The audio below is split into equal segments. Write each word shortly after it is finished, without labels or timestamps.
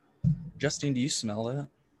Justine, do you smell that?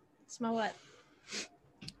 Smell what?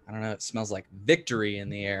 I don't know. It smells like victory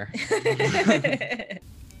in the air.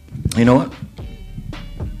 You know what?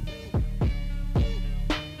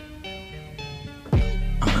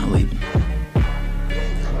 I'm not leaving.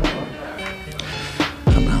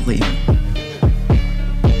 I'm not leaving.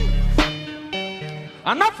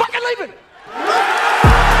 I'm not fucking leaving!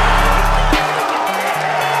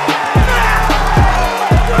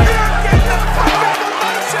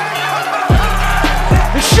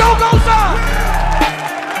 The show goes on!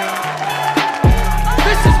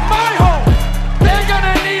 This is my home! They're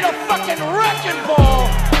gonna need a fucking wrecking ball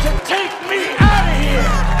to take me out of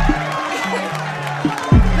here!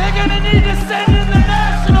 They're gonna need to send in the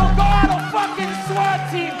National Guard a fucking SWAT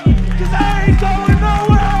team, cause I ain't going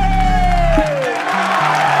nowhere!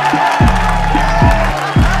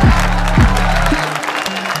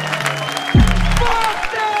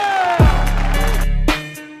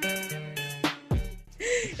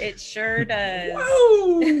 It sure does.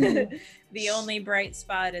 The only bright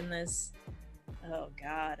spot in this. Oh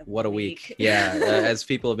God! What a week! Yeah, as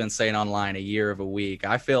people have been saying online, a year of a week.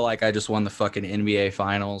 I feel like I just won the fucking NBA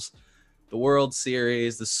Finals, the World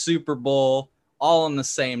Series, the Super Bowl, all on the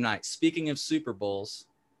same night. Speaking of Super Bowls,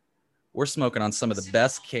 we're smoking on some of the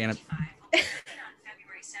best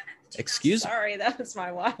Excuse me. Sorry, that was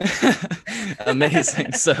my watch.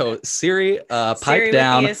 Amazing. So Siri, pipe Siri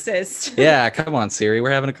down. with the assist. Yeah, come on, Siri.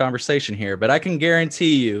 We're having a conversation here, but I can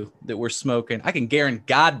guarantee you that we're smoking. I can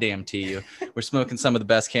guarantee you we're smoking some of the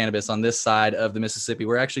best cannabis on this side of the Mississippi.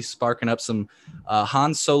 We're actually sparking up some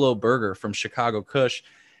Han Solo Burger from Chicago Kush.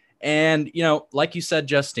 And, you know, like you said,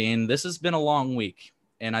 Justine, this has been a long week.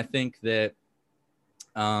 And I think that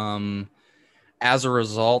as a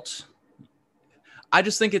result, I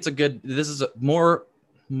just think it's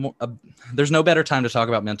there's no better time to talk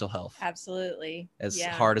about mental health. Absolutely. As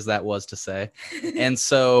hard as that was to say. And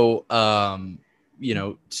so, you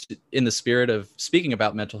know, in the spirit of speaking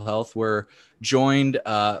about mental health, we're joined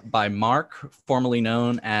by Mark, formerly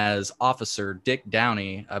known as Officer Dick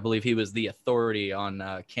Downey. I believe he was the authority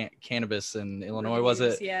on cannabis in Illinois, was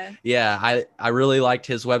it? Yeah. Yeah, I really liked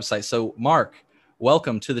his website. So, Mark,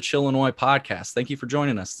 welcome to the Chillinois podcast. Thank you for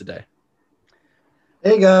joining us today.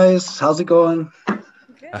 Hey guys, how's it going?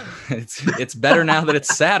 It's better now that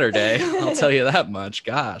it's Saturday. I'll tell you that much.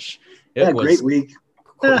 Gosh, it was great week.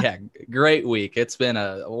 Yeah, great week. It's been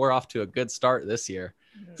we're off to a good start this year.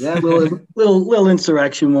 Yeah, little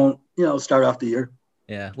insurrection won't start off the year.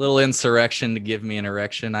 Yeah, little insurrection to give me an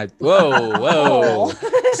erection. Whoa.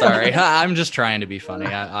 Sorry, I'm just trying to be funny.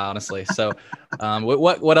 Honestly. So,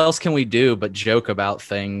 what else can we do but joke about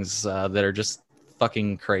things that are just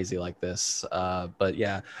fucking crazy like this? But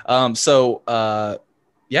yeah.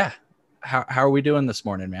 Yeah. How are we doing this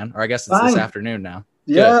morning, man? Or I guess it's Fine. This afternoon now.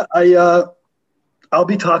 Yeah, I'll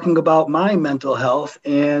be talking about my mental health,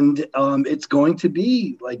 and it's going to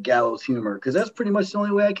be like gallows humor because that's pretty much the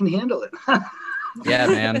only way I can handle it. Yeah,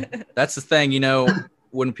 man. That's the thing. You know,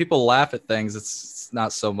 when people laugh at things, it's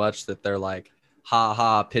not so much that they're like, ha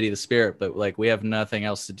ha, pity the spirit, but like we have nothing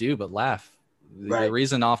else to do but laugh. Right. The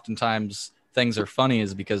reason oftentimes things are funny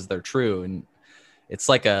is because they're true, and it's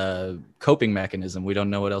like a coping mechanism. We don't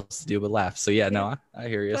know what else to do but laugh. So yeah, no, I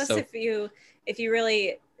hear you. Plus, So if you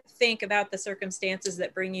really think about the circumstances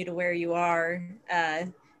that bring you to where you are,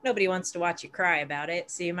 nobody wants to watch you cry about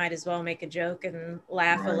it. So you might as well make a joke and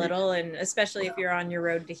laugh a little. And especially if you're on your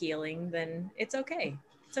road to healing, then it's okay.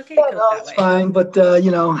 It's okay to cope that way. Fine, but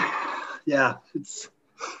yeah, it's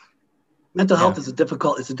mental health is a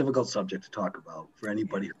difficult subject to talk about for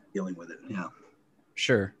anybody who's dealing with it. Yeah.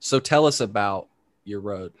 Sure. So tell us about your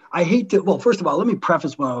road. Well, first of all, let me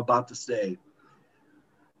preface what I'm about to say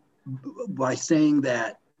by saying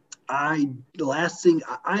that I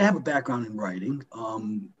have a background in writing,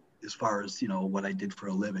 as far as, what I did for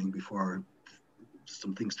a living before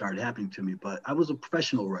some things started happening to me, but I was a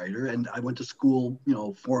professional writer and I went to school,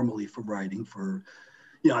 formally for writing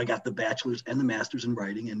I got the bachelor's and the master's in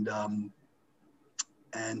writing.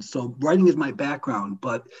 And so writing is my background,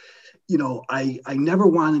 but, I never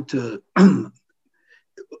wanted to,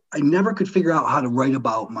 I never could figure out how to write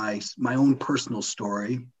about my own personal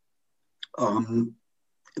story.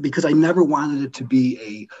 Because I never wanted it to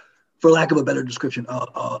be for lack of a better description,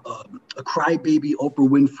 a crybaby Oprah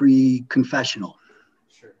Winfrey confessional.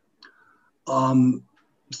 Sure.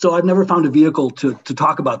 So I've never found a vehicle to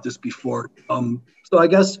talk about this before. So I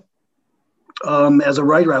guess as a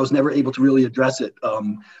writer, I was never able to really address it.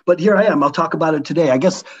 But here I am. I'll talk about it today. I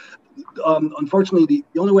guess, unfortunately,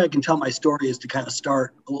 the only way I can tell my story is to kind of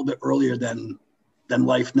start a little bit earlier than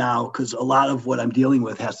life now, because a lot of what I'm dealing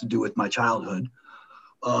with has to do with my childhood.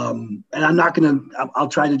 And I'm not going to, I'll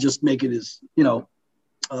try to just make it as,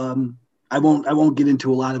 I won't get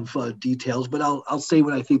into a lot of details, but I'll say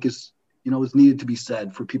what I think is, is needed to be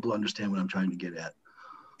said for people to understand what I'm trying to get at.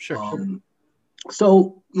 Sure.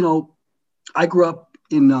 So, I grew up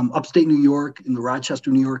in upstate New York, in the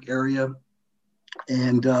Rochester, New York area.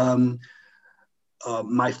 And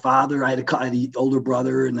my father, I had an older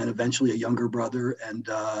brother and then eventually a younger brother. And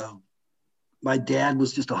my dad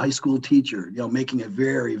was just a high school teacher, making a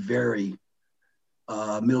very, very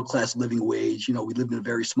middle-class living wage. We lived in a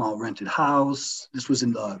very small rented house. This was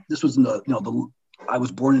in the, I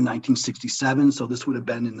was born in 1967. So this would have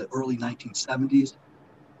been in the early 1970s.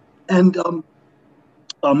 And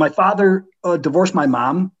my father divorced my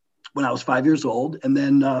mom when I was 5 years old. And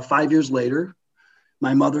then 5 years later,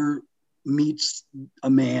 my mother meets a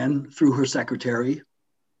man through her secretary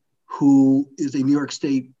who is a New York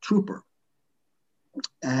State trooper.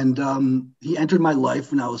 And he entered my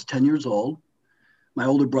life when I was 10 years old. My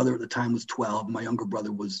older brother at the time was 12. My younger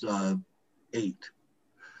brother was 8.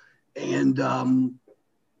 And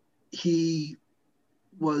he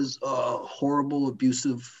was a horrible,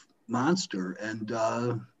 abusive monster. And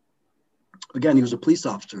again, he was a police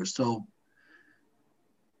officer. So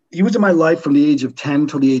he was in my life from the age of 10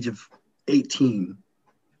 till the age of 18.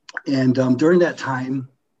 And during that time,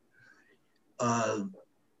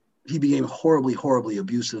 he became horribly, horribly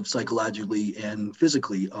abusive psychologically and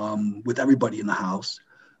physically with everybody in the house.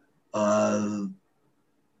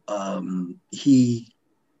 He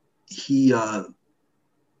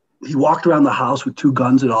walked around the house with 2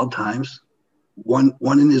 guns at all times. One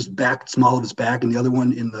in his back, small of his back, and the other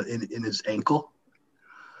one in his ankle.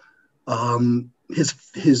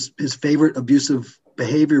 His favorite abusive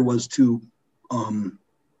behavior was to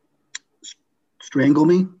strangle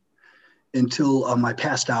me until I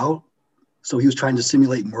passed out. So he was trying to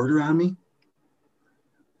simulate murder on me.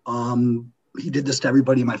 He did this to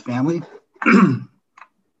everybody in my family.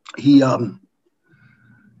 He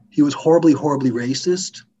was horribly, horribly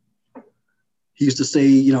racist. He used to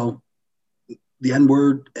say, the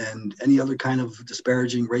N-word and any other kind of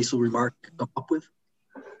disparaging racial remark to come up with.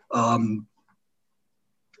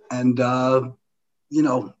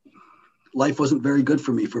 Life wasn't very good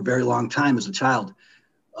for me for a very long time as a child.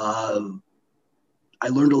 I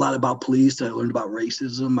learned a lot about police. I learned about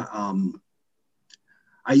racism.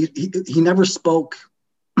 He never spoke.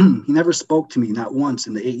 He never spoke to me, not once,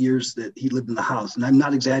 in the 8 years that he lived in the house. And I'm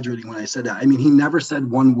not exaggerating when I said that. I mean, he never said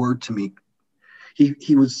one word to me.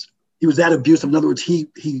 He was that abusive. In other words, he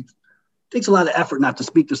takes a lot of effort not to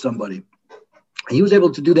speak to somebody. And he was able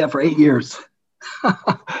to do that for 8 years.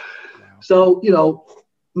 So,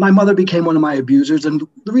 my mother became one of my abusers. And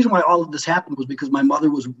the reason why all of this happened was because my mother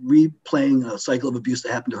was replaying a cycle of abuse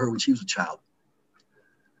that happened to her when she was a child.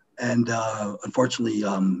 And unfortunately,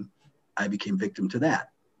 I became victim to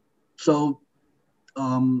that. So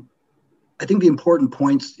I think the important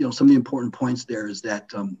points, some of the important points there is that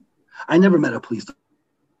I never met a police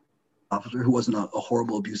officer who wasn't a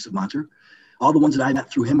horrible, abusive monster. All the ones that I met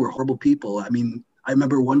through him were horrible people. I mean, I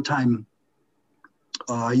remember one time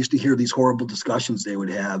I used to hear these horrible discussions they would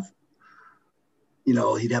have.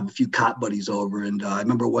 He'd have a few cop buddies over. And I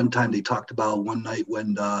remember one time they talked about one night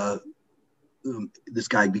when this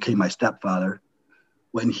guy became my stepfather,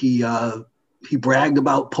 when he bragged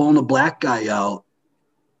about pulling a black guy out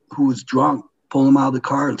who was drunk, pulling him out of the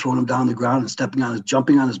car and throwing him down on the ground and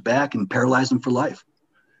jumping on his back and paralyzed him for life.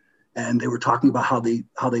 And they were talking about how they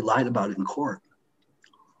lied about it in court.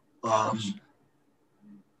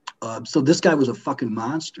 So this guy was a fucking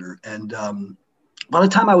monster. And by the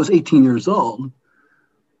time I was 18 years old,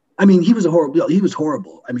 I mean, he was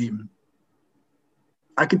horrible. I mean,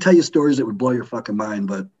 I could tell you stories that would blow your fucking mind,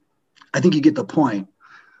 but I think you get the point.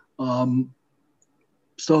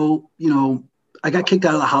 So, I got kicked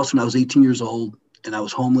out of the house when I was 18 years old and I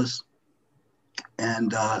was homeless.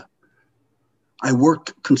 And I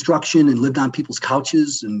worked construction and lived on people's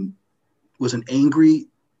couches and was an angry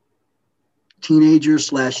teenager /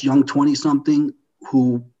 young 20-something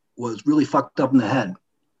who was really fucked up in the head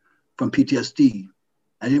from PTSD.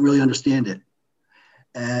 I didn't really understand it.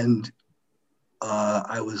 And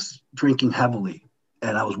I was drinking heavily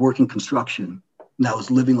and I was working construction and I was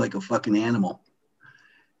living like a fucking animal.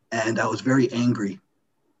 And I was very angry.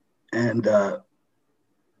 And to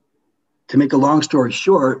make a long story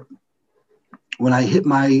short, when I hit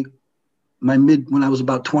when I was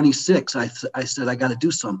about 26, I said, I got to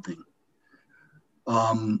do something.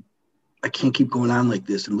 I can't keep going on like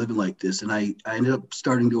this and living like this. And I ended up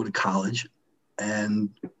starting to go to college, and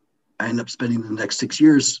I ended up spending the next 6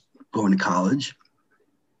 years going to college.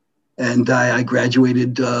 And I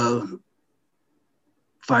graduated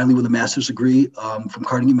finally with a master's degree from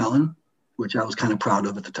Carnegie Mellon, which I was kind of proud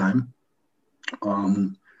of at the time.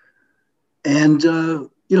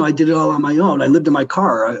 You know, I did it all on my own. I lived in my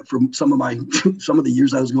car for some of the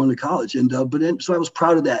years I was going to college. So I was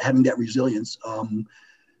proud of that, having that resilience.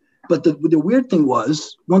 But the weird thing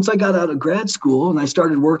was, once I got out of grad school and I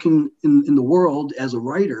started working in the world as a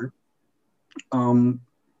writer, I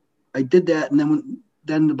did that. And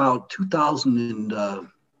then about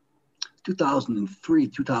 2003,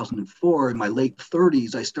 2004, in my late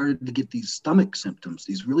 30s, I started to get these stomach symptoms,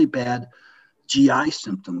 these really bad GI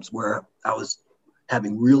symptoms, where I was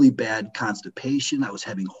having really bad constipation. I was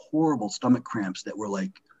having horrible stomach cramps that were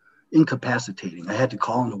like incapacitating. I had to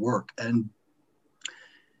call into work. And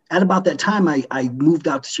at about that time, I moved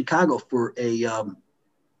out to Chicago for a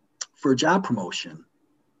job promotion.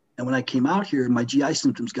 And when I came out here, my GI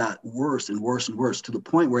symptoms got worse and worse and worse, to the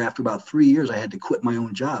point where after about 3 years, I had to quit my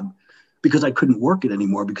own job because I couldn't work it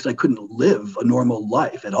anymore, because I couldn't live a normal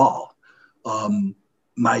life at all.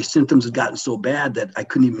 My symptoms had gotten so bad that I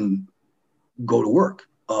couldn't even go to work.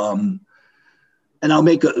 And I'll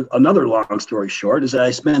make another long story short, is that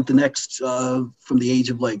I spent the next, from the age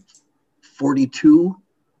of like 42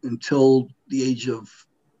 until the age of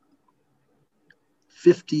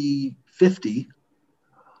 50,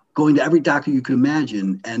 going to every doctor you could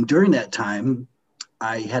imagine. And during that time,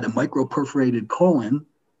 I had a microperforated colon.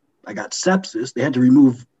 I got sepsis. They had to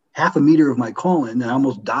remove 0.5 meter of my colon, and I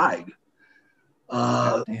almost died.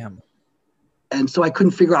 Damn. And so I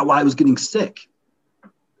couldn't figure out why I was getting sick.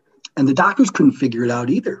 And the doctors couldn't figure it out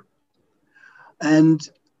either. And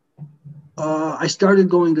I started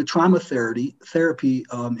going to trauma therapy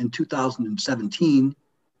in 2017.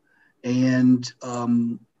 And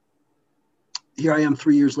here I am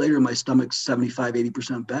 3 years later, my stomach's 75,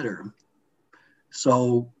 80% better.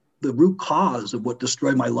 So the root cause of what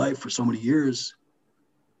destroyed my life for so many years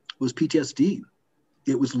was PTSD.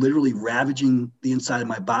 It was literally ravaging the inside of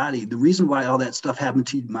my body. The reason why all that stuff happened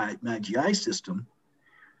to my GI system,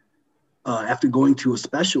 after going to a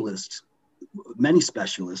specialist, many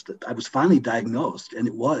specialists, I was finally diagnosed, and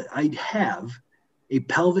I have a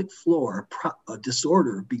pelvic floor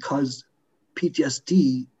disorder because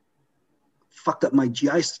PTSD fucked up my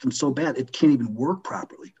GI system so bad it can't even work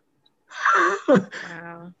properly.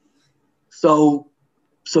 Wow. So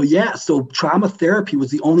trauma therapy was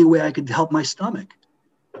the only way I could help my stomach.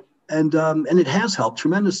 And it has helped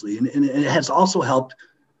tremendously. And it has also helped.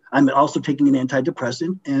 I'm also taking an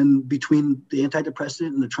antidepressant, and between the antidepressant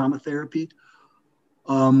and the trauma therapy,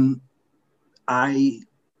 and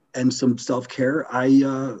some self-care,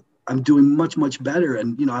 I'm doing much, much better.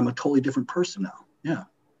 And, you know, I'm a totally different person now. Yeah.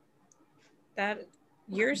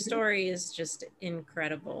 Your story is just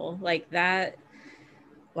incredible. Like that.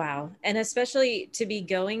 Wow. And especially to be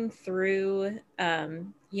going through,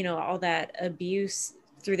 all that abuse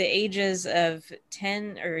through the ages of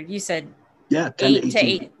 10, or you said 10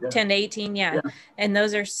 to 18. Yeah. And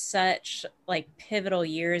those are such like pivotal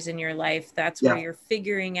years in your life. That's where you're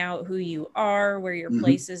figuring out who you are, where your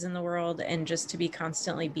place is in the world, and just to be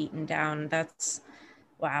constantly beaten down. That's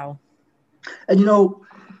wow. And, you know,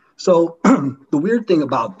 so the weird thing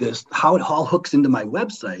about this, how it all hooks into my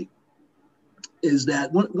website, is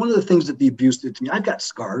that one of the things that the abuse did to me, I've got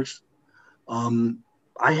scars.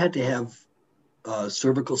 I had to have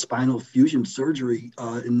cervical spinal fusion surgery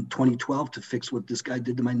in 2012 to fix what this guy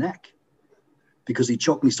did to my neck, because he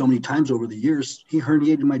choked me so many times over the years. He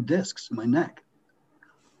herniated my discs in my neck.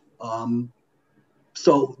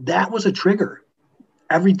 So that was a trigger.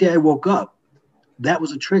 Every day I woke up, that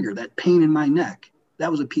was a trigger. That pain in my neck, that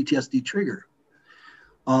was a PTSD trigger.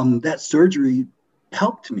 That surgery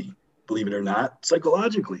helped me, believe it or not,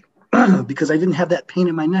 psychologically, because I didn't have that pain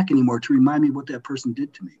in my neck anymore to remind me what that person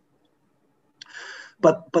did to me.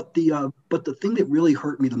 But the thing that really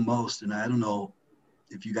hurt me the most, and I don't know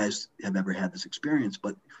if you guys have ever had this experience,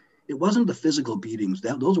 but it wasn't the physical beatings.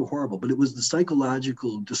 Those were horrible, but it was the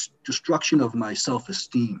psychological destruction of my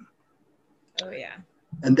self-esteem. Oh yeah.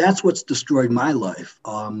 And that's what's destroyed my life.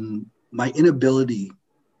 My inability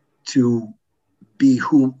to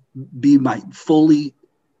fully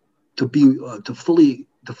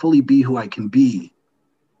be who I can be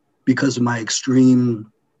because of my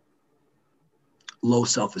extreme low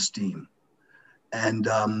self-esteem. And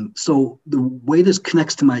so the way this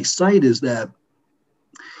connects to my site is that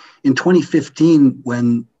in 2015,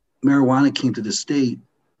 when marijuana came to the state,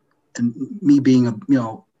 and me being a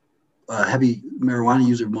heavy marijuana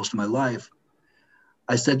user most of my life,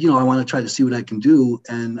 I said, I want to try to see what I can do.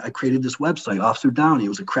 And I created this website, Officer Downey. It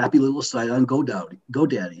was a crappy little site on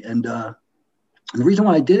GoDaddy. And the reason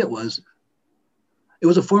why I did it was, It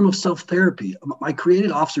was a form of self-therapy. I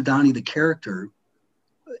created Officer Downey, the character,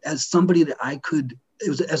 as somebody that I could, it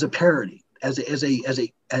was as a parody, as a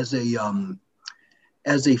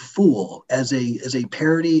fool, as a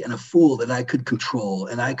parody and a fool that I could control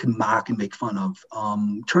and I could mock and make fun of,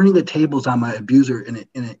 turning the tables on my abuser in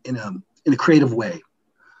a creative way.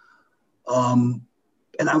 And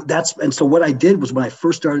so what I did was, when I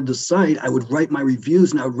first started the site, I would write my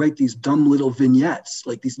reviews and I would write these dumb little vignettes,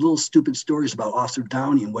 like these little stupid stories about Officer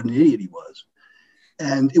Downey and what an idiot he was.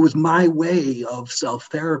 And it was my way of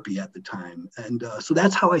self-therapy at the time. And so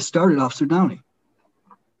that's how I started Officer Downey.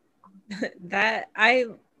 That I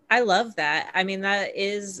love that. I mean, that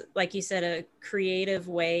is, like you said, a creative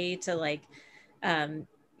way to like,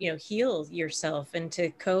 heal yourself and to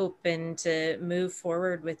cope and to move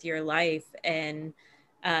forward with your life. And,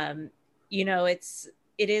 it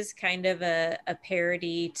is kind of a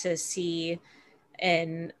parody to see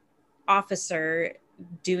an officer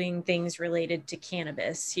doing things related to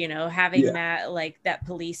cannabis, having that, like that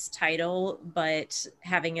police title, but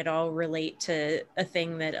having it all relate to a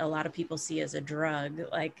thing that a lot of people see as a drug.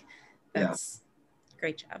 Like, that's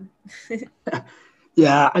great job.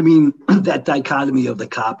 Yeah, I mean, that dichotomy of the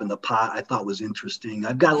cop and the pot I thought was interesting.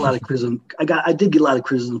 I've got a lot of criticism. I did get a lot of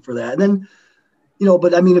criticism for that. And then,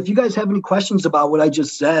 but I mean, if you guys have any questions about what I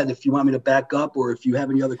just said, if you want me to back up, or if you have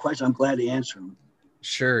any other questions, I'm glad to answer them.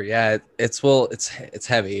 Sure. Yeah. It's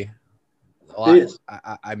heavy. It is.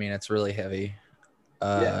 I mean, it's really heavy.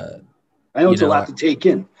 I know it's a lot to take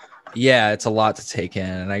in. Yeah, it's a lot to take in.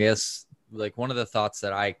 And I guess like one of the thoughts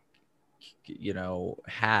that I,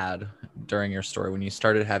 had during your story, when you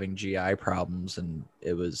started having GI problems and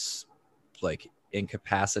it was like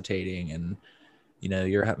incapacitating and,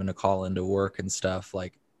 you're having to call into work and stuff,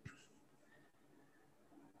 like,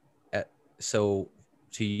 so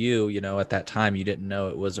to you, at that time, you didn't know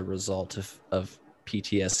it was a result of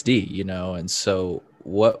PTSD, and so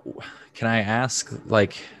what can I ask,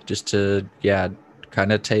 like, just to,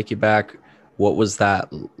 kind of take you back, what was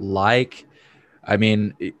that like? I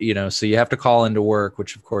mean, so you have to call into work,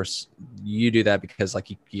 which of course you do that because like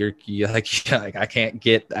you're like I can't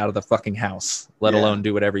get out of the fucking house, let alone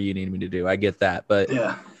do whatever you need me to do. I get that. But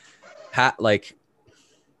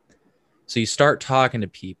so you start talking to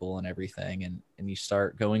people and everything, and you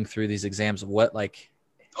start going through these exams of what, like,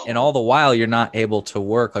 and all the while you're not able to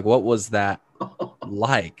work. Like, what was that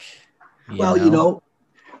like?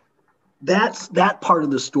 That part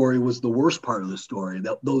of the story was the worst part of the story.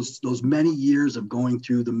 Those many years of going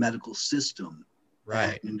through the medical system,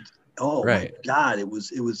 right? And, my God, it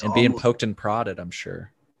was and being poked and prodded, I'm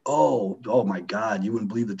sure. Oh my God, you wouldn't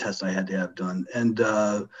believe the tests I had to have done. And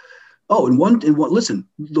listen,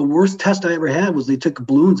 the worst test I ever had was they took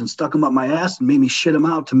balloons and stuck them up my ass and made me shit them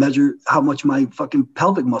out to measure how much my fucking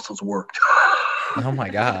pelvic muscles worked. Oh my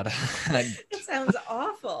God. That sounds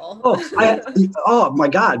awful. Oh my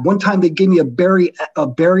God. One time they gave me a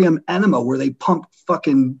barium enema where they pumped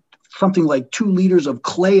fucking something like 2 liters of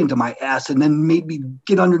clay into my ass and then made me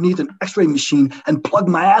get underneath an x-ray machine and plug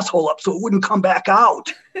my asshole up so it wouldn't come back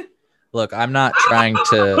out. Look, I'm not trying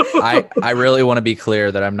to, I really want to be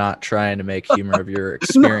clear that I'm not trying to make humor of your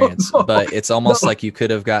experience, but it's almost like you could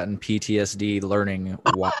have gotten PTSD learning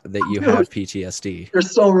that you have PTSD. You're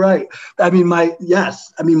so right. I mean, my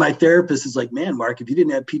therapist is like, man, Mark, if you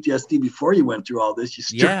didn't have PTSD before you went through all this, you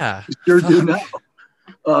sure do now.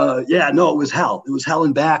 It was hell. It was hell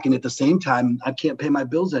and back. And at the same time, I can't pay my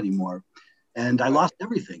bills anymore. And I lost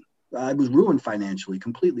everything. I was ruined financially,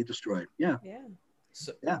 completely destroyed. Yeah.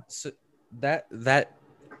 So that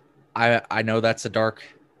I know that's a dark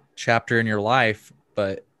chapter in your life,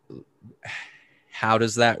 but how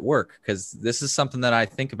does that work? Because this is something that I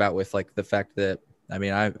think about with like the fact that, I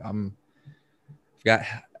mean, I'm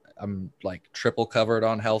like triple covered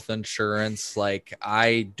on health insurance. Like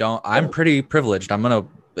I'm pretty privileged. I'm gonna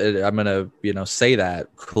say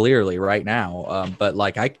that clearly right now. But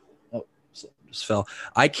like I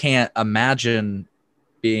can't imagine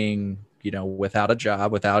being, without a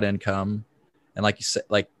job, without income. And like you said,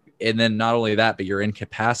 like, and then not only that, but you're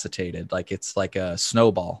incapacitated. Like it's like a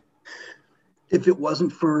snowball. If it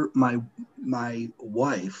wasn't for my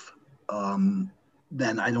wife,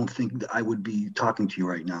 then I don't think that I would be talking to you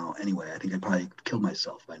right now. Anyway, I think I'd probably killed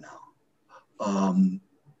myself by now.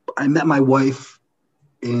 I met my wife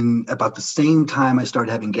in about the same time I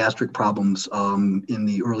started having gastric problems, in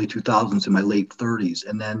the early 2000s, in my late 30s.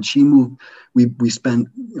 And then she moved, we spent,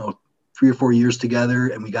 3 or 4 years together,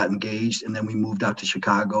 and we got engaged, and then we moved out to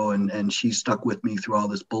Chicago, and she stuck with me through all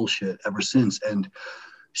this bullshit ever since. And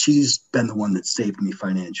she's been the one that saved me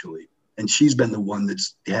financially. And she's been the one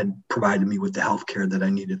that's had provided me with the health care that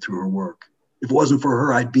I needed through her work. If it wasn't for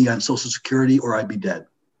her, I'd be on Social Security or I'd be dead.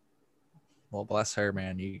 Well, bless her,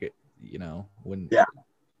 man. When Yeah.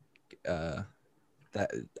 That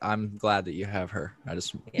I'm glad that you have her. I'll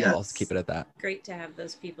keep it at that. Great to have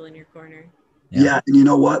those people in your corner. Yeah. And you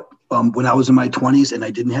know what? When I was in my 20s and I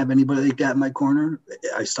didn't have anybody like that in my corner,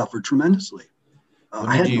 I suffered tremendously.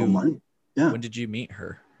 I had no money. Yeah. When did you meet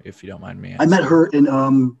her, if you don't mind me asking? I met her in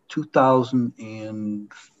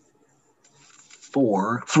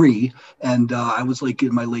 2003, and I was like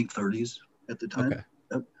in my late 30s at the time. Okay.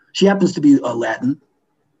 She happens to be Latin.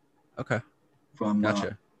 Okay. From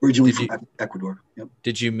gotcha. Originally from Ecuador. Yep.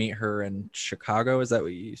 Did you meet her in Chicago? Is that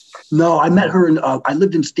what you? No, I met her in. I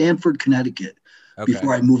lived in Stamford, Connecticut,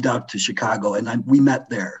 before I moved out to Chicago, and we met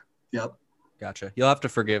there. Yep. Gotcha. You'll have to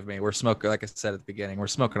forgive me. We're smoking, like I said at the beginning, we're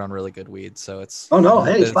smoking on really good weed, so it's. Oh no!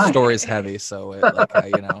 Hey, it's the fine. Story's heavy, so it's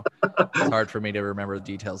hard for me to remember the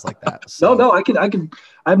details like that. So. No, I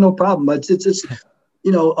have no problem. It's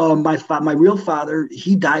my real father,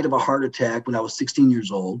 he died of a heart attack when I was 16 years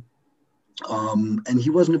old. And he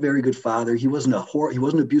wasn't a very good father. He wasn't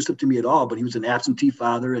abusive to me at all, but he was an absentee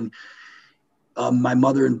father. And my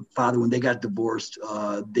mother and father, when they got divorced,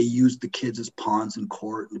 they used the kids as pawns in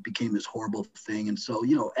court, and it became this horrible thing. And so,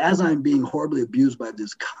 as I'm being horribly abused by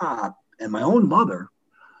this cop and my own mother,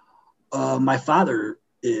 my father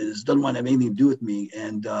doesn't want to have anything to do with me.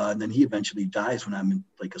 And then he eventually dies when I'm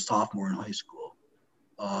like a sophomore in high school.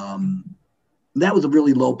 That was a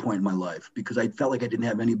really low point in my life because I felt like I didn't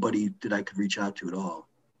have anybody that I could reach out to at all.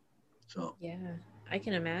 So yeah, I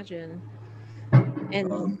can imagine.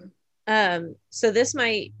 And so this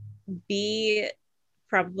might be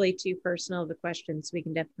probably too personal of a question, so we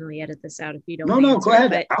can definitely edit this out if you don't. No, go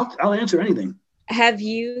ahead. I'll answer anything. Have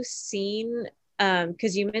you seen?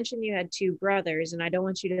 Because you mentioned you had two brothers, and I don't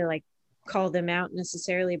want you to like call them out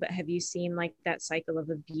necessarily, but have you seen like that cycle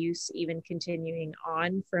of abuse even continuing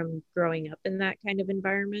on from growing up in that kind of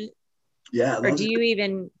environment? Yeah. Or do you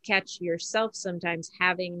even catch yourself sometimes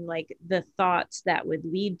having like the thoughts that would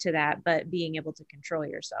lead to that, but being able to control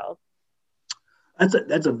yourself?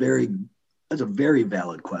 That's a very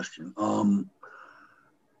valid question.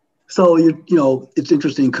 So it's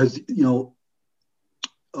interesting because you're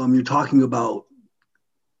talking about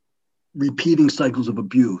repeating cycles of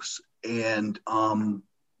abuse. And,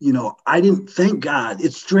 I didn't, thank God,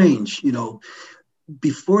 it's strange,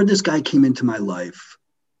 before this guy came into my life,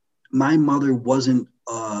 my mother wasn't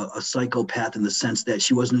a psychopath in the sense that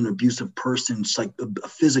she wasn't an abusive person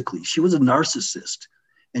physically. She was a narcissist,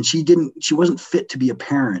 and she wasn't fit to be a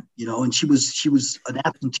parent, and she was an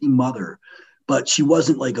absentee mother, but she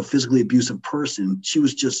wasn't like a physically abusive person. She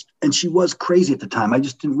was and she was crazy at the time. I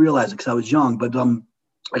just didn't realize it because I was young. But I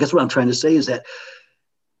guess what I'm trying to say is that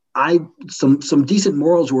some decent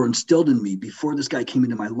morals were instilled in me before this guy came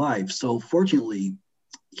into my life. So fortunately,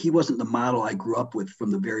 he wasn't the model I grew up with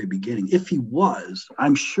from the very beginning. If he was,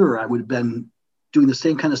 I'm sure I would have been doing the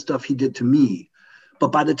same kind of stuff he did to me.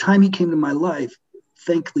 But by the time he came to my life,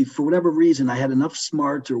 thankfully, for whatever reason, I had enough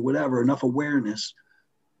smarts or whatever, enough awareness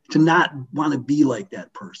to not want to be like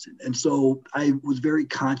that person. And so I was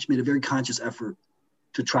made a very conscious effort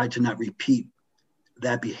to try to not repeat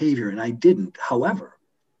that behavior. And I didn't. However,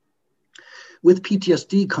 with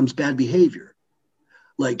PTSD comes bad behavior,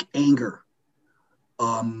 like anger,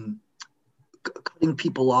 cutting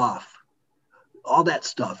people off, all that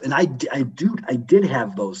stuff. And I did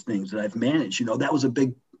have those things that I've managed.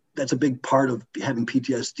 That's a big part of having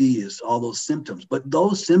PTSD is all those symptoms. But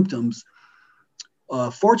those symptoms,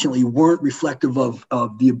 fortunately, weren't reflective of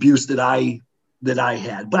the abuse that I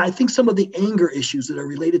had. But I think some of the anger issues that are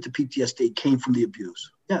related to PTSD came from the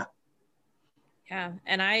abuse. Yeah. Yeah,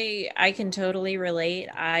 and I can totally relate.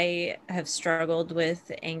 I have struggled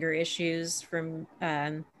with anger issues from,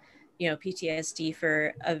 PTSD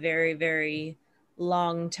for a very, very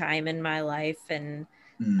long time in my life. And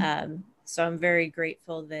so I'm very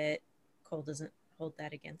grateful that Cole doesn't hold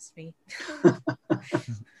that against me.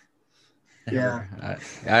 Yeah.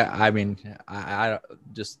 I mean, I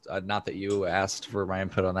just, not that you asked for my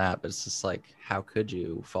input on that, but it's just like, how could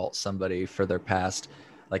you fault somebody for their past?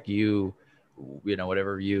 Like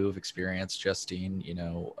whatever you've experienced, Justine,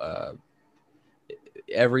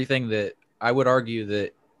 everything that I would argue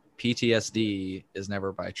that PTSD is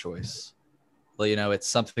never by choice. Well, it's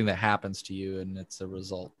something that happens to you, and it's a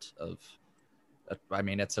result of a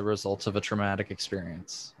traumatic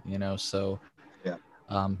experience, so yeah.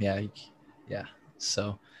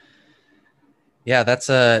 So yeah,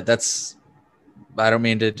 that's I don't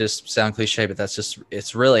mean to just sound cliche, but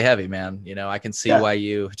it's really heavy, man. You know, I can see why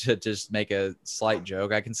you, to just make a slight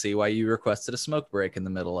joke, I can see why you requested a smoke break in the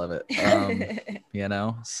middle of it. You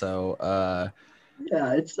know, so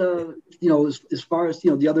yeah, it's as far as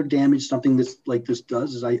the other damage something this like this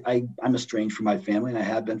does is I'm estranged from my family, and I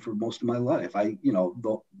have been for most of my life.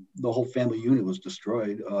 The whole family unit was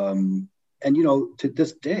destroyed, and to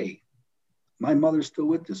this day, my mother's still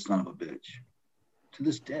with this son of a bitch, to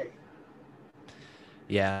this day.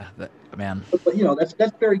 Yeah, man. But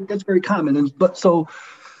that's very common, and so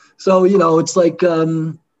it's like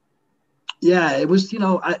it was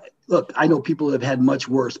I know people have had much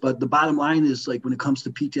worse, but the bottom line is, like, when it comes to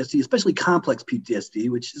PTSD, especially complex PTSD,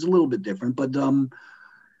 which is a little bit different, but a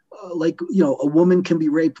woman can be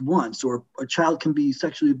raped once, or a child can be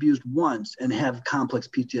sexually abused once and have complex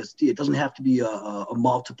PTSD. It doesn't have to be a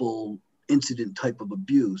multiple incident type of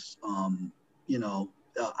abuse.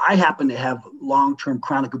 I happen to have long-term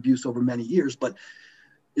chronic abuse over many years, but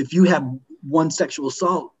if you have one sexual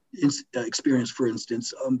assault experience, for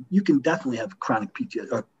instance, you can definitely have chronic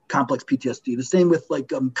PTSD or complex PTSD. The same with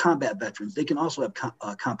combat veterans; they can also have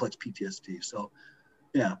complex PTSD. So,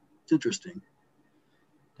 yeah, it's interesting.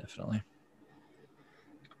 Definitely.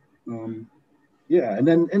 And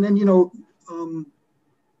then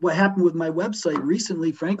what happened with my website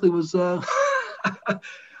recently, frankly, was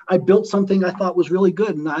I built something I thought was really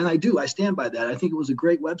good, and I stand by that. I think it was a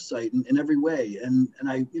great website in every way, and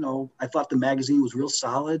I thought the magazine was real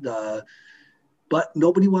solid, but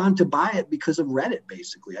nobody wanted to buy it because of Reddit,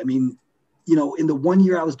 basically. I mean, in the 1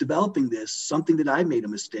 year I was developing this, something that I made a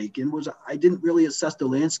mistake in was I didn't really assess the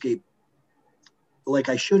landscape like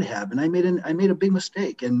I should have, and I made a big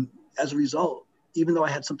mistake, and as a result, even though I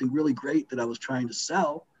had something really great that I was trying to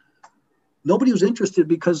sell, nobody was interested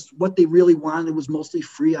because what they really wanted was mostly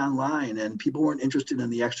free online, and people weren't interested in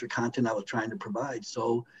the extra content I was trying to provide.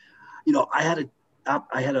 So, I had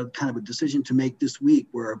a kind of a decision to make this week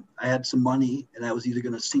where I had some money, and I was either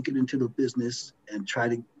going to sink it into the business and try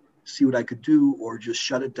to see what I could do, or just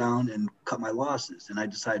shut it down and cut my losses. And I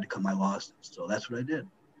decided to cut my losses. So that's what I did.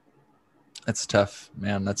 That's tough,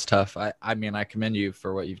 man. That's tough. I mean, I commend you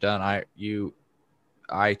for what you've done.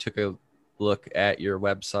 I took a look at your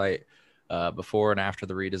website before and after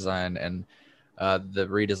the redesign, and the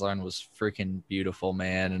redesign was freaking beautiful,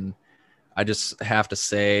 man. And I just have to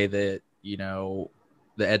say that the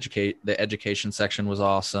education section was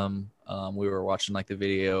awesome. We were watching the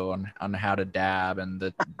video on how to dab,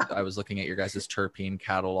 and I was looking at your guys' terpene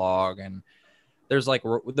catalog, and there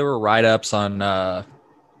were write-ups on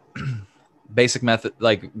basic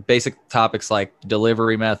topics like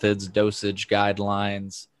delivery methods, dosage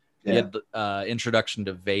guidelines. You had introduction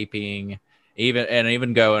to vaping,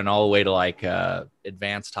 even going all the way to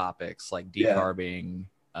advanced topics like decarbing.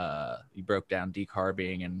 You broke down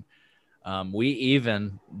decarbing, and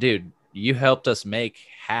you helped us make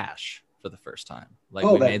hash for the first time.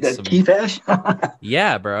 We made some keef hash.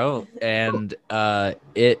 Yeah, bro. And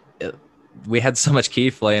we had so much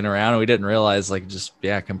keef laying around, and we didn't realize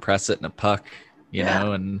compress it in a puck,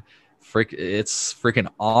 and it's freaking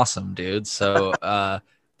awesome, dude. So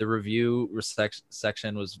the review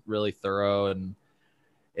section was really thorough, and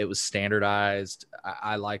it was standardized.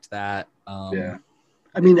 I liked that. I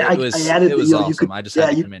mean, it was awesome. I just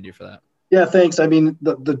had to commend you for that. Yeah, thanks. I mean,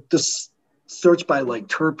 the search by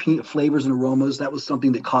terpene flavors and aromas, that was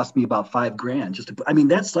something that cost me about $5,000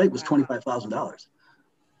 that site was $25,000.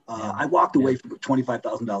 I walked away from a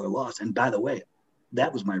 $25,000 loss. And by the way,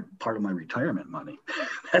 that was part of my retirement money.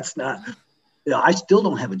 That's not, I still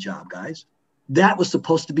don't have a job, guys. That was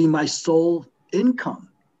supposed to be my sole income.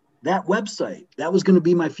 That website, that was going to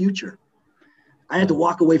be my future. I had to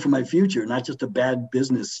walk away from my future, not just a bad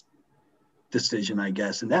business decision, I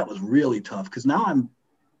guess. And that was really tough because now I'm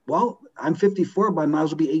 54, but I might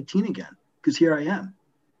as well be 18 again because here I am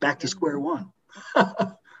back to square one.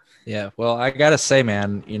 Yeah. Well, I got to say,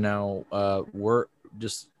 man, we're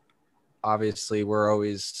just, obviously we're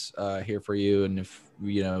always here for you. And if,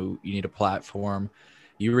 you need a platform,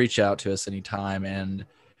 you reach out to us anytime. And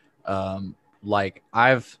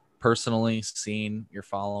I've personally seen your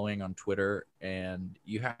following on Twitter, and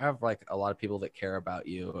you have a lot of people that care about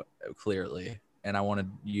you clearly. And I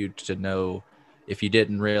wanted you to know, if you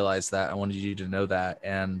didn't realize that, I wanted you to know that.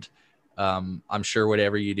 And I'm sure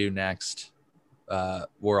whatever you do next,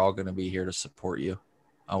 we're all going to be here to support you.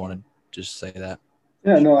 I want to just say that.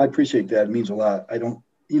 Yeah, no, I appreciate that. It means a lot. I don't,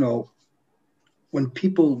 when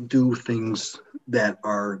people do things that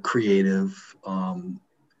are creative,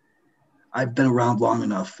 I've been around long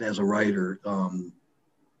enough as a writer. I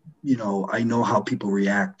know how people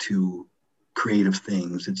react to creative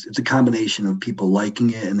things. It's a combination of people liking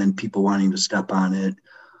it and then people wanting to step on it.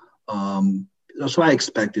 So I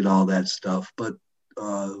expected all that stuff, but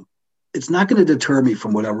it's not going to deter me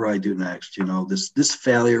from whatever I do next. You know, this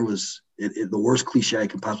failure was the worst cliche I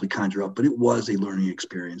can possibly conjure up, but it was a learning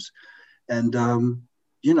experience. And,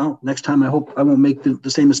 you know, next time I hope I won't make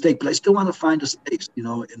the same mistake, but I still want to find a space, you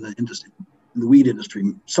know, in the industry, in the weed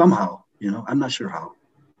industry somehow, you know, I'm not sure how.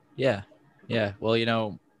 Yeah. Yeah. Well, you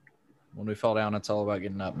know, when we fall down, it's all about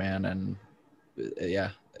getting up, man. And yeah,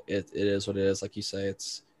 it is what it is. Like you say,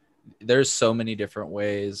 there's so many different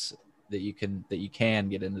ways that you can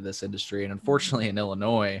get into this industry. And unfortunately in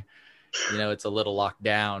Illinois, you know, it's a little locked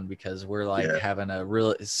down because we're like having a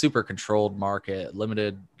real super controlled market,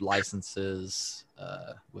 limited licenses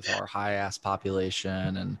with our high ass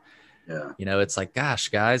population. And, you know, it's like, gosh,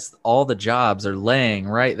 guys, all the jobs are laying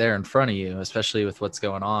right there in front of you, especially with what's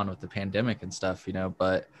going on with the pandemic and stuff, you know,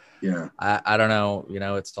 but I don't know, you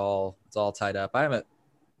know, it's all tied up. I haven't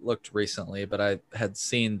looked recently, but I had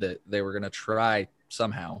seen that they were going to try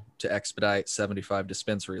somehow to expedite 75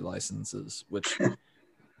 dispensary licenses, which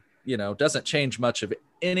you know, doesn't change much of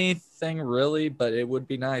anything really, but it would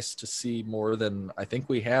be nice to see more than I think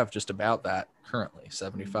we have just about that currently,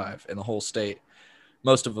 75 in the whole state,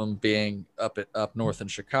 most of them being up north in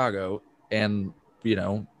Chicago. And, you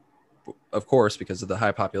know, of course, because of the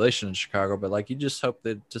high population in Chicago, but like, you just hope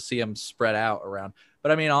to see them spread out around.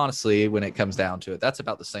 But I mean, honestly, when it comes down to it, that's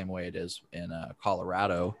about the same way it is in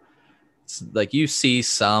Colorado. It's like you see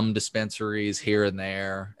some dispensaries here and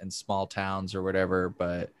there in small towns or whatever,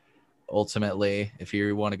 but ultimately, if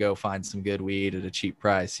you want to go find some good weed at a cheap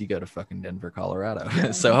price, you go to fucking Denver,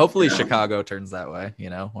 Colorado. So hopefully Chicago turns that way, you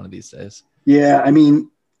know, one of these days. Yeah. I mean,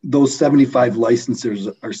 those 75 licenses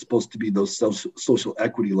are supposed to be those social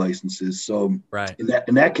equity licenses. So right. In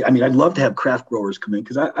that, I mean, I'd love to have craft growers come in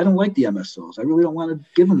because I don't like the MSOs. I really don't want to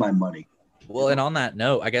give them my money. Well, and on that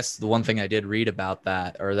note, I guess the one thing I did read about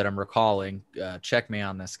that, or that I'm recalling, check me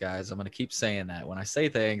on this, guys. I'm going to keep saying that. When I say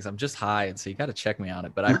things, I'm just high, and so you got to check me on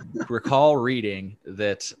it. But I recall reading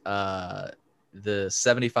that the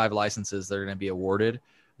 75 licenses that are going to be awarded,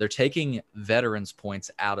 they're taking veterans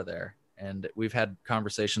points out of there. And we've had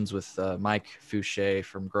conversations with Mike Fouché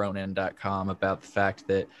from grownin.com about the fact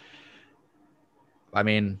that, I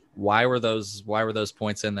mean, why were those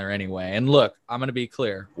points in there anyway? And look, I'm going to be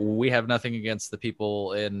clear. We have nothing against the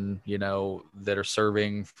people in, you know, that are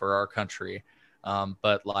serving for our country.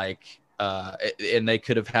 But like, and they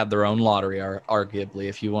could have had their own lottery, arguably,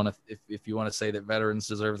 if you want to say that veterans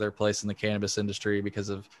deserve their place in the cannabis industry because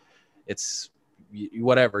of it's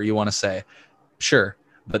whatever you want to say. Sure.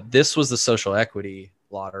 But this was the social equity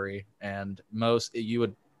lottery, and most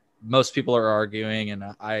people are arguing, and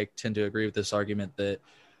I tend to agree with this argument, that,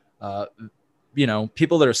 you know,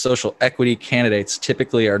 people that are social equity candidates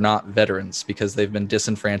typically are not veterans because they've been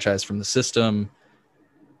disenfranchised from the system,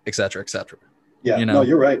 et cetera, et cetera. Yeah, you know? No,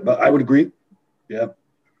 you're right. But I would agree. Yeah,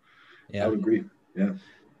 I would agree. Yeah.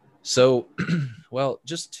 So, well,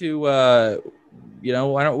 just to, you know,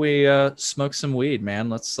 why don't we smoke some weed, man?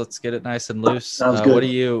 Let's get it nice and loose. Sounds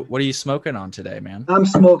good. What are you smoking on today, man? I'm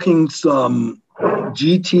smoking some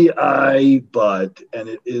GTI bud, and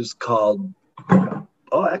it is called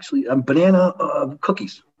banana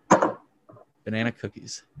cookies. Banana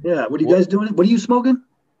cookies. Yeah. What are you guys doing? What are you smoking?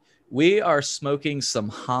 We are smoking some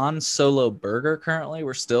Han Solo Burger currently.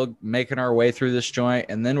 We're still making our way through this joint,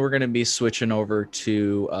 and then we're going to be switching over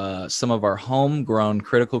to some of our homegrown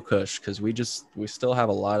Critical Kush because we still have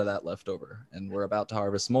a lot of that left over, and we're about to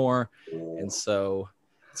harvest more, and so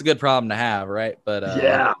it's a good problem to have, right? But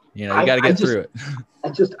you know, you got to get through it.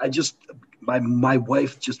 My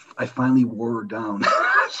wife I finally wore her down.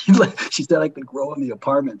 She said I could grow in the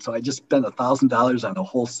apartment, so I just spent $1,000 on the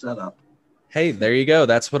whole setup. Hey, there you go.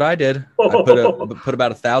 That's what I did. I put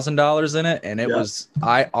about $1,000 in it, and it was.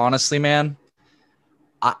 I honestly, man,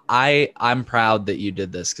 I'm proud that you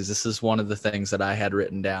did this because this is one of the things that I had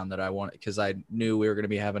written down that I wanted because I knew we were going to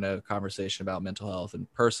be having a conversation about mental health, and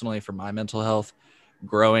personally, for my mental health,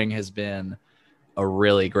 growing has been a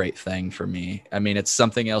really great thing for me. I mean, it's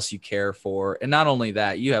something else you care for, and not only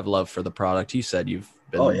that, you have love for the product. You said you've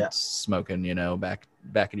been smoking, you know, back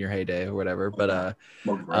in your heyday or whatever, but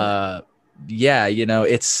yeah, you know,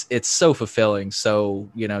 it's so fulfilling. So,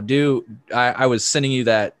 you know, I was sending you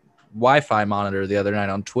that Wi-Fi monitor the other night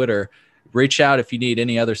on Twitter. Reach out if you need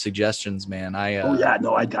any other suggestions, man. I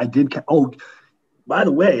did. Oh, by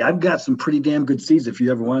the way, I've got some pretty damn good seeds if you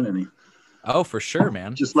ever want any. Oh, for sure,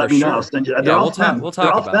 man. Just let me know. I'll send you. Yeah, we'll talk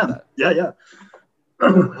about that. Yeah.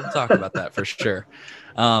 We'll talk about that for sure.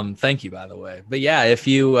 Thank you, by the way. But yeah, if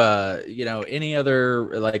you, any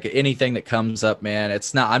other, like anything that comes up, man,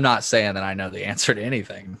 I'm not saying that I know the answer to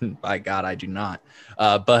anything. By God, I do not.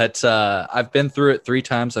 But I've been through it 3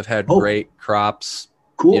 times. I've had great crops,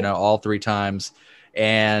 Cool. all 3 times.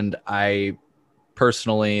 And I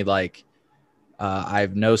personally I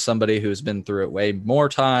know somebody who's been through it way more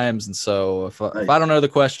times. And so if I don't know the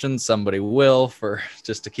question, somebody will,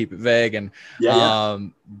 just to keep it vague. And,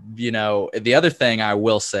 the other thing I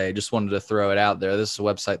will say, just wanted to throw it out there. This is a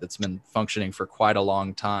website that's been functioning for quite a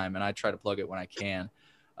long time, and I try to plug it when I can.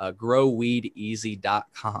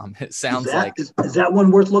 growweedeasy.com. It sounds is that one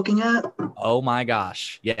worth looking at? Oh my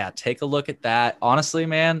gosh. Yeah. Take a look at that. Honestly,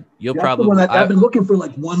 man, you'll That's probably, I've been looking for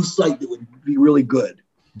like one site that would be really good.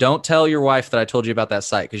 Don't tell your wife that I told you about that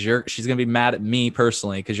site, because she's going to be mad at me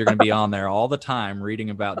personally, because you're going to be on there all the time reading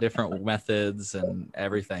about different methods and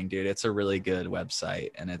everything, dude. It's a really good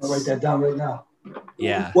website, and I'll write that down right now.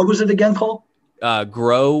 Yeah. What was it again, Cole?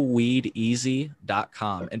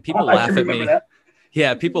 growweedeasy.com. And people laugh at me.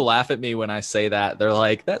 Yeah, people laugh at me when I say that. They're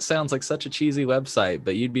like, that sounds like such a cheesy website,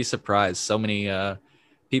 but you'd be surprised. So many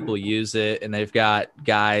people use it, and they've got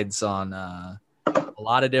guides on a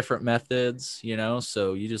lot of different methods,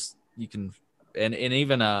 so you can, and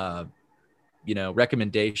even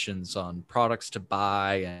recommendations on products to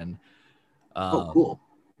buy, and cool.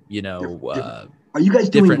 Are you guys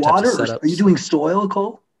doing water, or are you doing soil,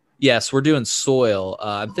 Cole? Yes, we're doing soil.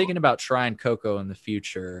 I'm thinking about trying cocoa in the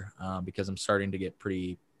future, because I'm starting to get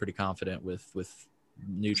pretty confident with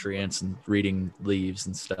nutrients and reading leaves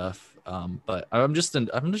and stuff. But I'm just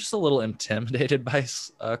a little intimidated by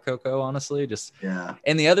cocoa, honestly.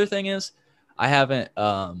 And the other thing is, I haven't.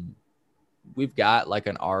 We've got like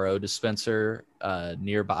an RO dispenser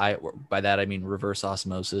nearby. By that I mean reverse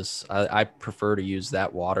osmosis. I prefer to use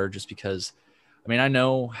that water just because, I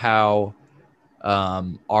know how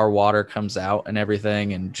our water comes out and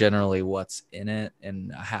everything, and generally what's in it,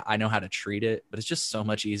 and I know how to treat it, but it's just so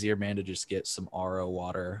much easier, man, to just get some RO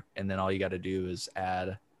water, and then all you got to do is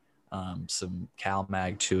add some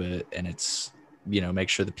CalMag to it, and it's make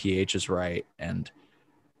sure the pH is right, and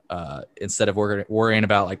instead of worrying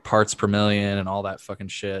about like parts per million and all that fucking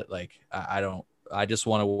shit, like I just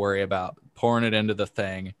want to worry about pouring it into the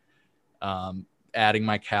thing, adding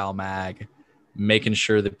my CalMag, making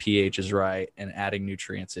sure the pH is right, and adding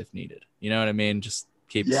nutrients if needed. You know what I mean? Just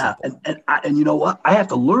keep it simple. And you know what? I have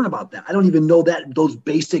to learn about that. I don't even know those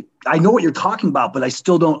basic. I know what you're talking about, but I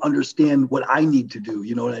still don't understand what I need to do.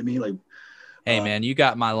 You know what I mean? Like, hey man, you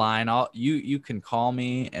got my line. You can call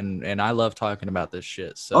me, and I love talking about this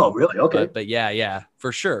shit. So, oh really? Okay. But yeah,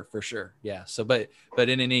 for sure. Yeah. So, but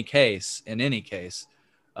in any case,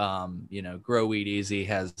 Grow Weed Easy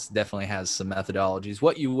definitely has some methodologies.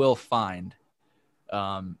 What you will find,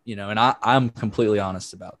 and I'm completely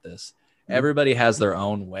honest about this. Everybody has their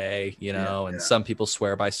own way, and some people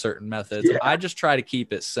swear by certain methods. Yeah. I just try to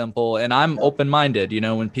keep it simple, and I'm open-minded,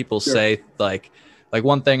 when people say like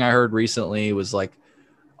one thing I heard recently was like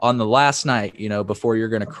on the last night, before you're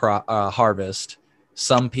going to harvest,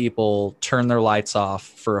 some people turn their lights off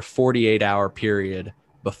for a 48-hour period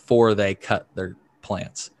before they cut their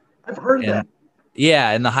plants. I've heard that.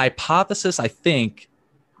 Yeah. And the hypothesis, I think,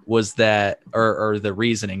 was that, or the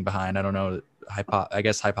reasoning behind, I don't know, I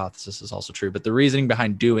guess hypothesis is also true, but the reasoning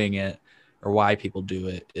behind doing it, or why people do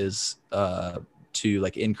it, is to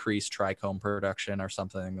like increase trichome production or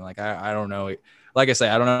something. Like I don't know. Like I say,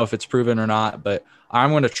 I don't know if it's proven or not, but I'm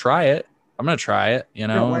going to try it. Why not? And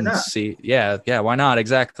see. Yeah, why not?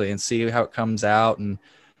 Exactly. And see how it comes out. And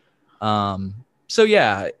so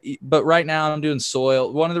yeah, but right now I'm doing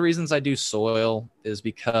soil. One of the reasons I do soil is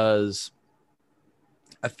because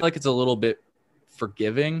I feel like it's a little bit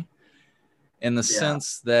forgiving in the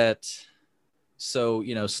sense that, so,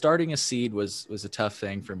 starting a seed was a tough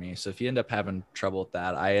thing for me. So if you end up having trouble with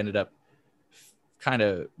that, I ended up kind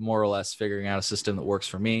of more or less figuring out a system that works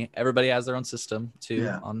for me. Everybody has their own system too,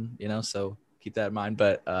 so keep that in mind,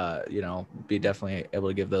 but, be definitely able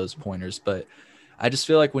to give those pointers. But I just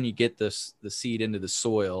feel like when you get the seed into the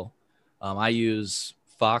soil, I use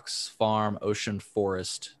Fox Farm Ocean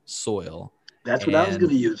Forest soil. That's what I was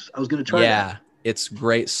going to use. I was going to try that. Yeah, it's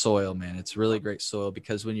great soil, man. It's really great soil,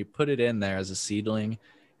 because when you put it in there as a seedling,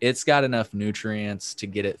 it's got enough nutrients to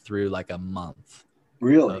get it through like a month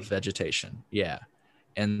of vegetation. Yeah.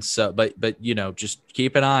 And so, but just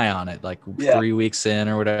keep an eye on it, like 3 weeks in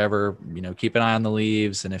or whatever, keep an eye on the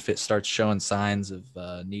leaves. And if it starts showing signs of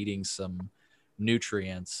needing some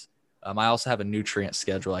nutrients, I also have a nutrient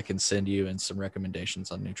schedule I can send you, and some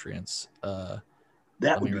recommendations on nutrients.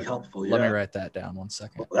 That would be helpful. Let me write that down 1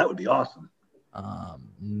 second. Well, that would be awesome.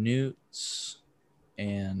 Newts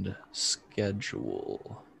and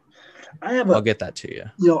schedule. I'll get that to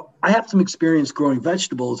you. I have some experience growing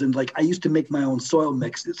vegetables, and like I used to make my own soil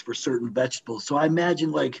mixes for certain vegetables. So I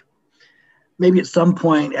imagine like maybe at some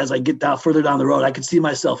point as I get further down the road, I could see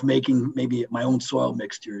myself making maybe my own soil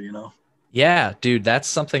mixture, Yeah, dude, that's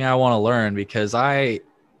something I want to learn because I've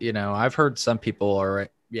heard some people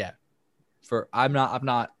I'm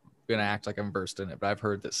not going to act like I'm versed in it, but I've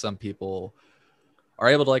heard that some people are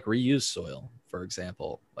able to like reuse soil, for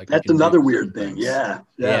example. Like that's another weird thing. Yeah.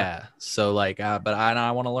 So like, but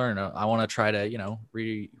I want to learn. I want to try to,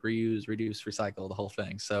 reuse, reduce, recycle the whole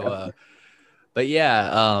thing. So, but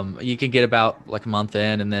yeah, you can get about like a month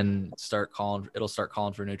in and then it'll start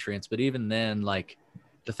calling for nutrients. But even then, like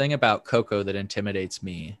the thing about cocoa that intimidates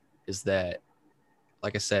me is that,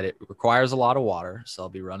 like I said, it requires a lot of water. So I'll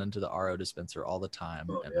be running to the RO dispenser all the time.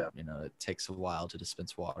 It takes a while to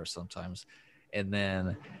dispense water sometimes. And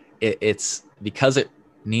then it's because it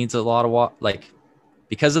needs a lot of water, like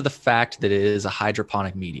because of the fact that it is a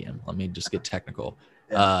hydroponic medium. Let me just get technical.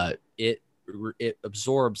 It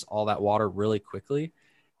absorbs all that water really quickly.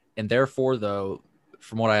 And therefore, though,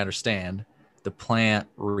 from what I understand, the plant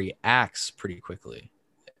reacts pretty quickly.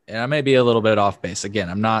 And I may be a little bit off base. Again,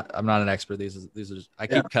 I'm not an expert. These are I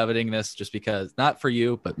keep coveting this just because, not for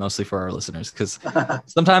you, but mostly for our listeners. Because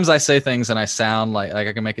sometimes I say things and I sound like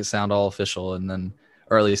I can make it sound all official, and then,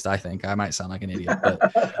 or at least I think I might sound like an idiot.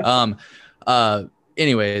 But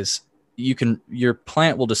anyways, your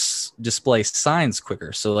plant will display signs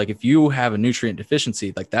quicker. So like if you have a nutrient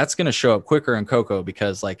deficiency, like that's going to show up quicker in cocoa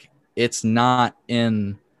because like it's not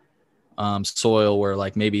in soil where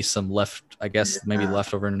like maybe maybe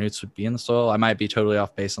leftover newts would be in the soil. I might be totally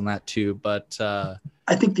off base on that too, but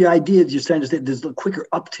I think the idea is you're trying to say there's a quicker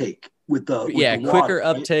uptake with the quicker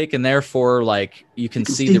uptake, and therefore like you can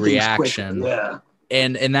see the reaction.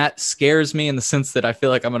 And that scares me in the sense that I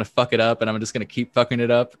feel like I'm going to fuck it up and I'm just going to keep fucking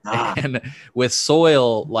it up. And with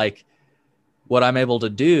soil, like what I'm able to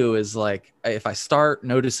do is like, if I start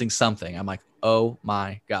noticing something, I'm like, oh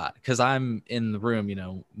my God. Cause I'm in the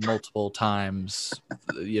room, multiple times,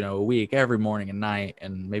 a week, every morning and night,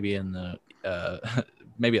 and maybe in the,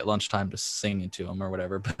 maybe at lunchtime just singing to them or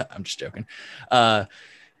whatever, but I'm just joking.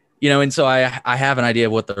 And so I have an idea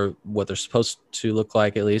of what they're supposed to look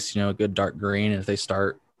like, at least, a good dark green. And if they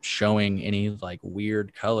start showing any like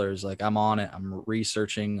weird colors, like I'm on it, I'm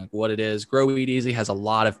researching like what it is. Grow Eat Easy has a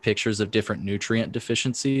lot of pictures of different nutrient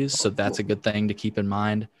deficiencies. So that's a good thing to keep in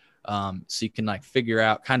mind. So you can like figure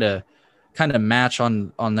out kind of match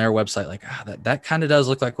on their website, like that kind of does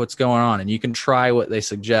look like what's going on. And you can try what they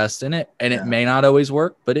suggest in it. And it may not always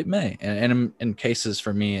work, but it may. And in cases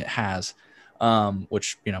for me, it has.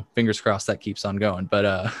 Which, fingers crossed that keeps on going.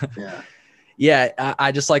 But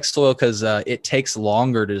I just like soil because it takes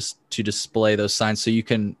longer to display those signs. So you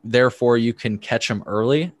can catch them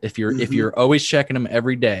early if you're always checking them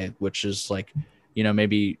every day, which is like,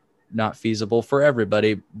 maybe not feasible for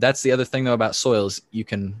everybody. That's the other thing though about soil is you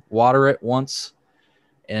can water it once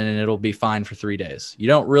and it'll be fine for 3 days. You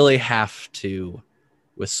don't really have to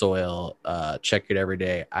with soil, check it every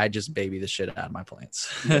day. I just baby the shit out of my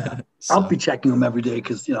plants. So. I'll be checking them every day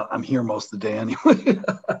because I'm here most of the day anyway.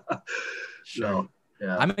 Sure.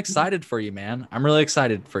 Yeah. I'm excited for you, man. I'm really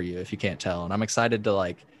excited for you if you can't tell. And I'm excited to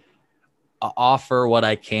like offer what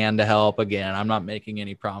I can to help. Again, I'm not making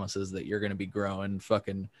any promises that you're going to be growing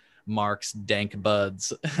fucking Mark's dank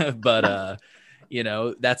buds, but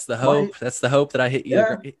that's the hope. Right. That's the hope that I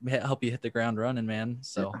help you hit the ground running, man.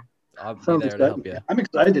 So I'll be there to help you. I'm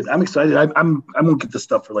excited. I'm gonna get this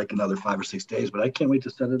stuff for like another 5 or 6 days, but I can't wait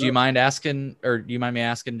to set it up. Do you mind me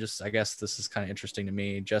asking? Just, I guess this is kind of interesting to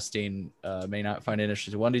me. Justine may not find it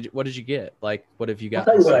interesting. What did you get? Like, what have you got?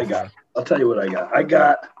 I'll tell you what I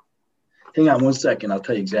got. Hang on 1 second. I'll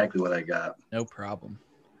tell you exactly what I got. No problem.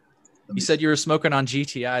 You said you were smoking on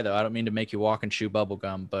GTI, though. I don't mean to make you walk and chew bubble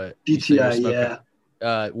gum, but GTI,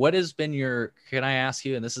 yeah. What has been can I ask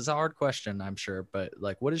you, and this is a hard question, I'm sure, but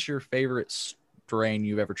like, what is your favorite strain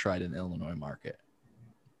you've ever tried in the Illinois market?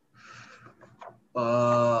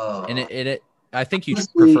 I think you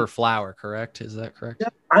prefer flower, correct? Is that correct? Yeah,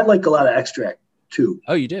 I like a lot of extract too.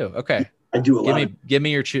 Oh, you do? Okay. I do a lot. Give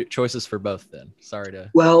me your choices for both then. Sorry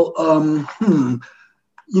to. Well,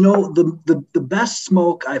 the best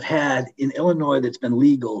smoke I've had in Illinois that's been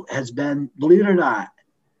legal has been, believe it or not,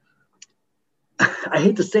 I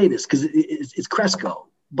hate to say this because it's Cresco,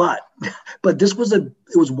 but this was it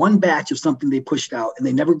was one batch of something they pushed out and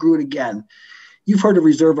they never grew it again. You've heard of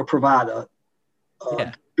Reserva Privata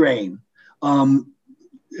strain,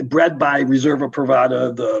 bred by Reserva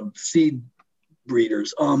Privata, the seed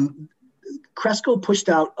breeders. Cresco pushed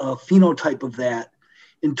out a phenotype of that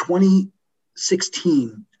in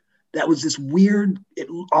 2016. That was this weird, it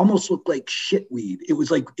almost looked like shitweed. It was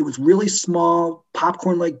really small,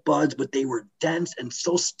 popcorn-like buds, but they were dense and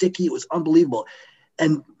so sticky. It was unbelievable.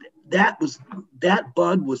 And that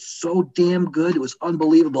bud was so damn good. It was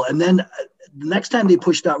unbelievable. And then the next time they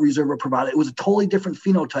pushed out Reserva Privada, it was a totally different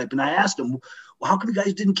phenotype. And I asked him, well, how come you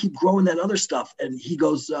guys didn't keep growing that other stuff? And he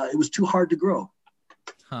goes, it was too hard to grow.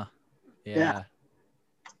 Huh. Yeah.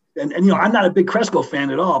 And you know, I'm not a big Cresco fan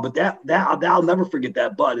at all, but that I'll never forget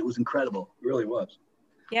that bud. It was incredible. It really was.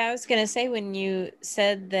 Yeah, I was gonna say when you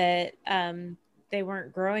said that they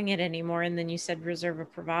weren't growing it anymore, and then you said Reserva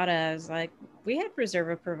Privada, I was like, we had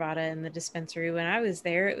Reserva Privada in the dispensary when I was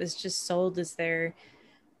there. It was just sold as their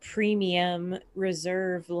premium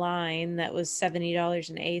reserve line that was $70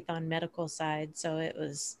 an eighth on medical side, so it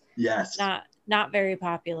was not very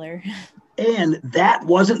popular. And that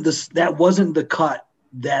wasn't the cut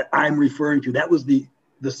that I'm referring to. That was the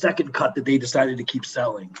second cut that they decided to keep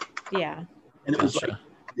selling. Yeah. And it was like,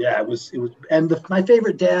 yeah, it was, and my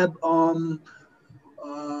favorite dab,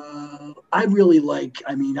 I really like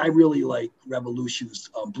Revolution's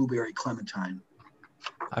Blueberry Clementine.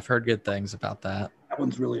 I've heard good things about that. That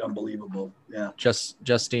one's really unbelievable. Yeah.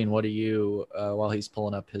 Justine, what do you, while he's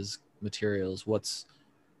pulling up his materials,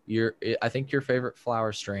 I think your favorite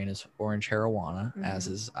flower strain is Orange Arowana, as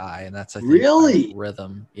is I, and that's, I think, really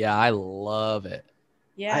Rhythm. Yeah, I love it.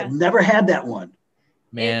 Yeah. I've never had that one.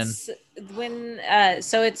 Man. It's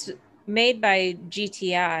so it's made by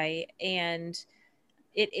GTI, and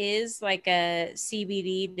it is like a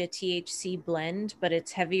CBD to THC blend, but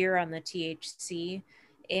it's heavier on the THC.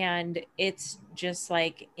 And it's just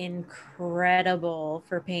like incredible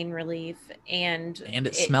for pain relief. And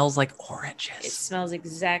it smells like oranges. It smells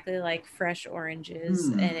exactly like fresh oranges,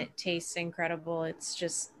 and it tastes incredible. It's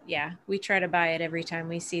just, yeah, we try to buy it every time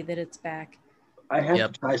we see that it's back. I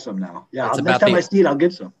have to try some now. Yeah, It's next time I see it, I'll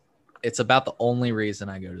get some. It's about the only reason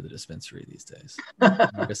I go to the dispensary these days.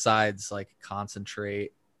 Besides like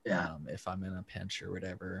concentrate. Yeah. If I'm in a pinch or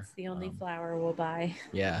whatever. It's the only flower we'll buy.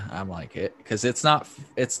 Yeah, I'm like it because it's not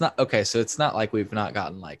okay. So it's not like we've not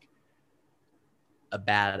gotten like a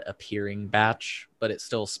bad appearing batch, but it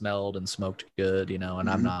still smelled and smoked good, you know. And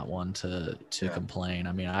I'm not one to complain.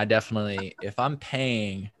 I mean, I definitely, if I'm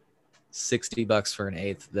paying $60 for an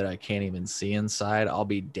eighth that I can't even see inside, I'll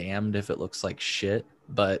be damned if it looks like shit.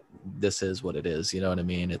 But this is what it is. You know what I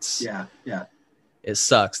mean? It's yeah. It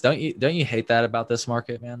sucks. Don't you hate that about this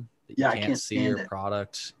market, man? That you I can't see your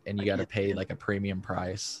product and you got to pay like a premium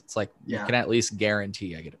price. It's like you can at least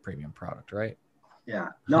guarantee I get a premium product, right? Yeah.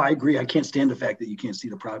 No, I agree. I can't stand the fact that you can't see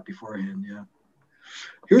the product beforehand. Yeah.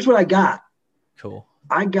 Here's what I got. Cool.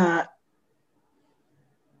 I got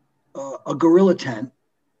a Gorilla tent,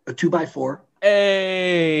 a 2x4.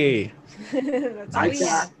 Hey.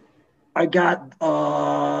 I got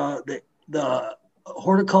the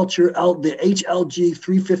Horticulture the HLG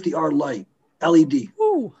 350R light LED.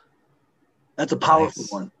 Ooh. That's a powerful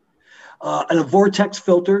one. And a Vortex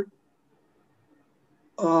filter.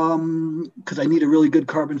 Because I need a really good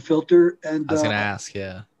carbon filter. And I was gonna ask,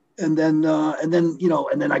 yeah. And then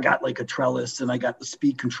I got like a trellis, and I got the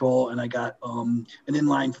speed control, and I got an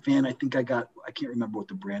inline fan. I can't remember what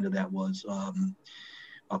the brand of that was off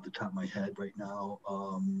the top of my head right now.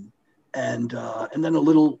 And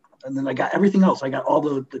then I got everything else. I got all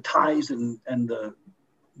the ties and the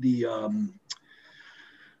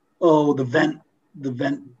vent,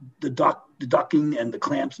 the ducking and the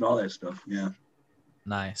clamps and all that stuff. Yeah.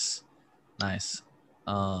 Nice. But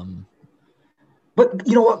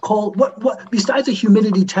you know what, Cole? What besides a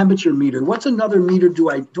humidity temperature meter? What's another meter?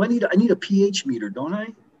 I need a pH meter, don't I?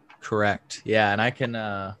 Correct. Yeah, and I can.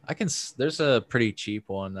 There's a pretty cheap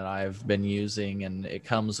one that I've been using, and it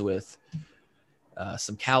comes with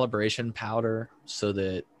some calibration powder, so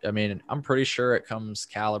that I'm pretty sure it comes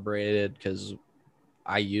calibrated because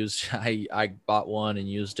I bought one and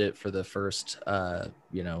used it for the first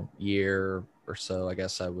year or so. I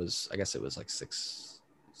guess it was like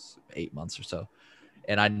 6-8 months or so,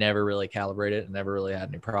 and I never really calibrated it and never really had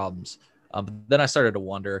any problems. But then I started to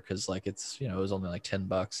wonder because it was only like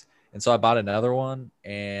 $10, and so I bought another one,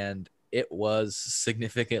 and it was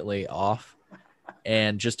significantly off.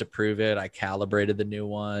 And just to prove it, I calibrated the new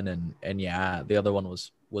one, and yeah, the other one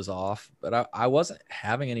was off, but I wasn't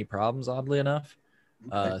having any problems, oddly enough,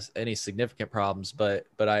 any significant problems, but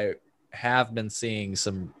I have been seeing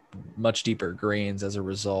some much deeper greens as a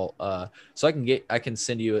result. So I can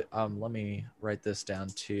send you, let me write this down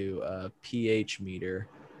to a pH meter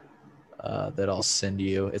that I'll send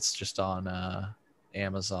you. It's just on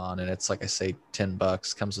Amazon, and it's like I say,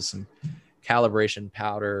 $10. Comes with some calibration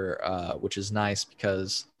powder, which is nice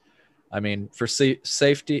because, I mean, for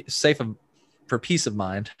for peace of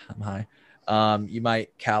mind, I'm high. You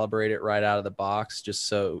might calibrate it right out of the box, just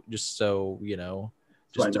so you know,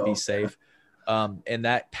 just to be safe. And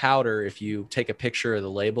that powder, if you take a picture of the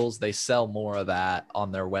labels, they sell more of that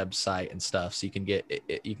on their website and stuff. So you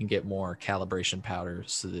can get more calibration powder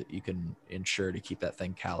so that you can ensure to keep that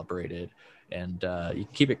thing calibrated, and you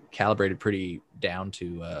can keep it calibrated pretty down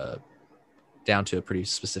to a pretty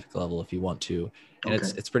specific level if you want to. And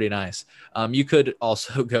it's pretty nice. You could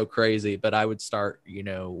also go crazy, but I would start, you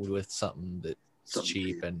know, with something that's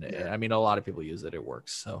cheap. And I mean, a lot of people use it. It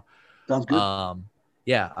works. So sounds good.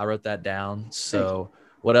 Yeah, I wrote that down. So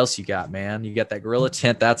what else you got, man? You got that Gorilla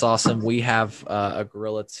tent. That's awesome. We have a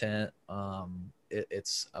Gorilla tent.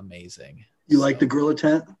 It's amazing. You like the Gorilla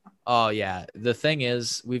tent? Oh yeah. The thing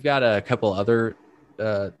is, we've got a couple other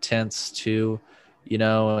tents too, you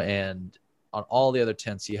know, and on all the other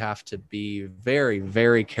tents, you have to be very,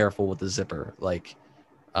 very careful with the zipper. Like,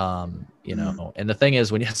 you know, and the thing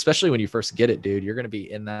is, especially when you first get it, dude, you're going to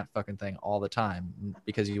be in that fucking thing all the time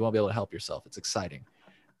because you won't be able to help yourself. It's exciting.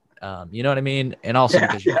 You know what I mean? And also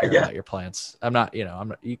because you care about your plants.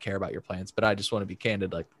 You care about your plants, but I just want to be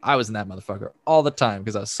candid. Like, I was in that motherfucker all the time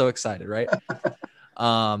because I was so excited. Right.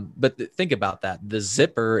 But think about that. The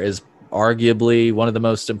zipper is arguably one of the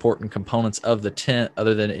most important components of the tent,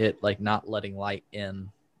 other than it like not letting light in,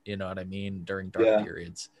 you know what I mean, during dark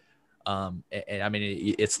periods. And I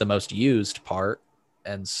mean, it's the most used part.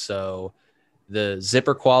 And so the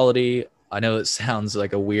zipper quality, I know it sounds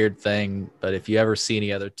like a weird thing, but if you ever see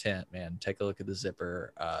any other tent, man, take a look at the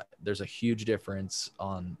zipper. There's a huge difference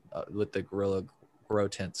on with the Gorilla Grow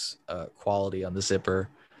tent's quality on the zipper.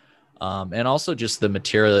 And also just the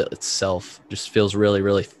material itself just feels really,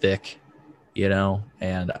 really thick, you know,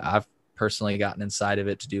 and I've personally gotten inside of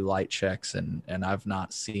it to do light checks and I've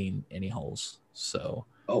not seen any holes. So.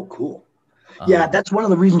 Oh, cool. Yeah, that's one of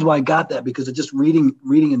the reasons why I got that, because of just reading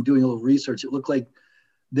and doing a little research. It looked like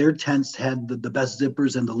their tents had the best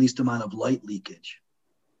zippers and the least amount of light leakage.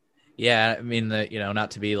 Yeah, I mean, you know,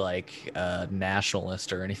 not to be like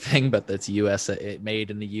nationalist or anything, but that's it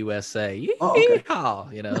made in the USA. Oh, okay.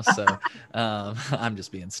 You know, so I'm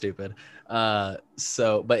just being stupid. But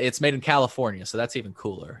it's made in California, so that's even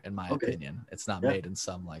cooler in my opinion. It's not made in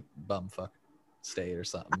some like bumfuck state or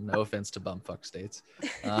something. No offense to bumfuck states.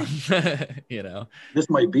 You know, this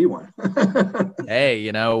might be one. Hey,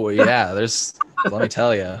 you know, let me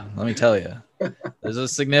tell you, there's a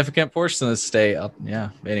significant portion of the state.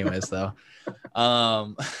 Anyways, though,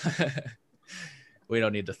 we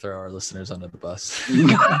don't need to throw our listeners under the bus.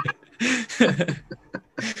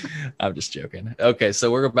 I'm just joking. Okay,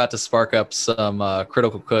 so we're about to spark up some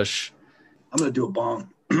Critical Kush. I'm gonna do a bong.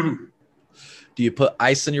 Do you put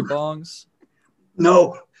ice in your bongs?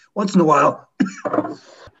 No, once in a while.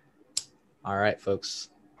 All right, folks.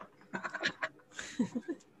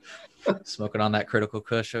 Smoking on that Critical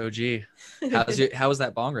Kush OG. How was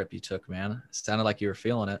that bong rip you took, man? It sounded like you were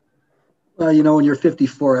feeling it. Well, you know, when you're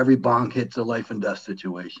 54, every bong hits a life and death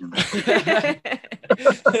situation. It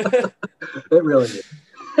really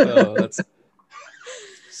is.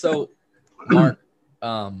 So, Mark,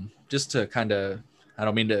 just to kind of, I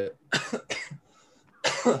don't mean to,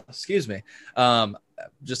 excuse me,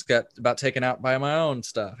 just got about taken out by my own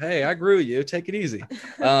stuff. Hey, I grew you. Take it easy.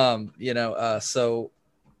 You know, so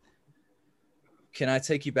can I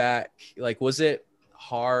take you back? Like, was it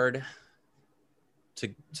hard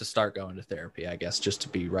to start going to therapy, I guess, just to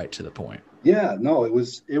be right to the point? Yeah, no, it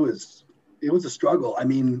was a struggle. I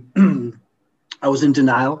mean, I was in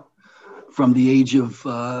denial from the age of,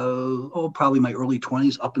 probably my early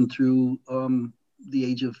 20s up and through the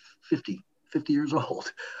age of 50 years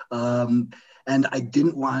old. And I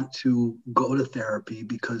didn't want to go to therapy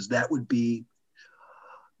because that would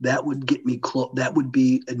get me close. That would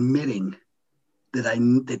be admitting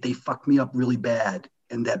that they fucked me up really bad,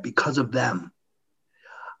 and that because of them,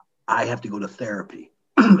 I have to go to therapy.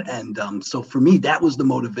 And so for me, that was the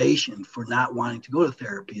motivation for not wanting to go to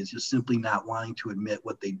therapy, is just simply not wanting to admit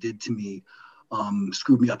what they did to me,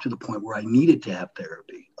 screwed me up to the point where I needed to have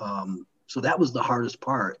therapy. So that was the hardest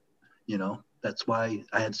part, you know. That's why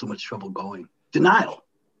I had so much trouble going. Denial.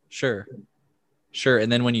 Sure.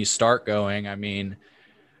 And then when you start going, I mean,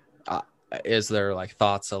 is there like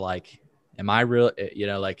thoughts of like, am I real? You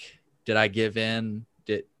know, like, did I give in?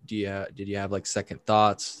 Did you have like second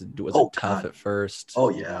thoughts? Was it tough at first? Oh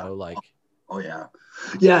yeah. You know, like. Oh yeah.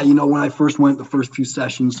 Yeah. You know, when I first went the first few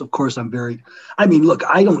sessions, of course, look,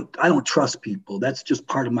 I don't trust people. That's just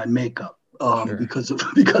part of my makeup. Sure. because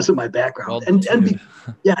of my background. Well,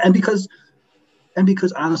 and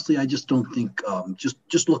because honestly, I just don't think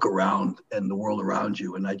just look around and the world around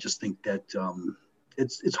you, and I just think that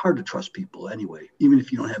it's hard to trust people anyway, even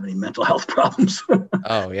if you don't have any mental health problems.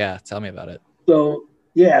 Oh yeah, tell me about it. So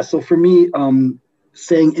yeah, so for me,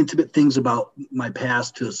 saying intimate things about my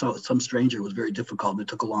past to some stranger was very difficult, and it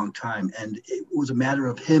took a long time. And it was a matter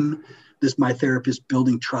of my therapist,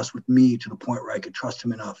 building trust with me to the point where I could trust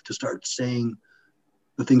him enough to start saying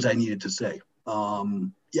the things I needed to say.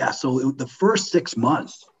 So the first 6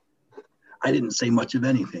 months, I didn't say much of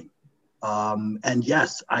anything. And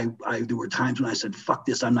yes, there were times when I said, fuck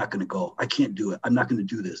this, I'm not going to go. I can't do it. I'm not going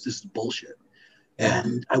to do this. This is bullshit. Yeah.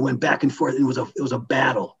 And I went back and forth. It was a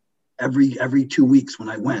battle. Every 2 weeks when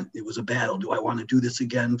I went, it was a battle. Do I want to do this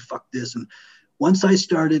again? Fuck this. And once I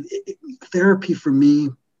started therapy, for me,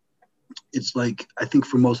 it's like, I think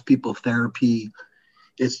for most people, therapy,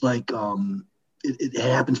 it's like, it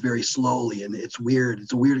happens very slowly, and it's weird.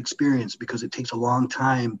 It's a weird experience because it takes a long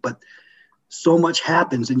time, but so much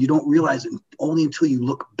happens and you don't realize it only until you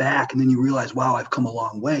look back, and then you realize, wow, I've come a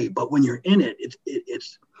long way. But when you're in it, it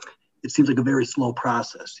seems like a very slow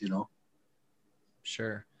process, you know?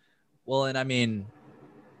 Sure. Well, and I mean,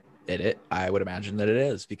 I would imagine that it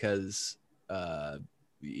is because, like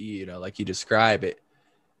you describe it,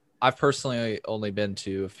 I've personally only been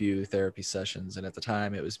to a few therapy sessions. And at the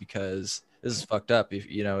time it was because this is fucked up,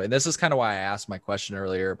 and this is kind of why I asked my question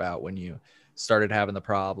earlier about when you started having the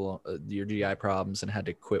problem, your GI problems, and had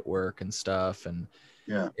to quit work and stuff. And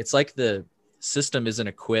yeah, it's like the system isn't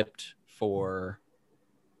equipped for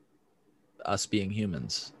us being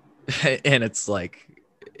humans. And it's like,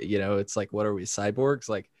 it's like, what are we, cyborgs?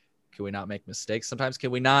 Like, can we not make mistakes sometimes?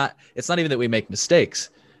 Can we not? It's not even that we make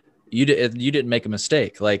mistakes. You didn't make a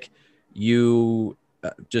mistake. Like you,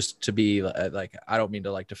 just to be like, I don't mean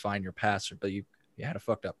to like define your past, but you had a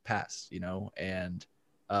fucked up past, and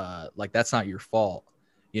like that's not your fault,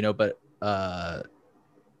 but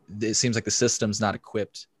it seems like the system's not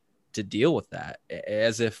equipped to deal with that,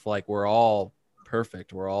 as if like we're all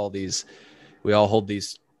perfect. We all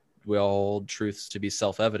hold truths to be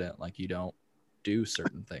self-evident. Like you don't do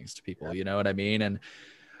certain things to people, you know what I mean? And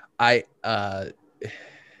I,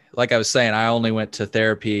 like I was saying, I only went to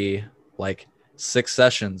therapy like 6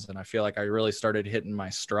 sessions, and I feel like I really started hitting my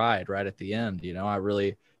stride right at the end.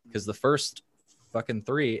 Because the first fucking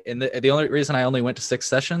 3, and the only reason I only went to 6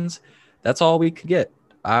 sessions, that's all we could get.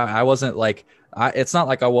 I wasn't like, it's not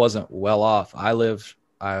like I wasn't well off.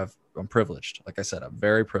 I'm privileged. Like I said, I'm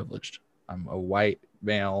very privileged. I'm a white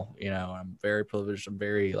male, I'm very privileged. I'm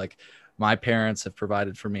very like, my parents have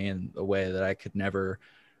provided for me in a way that I could never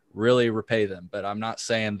really repay them. But I'm not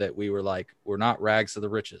saying that we're not rags to the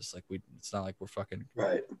riches. Like it's not like we're fucking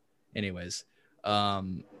right. Anyways, we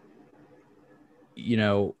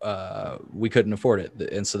couldn't afford it.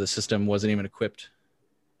 And so the system wasn't even equipped.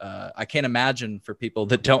 I can't imagine for people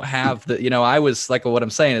that don't have I was like, what I'm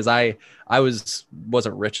saying is I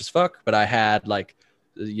wasn't rich as fuck, but I had like,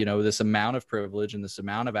 this amount of privilege and this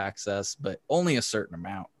amount of access, but only a certain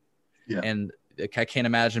amount. Yeah. And I can't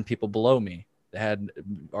imagine people below me that had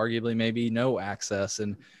arguably maybe no access.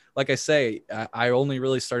 And like I say, I only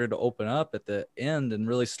really started to open up at the end and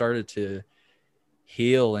really started to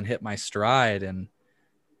heal and hit my stride. And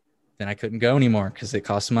then I couldn't go anymore because it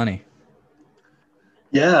costs money.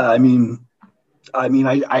 Yeah. I mean,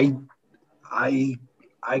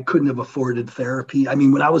 I couldn't have afforded therapy. I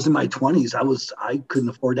mean, when I was in my 20s, I couldn't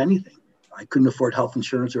afford anything. I couldn't afford health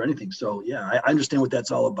insurance or anything. So yeah, I understand what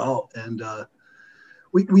that's all about. And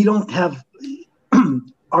we don't have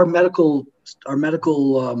our medical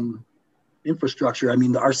infrastructure. I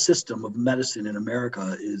mean, our system of medicine in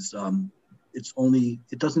America is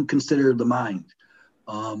it doesn't consider the mind.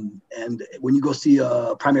 And when you go see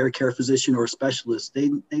a primary care physician or a specialist, they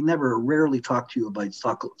rarely talk to you about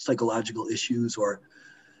psychological issues, or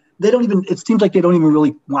it seems like they don't even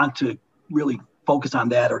really want to really focus on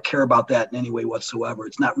that or care about that in any way whatsoever.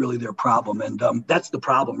 It's not really their problem. And that's the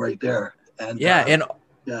problem right there. And yeah.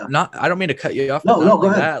 I don't mean to cut you off. No, go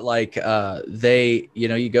ahead. That, like they,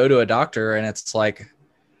 you go to a doctor and it's like,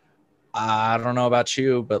 I don't know about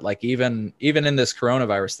you, but like even in this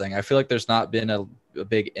coronavirus thing, I feel like there's not been a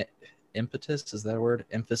big impetus. Is that a word?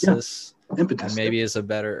 Emphasis? Yeah. Impetus. Maybe is a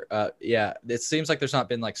better, it seems like there's not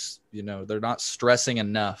been like, they're not stressing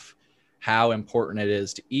enough how important it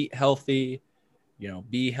is to eat healthy,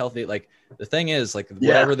 be healthy. Like the thing is like,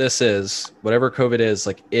 whatever this is, whatever COVID is,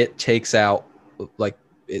 like it takes out, like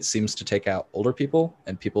it seems to take out older people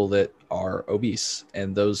and people that are obese,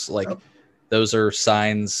 and those like, those are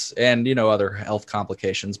signs, and, you know, other health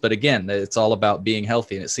complications. But again, it's all about being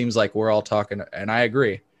healthy. And it seems like we're all talking, and I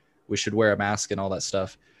agree, we should wear a mask and all that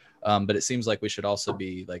stuff. But it seems like we should also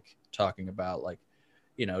be like talking about, like,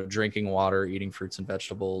 you know, drinking water, eating fruits and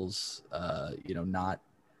vegetables, you know, not,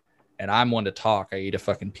 and I'm one to talk. I eat a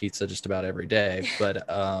fucking pizza just about every day, but,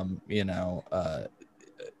 you know,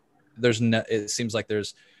 it seems like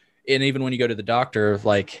there's, and even when you go to the doctor,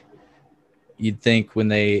 like, you'd think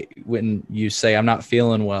when you say, I'm not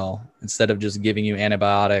feeling well, instead of just giving you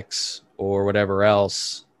antibiotics or whatever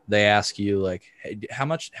else, they ask you, like, hey, how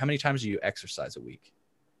many times do you exercise a week?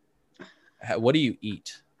 What do you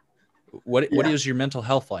eat? What is your mental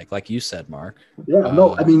health like you said, Mark? Yeah,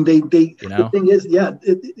 no, I mean, they you know? The thing is, yeah,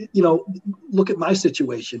 you know, look at my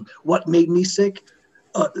situation. What made me sick?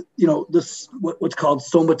 You know, this what's called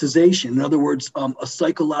somatization. In other words, a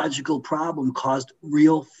psychological problem caused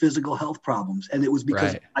real physical health problems, and it was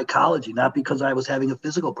because of psychology, not because I was having a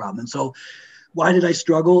physical problem. And so, why did I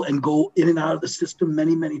struggle and go in and out of the system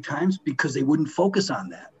many, many times? Because they wouldn't focus on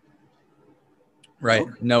that. Right.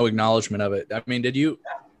 Okay. No acknowledgement of it. I mean,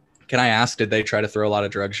 can I ask, did they try to throw a lot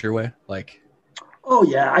of drugs your way? Like, oh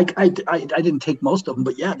yeah, I didn't take most of them,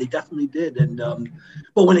 but yeah, they definitely did. And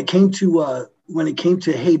but when it came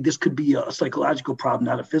to, hey, this could be a psychological problem,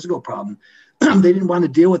 not a physical problem, they didn't want to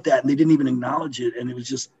deal with that, and they didn't even acknowledge it. And it was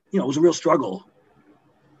just, you know, it was a real struggle.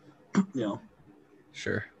 You know,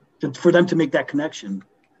 sure, for them to make that connection,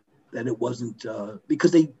 that it wasn't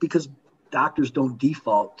because doctors don't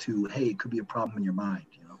default to, hey, it could be a problem in your mind.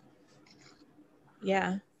 You know.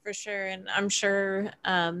 Yeah, for sure, and I'm sure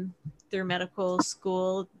through medical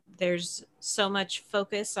school, there's so much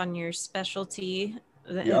focus on your specialty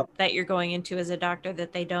that you're going into as a doctor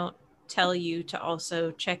that they don't tell you to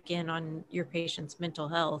also check in on your patient's mental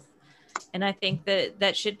health. And I think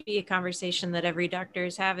that should be a conversation that every doctor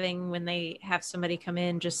is having when they have somebody come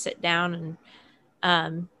in, just sit down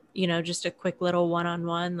and, you know, just a quick little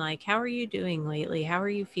one-on-one, like, how are you doing lately? How are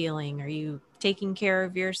you feeling? Are you taking care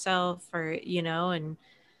of yourself? Or, you know, and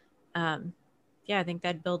yeah, I think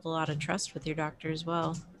that'd build a lot of trust with your doctor as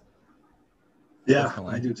well. Yeah,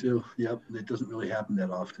 definitely. I do too. Yep. It doesn't really happen that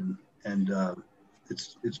often. And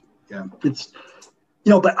it's, you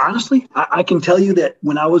know, but honestly, I can tell you that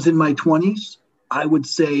when I was in my 20s, I would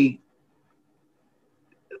say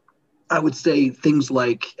things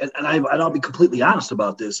like, and I'll be completely honest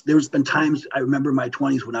about this. There's been times I remember in my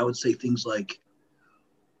 20s when I would say things like,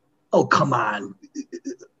 oh, come on,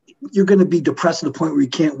 you're going to be depressed to the point where you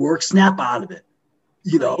can't work. Snap out of it.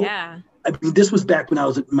 You know? Yeah. I mean, this was back when I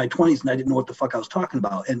was in my 20s and I didn't know what the fuck I was talking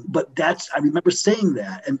about. But I remember saying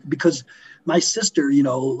that. And because my sister, you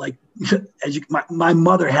know, like, my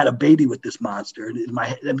mother had a baby with this monster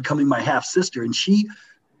and becoming my half sister. And she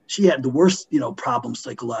had the worst, you know, problems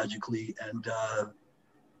psychologically. And,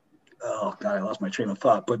 oh God, I lost my train of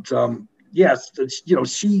thought. But yes, you know,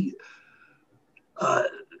 she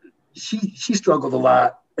struggled a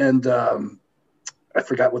lot. And I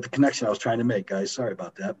forgot what the connection I was trying to make, guys. Sorry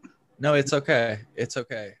about that. No, it's okay. It's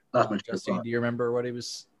okay. Justine, do you remember what he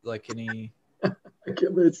was like? Any? I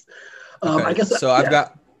guess. So yeah.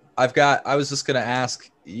 I was just gonna ask.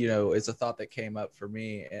 You know, it's a thought that came up for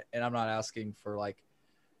me, and I'm not asking for, like,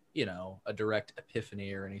 you know, a direct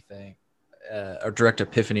epiphany or anything,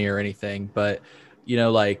 but, you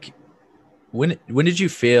know, like, when did you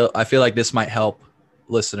feel? I feel like this might help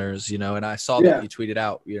listeners, you know, and I saw that you tweeted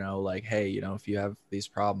out, you know, like, hey, you know, if you have these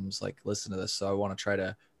problems, like, listen to this. So I want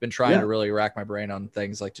to been trying to really rack my brain on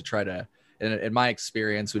things, like, to try to, in my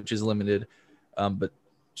experience, which is limited, but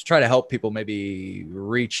to try to help people maybe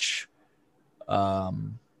reach,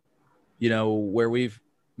 you know, where we've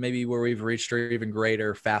reached, or even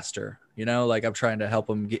greater, faster, you know, like, I'm trying to help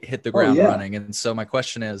them hit the ground running. And so my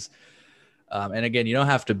question is, and again, you don't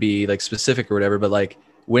have to be, like, specific or whatever, but, like,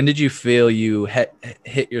 when did you feel you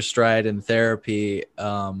hit your stride in therapy?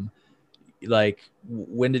 Like,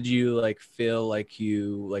 when did you, like, feel like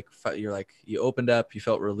you opened up, you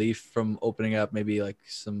felt relief from opening up, maybe, like,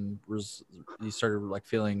 you started, like,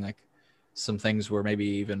 feeling like some things were maybe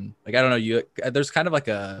even, like, I don't know, there's kind of like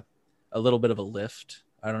a little bit of a lift.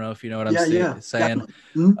 I don't know if you know what I'm saying.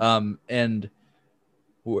 Mm-hmm. And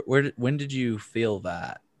when did you feel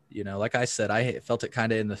that? You know, like I said, I felt it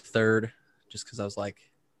kind of in the third, just because I was like,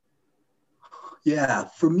 yeah,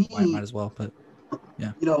 for me, might as well, but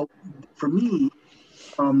yeah, you know, for me,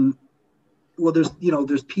 well, there's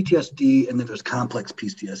PTSD and then there's complex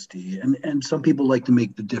PTSD, and some people like to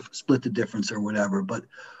make split the difference or whatever. But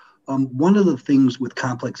one of the things with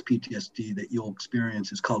complex PTSD that you'll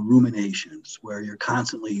experience is called ruminations, where you're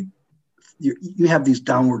constantly you have these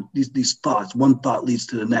downward, these thoughts. One thought leads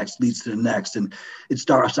to the next, and it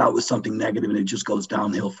starts out with something negative and it just goes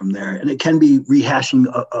downhill from there. And it can be rehashing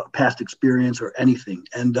a past experience or anything.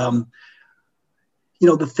 And,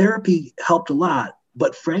 the therapy helped a lot,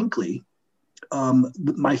 but frankly,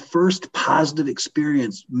 my first positive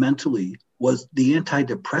experience mentally was the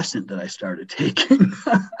antidepressant that I started taking.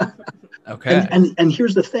 Okay. And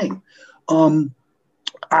here's the thing.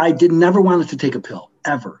 I never wanted to take a pill,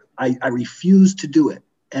 ever. I refused to do it.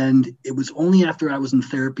 And it was only after I was in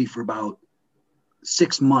therapy for about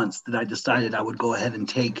 6 months that I decided I would go ahead and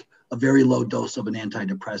take a very low dose of an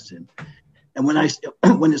antidepressant. And when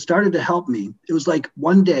it started to help me, it was like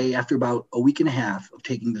one day after about a week and a half of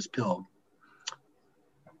taking this pill,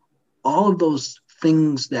 all of those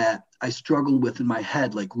things that I struggled with in my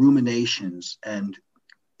head, like ruminations and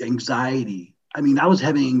anxiety. I mean, I was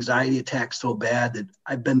having anxiety attacks so bad that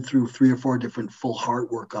I've been through 3 or 4 different full heart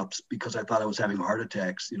workups because I thought I was having heart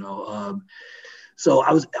attacks, So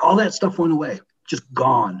all that stuff went away, just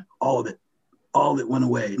gone, all of it went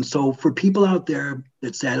away. And so for people out there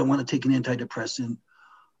that say, I don't want to take an antidepressant,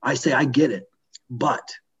 I say, I get it. But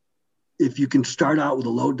if you can start out with a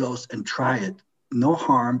low dose and try it, no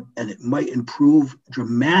harm, and it might improve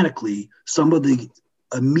dramatically some of the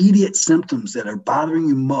immediate symptoms that are bothering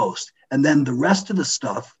you most. And then the rest of the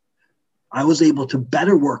stuff, I was able to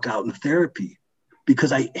better work out in therapy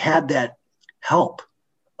because I had that help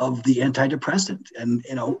of the antidepressant. And,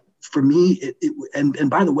 for me, and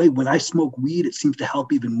by the way, when I smoke weed, it seems to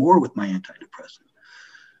help even more with my antidepressant.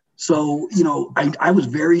 So, I was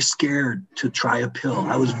very scared to try a pill.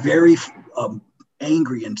 I was very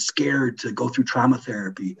angry and scared to go through trauma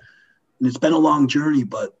therapy. And it's been a long journey,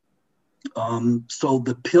 but so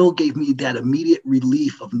the pill gave me that immediate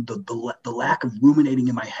relief of the lack of ruminating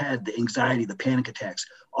in my head, the anxiety, the panic attacks,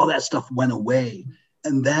 all that stuff went away.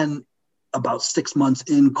 And then about 6 months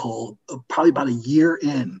in, Cole, probably about a year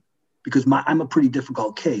in, because I'm a pretty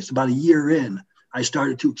difficult case. About a year in, I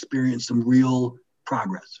started to experience some real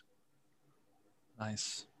progress.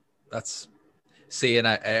 Nice. And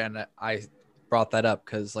I brought that up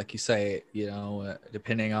because, like you say,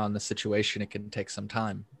 depending on the situation, it can take some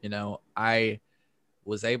time. I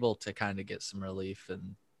was able to kind of get some relief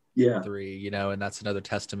in 3, and that's another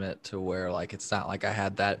testament to where, like, it's not like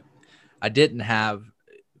I didn't have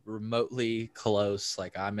remotely close,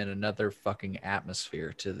 like I'm in another fucking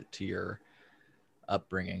atmosphere to your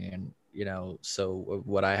upbringing. And, so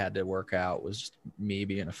what I had to work out was just me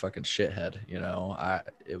being a fucking shithead,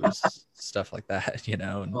 it was stuff like that,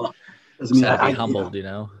 and just had to be humbled, and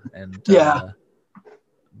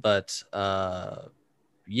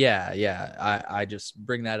I just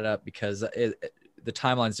bring that up because the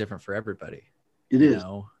timeline's different for everybody. It is.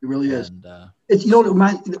 It really is. And, it's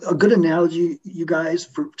a good analogy, you guys,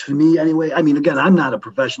 to me anyway. I mean, again, I'm not a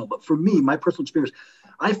professional, but for me, my personal experience,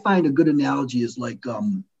 I find a good analogy is like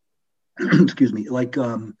excuse me, like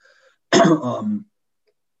oh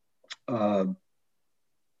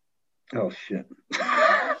shit.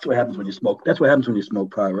 That's what happens when you smoke. That's what happens when you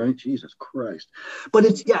smoke pot, right? Jesus Christ. But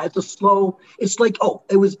it's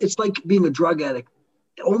like being a drug addict.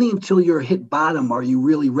 Only until you're hit bottom are you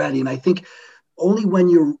really ready. And I think only when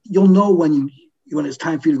you'll know when it's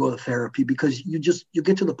time for you to go to therapy, because you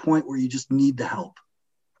get to the point where you just need the help.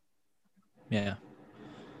 Yeah.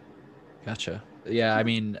 Gotcha. Yeah. I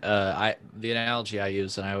mean, the analogy I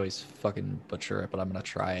use, and I always fucking butcher it, but I'm going to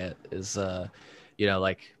try it, is,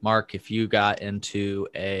 like, Mark, if you got into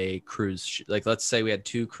a cruise, like, let's say we had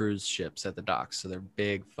 2 cruise ships at the docks. So they're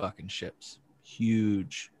big fucking ships,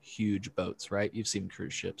 huge boats, right? You've seen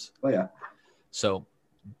cruise ships. Oh yeah. So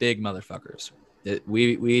big motherfuckers.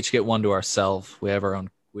 We each get one to ourselves. We have our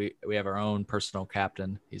own personal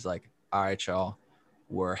captain. He's like, all right, y'all,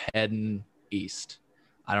 we're heading east.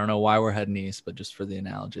 I don't know why we're heading east, but just for the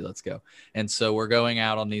analogy, let's go. And so we're going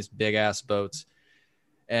out on these big ass boats.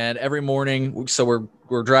 And every morning, so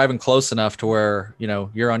we're driving close enough to where,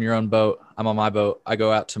 you're on your own boat, I'm on my boat. I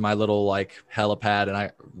go out to my little like helipad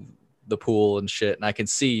and the pool and shit, and I can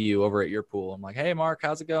see you over at your pool. I'm like, hey Mark,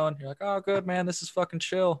 how's it going? You're like, oh good, man, this is fucking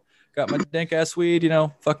chill. Got my dank ass weed,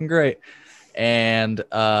 fucking great. And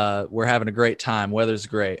we're having a great time. Weather's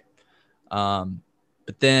great.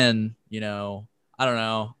 But then, I don't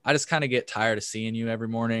know. I just kind of get tired of seeing you every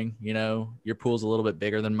morning. Your pool's a little bit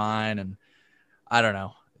bigger than mine, and I don't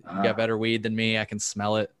know. You got better weed than me. I can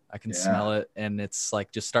smell it. Smell it. And it's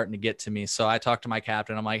like just starting to get to me. So I talk to my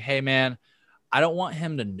captain. I'm like, hey man, I don't want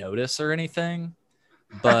him to notice or anything,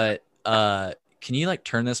 but can you like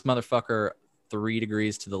turn this motherfucker 3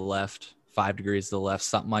 degrees to the left, 5 degrees to the left,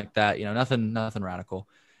 something like that? Nothing radical.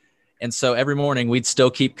 And so every morning we'd still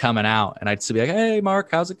keep coming out, and I'd still be like, "Hey, Mark,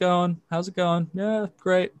 how's it going? How's it going? Yeah,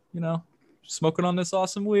 great. Smoking on this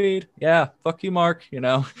awesome weed. Yeah, fuck you, Mark.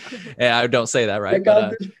 Yeah, I don't say that, right? I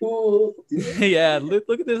got this pool. Yeah,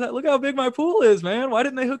 look at this. Look how big my pool is, man. Why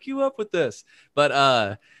didn't they hook you up with this? But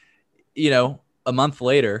a month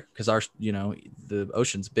later, because the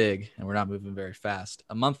ocean's big and we're not moving very fast.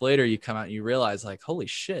 A month later, you come out and you realize, like, holy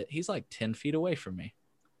shit, he's like 10 feet away from me.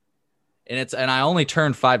 And I only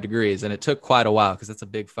turned 5 degrees, and it took quite a while because it's a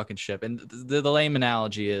big fucking ship. And the lame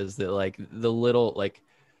analogy is that, like, the little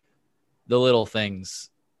things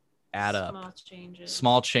add up.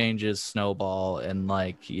 Small changes snowball, and,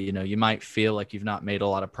 like, you might feel like you've not made a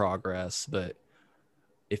lot of progress, but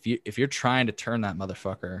if you're trying to turn that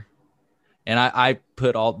motherfucker, and I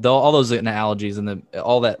put all those analogies and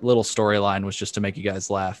all that little storyline was just to make you guys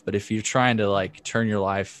laugh. But if you're trying to, like, turn your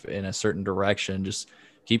life in a certain direction, just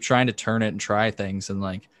keep trying to turn it and try things. And,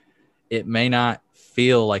 like, it may not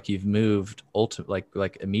feel like you've moved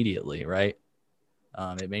like immediately, right?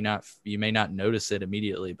 You may not notice it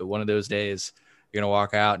immediately, but one of those days you're gonna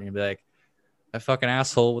walk out and you'll be like, that fucking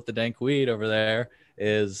asshole with the dank weed over there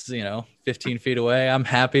is 15 feet away. I'm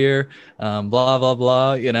happier. Blah blah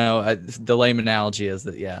blah. The lame analogy is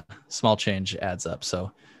that small change adds up.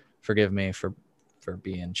 So forgive me for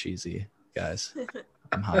being cheesy, guys.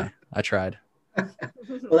 I'm high. I tried.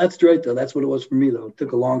 Well, that's great though. That's what it was for me though. It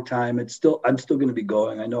took a long time. I'm still going to be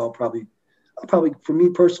going. I know I'll probably, for me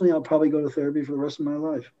personally, I'll probably go to therapy for the rest of my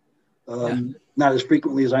life. Not as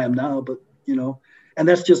frequently as I am now, but and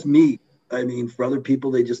that's just me. I mean, for other people,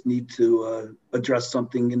 they just need to address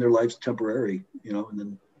something in their lives temporary,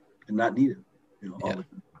 and not need it,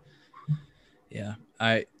 Yeah.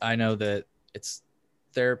 I know that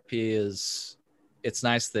therapy is, it's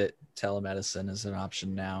nice that telemedicine is an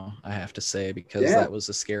option now, I have to say, because that was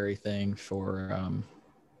a scary thing for,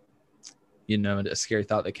 a scary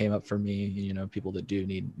thought that came up for me, people that do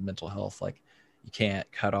need mental health, like, you can't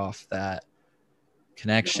cut off that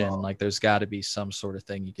connection. Like, there's got to be some sort of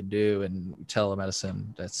thing you can do. And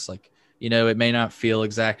telemedicine, that's like, it may not feel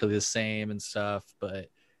exactly the same and stuff, but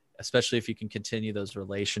especially if you can continue those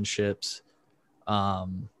relationships,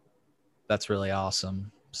 that's really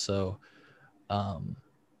awesome. So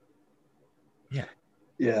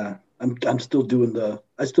yeah, I'm still doing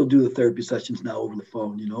I still do the therapy sessions now over the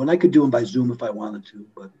phone, and I could do them by Zoom if I wanted to,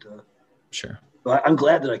 but sure. But I'm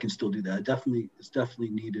glad that I can still do that. It's definitely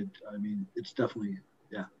needed. I mean, it's definitely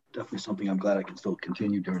something I'm glad I can still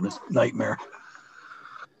continue during this nightmare.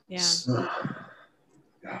 Yeah.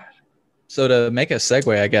 So to make a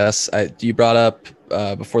segue, I guess, you brought up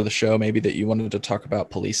before the show maybe that you wanted to talk about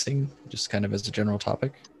policing, just kind of as a general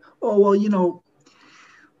topic. Oh, well,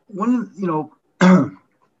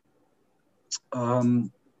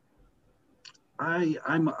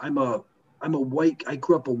 I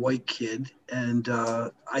grew up a white kid, and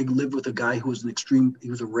I lived with a guy who was he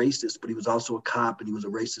was a racist, but he was also a cop, and he was a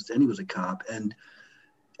racist, and he was a cop. And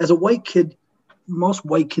as a white kid, most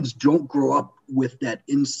white kids don't grow up with that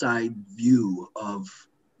inside view of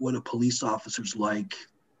what a police officer's like,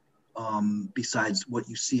 besides what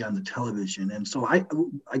you see on the television. And so I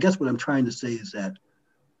guess what I'm trying to say is that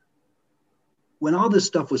when all this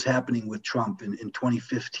stuff was happening with Trump in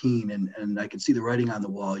 2015, and I could see the writing on the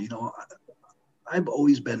wall, I've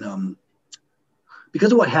always been,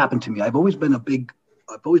 because of what happened to me, I've always been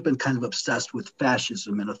kind of obsessed with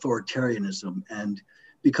fascism and authoritarianism. And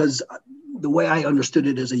because the way I understood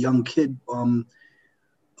it as a young kid,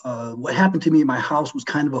 what happened to me in my house was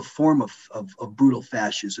kind of a form of brutal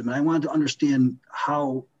fascism. And I wanted to understand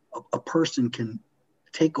how a person can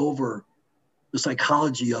take over the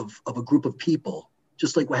psychology of a group of people,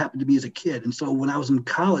 just like what happened to me as a kid. And so when I was in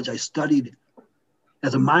college, I studied,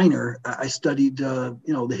 as a minor, I studied,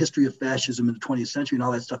 the history of fascism in the 20th century and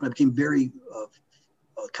all that stuff. And I became very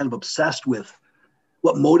kind of obsessed with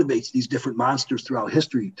what motivates these different monsters throughout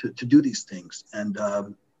history to do these things. And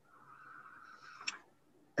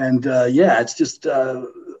it's just,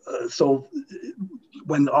 so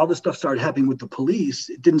when all this stuff started happening with the police,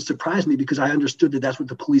 it didn't surprise me because I understood that that's what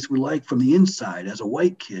the police were like from the inside as a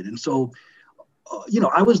white kid. And so,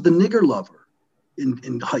 I was the nigger lover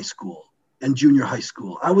in high school and junior high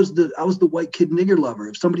school. I was the white kid nigger lover.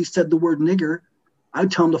 If somebody said the word nigger, I'd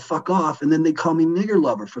tell them to fuck off, and then they'd call me nigger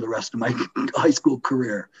lover for the rest of my high school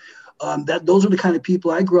career. Those are the kind of people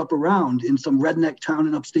I grew up around in some redneck town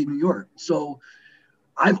in upstate New York. So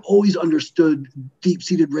I've always understood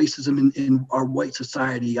deep-seated racism in our white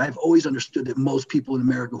society. I've always understood that most people in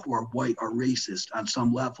America who are white are racist on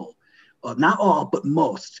some level. Not all, but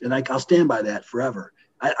most. And I'll stand by that forever.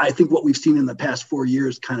 I think what we've seen in the past 4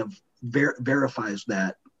 years kind of verifies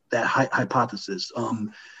that that hypothesis.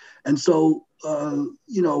 And so,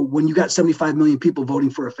 when you got 75 million people voting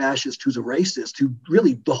for a fascist who's a racist, who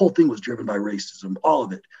really, the whole thing was driven by racism, all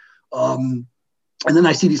of it. And then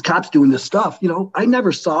I see these cops doing this stuff. I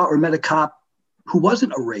never saw or met a cop who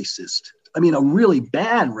wasn't a racist. I mean, a really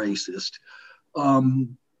bad racist.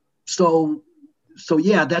 So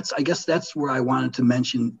yeah, I guess that's where I wanted to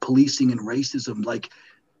mention policing and racism. Like,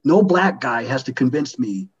 no black guy has to convince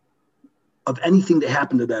me of anything that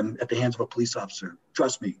happened to them at the hands of a police officer.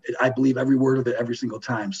 Trust me, I believe every word of it every single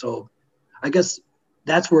time. So I guess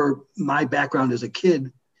that's where my background as a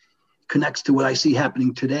kid connects to what I see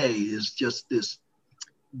happening today, is just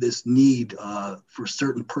this need for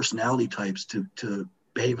certain personality types to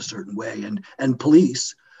behave a certain way. And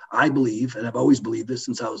police, I believe, and I've always believed this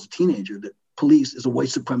since I was a teenager, that police is a white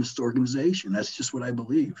supremacist organization. That's just what I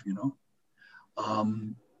believe,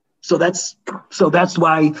 So that's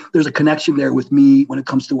why there's a connection there with me when it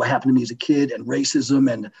comes to what happened to me as a kid and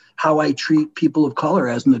racism and how I treat people of color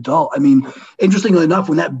as an adult. I mean, interestingly enough,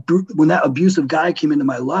 when that abusive guy came into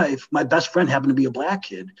my life, my best friend happened to be a black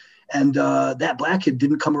kid. And that black kid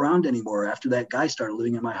didn't come around anymore after that guy started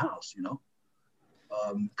living in my house,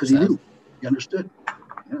 because he knew, he understood.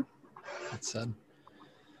 Yeah. That's sad.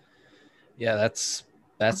 Yeah,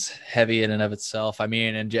 that's heavy in and of itself. I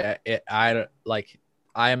mean, and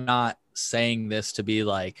I am not saying this to be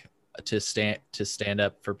like to stand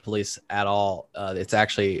up for police at all. It's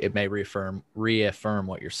actually, it may reaffirm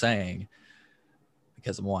what you're saying,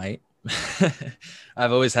 because I'm white.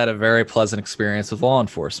 I've always had a very pleasant experience with law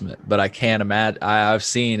enforcement, but I can't imagine. I've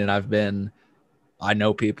seen and I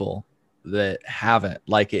know people that haven't,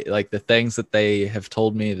 like the things that they have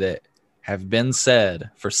told me that have been said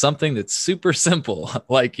for something that's super simple.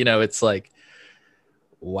 It's like,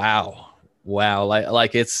 wow.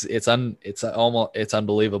 Like it's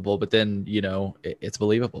unbelievable. But then, it's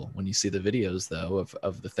believable when you see the videos though,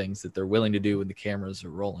 of the things that they're willing to do when the cameras are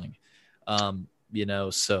rolling.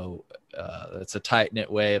 So it's a tight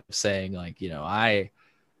knit way of saying, like,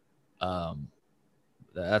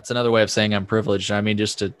 that's another way of saying I'm privileged. I mean,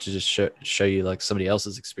 just to show you like somebody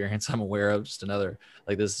else's experience I'm aware of, just another,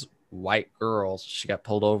 like, this white girl, she got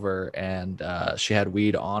pulled over and she had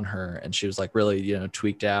weed on her and she was like really,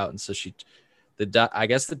 tweaked out. And so I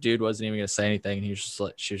guess the dude wasn't even going to say anything. And she was just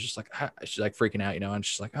like, she's like freaking out, and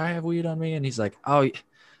she's like, I have weed on me. And he's like, oh,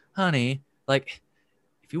 honey, like,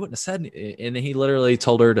 if you wouldn't have said anything. And he literally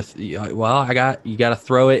told her you got to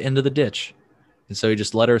throw it into the ditch. And so he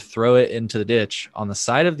just let her throw it into the ditch on the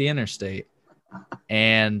side of the interstate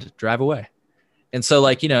and drive away. And so,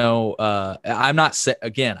 like, I'm not saying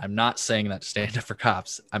that to stand up for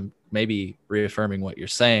cops. I'm maybe reaffirming what you're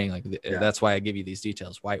saying. Like, That's why I give you these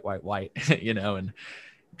details, white, and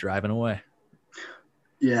driving away.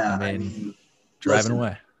 Yeah. I mean driving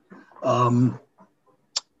away.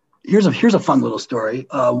 Here's a fun little story.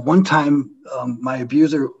 One time, my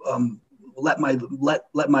abuser let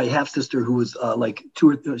my half sister, who was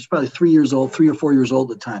she's probably 3 or 4 years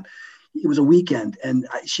old at the time. It was a weekend, and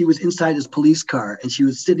she was inside his police car, and she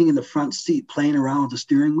was sitting in the front seat playing around with the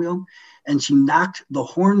steering wheel, and she knocked the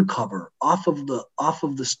horn cover off of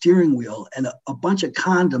the steering wheel, and a bunch of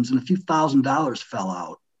condoms and a few $1,000s fell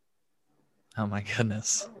out. Oh my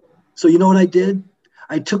goodness! So you know what I did?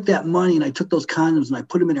 I took that money and I took those condoms and I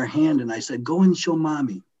put them in her hand and I said, "Go and show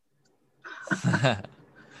mommy."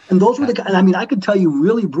 And those were and I mean, I could tell you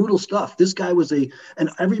really brutal stuff. This guy was and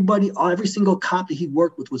every single cop that he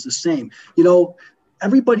worked with was the same.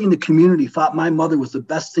 Everybody in the community thought my mother was the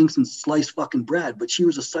best thing since sliced fucking bread, but she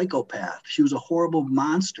was a psychopath. She was a horrible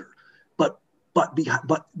monster. But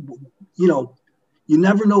you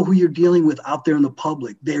never know who you're dealing with out there in the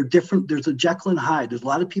public. They're different. There's a Jekyll and Hyde. There's a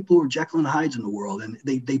lot of people who are Jekyll and Hydes in the world, and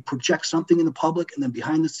they project something in the public, and then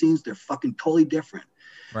behind the scenes, they're fucking totally different.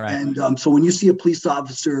 Right. And so when you see a police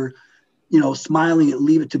officer, smiling at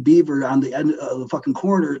Leave It to Beaver on the end of the fucking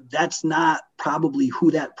corner, that's not probably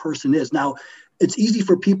who that person is. Now, it's easy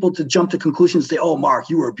for people to jump to conclusions and say, "Oh, Mark,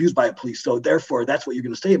 you were abused by a police, so therefore that's what you're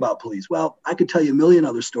going to say about police." Well, I could tell you a million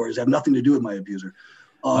other stories that have nothing to do with my abuser.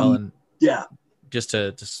 Just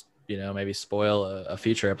to maybe spoil a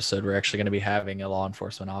future episode, we're actually going to be having a law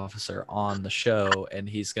enforcement officer on the show, and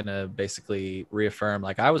he's going to basically reaffirm,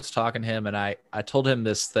 like, I was talking to him and I told him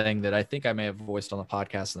this thing that I think I may have voiced on the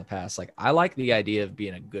podcast in the past. Like, I like the idea of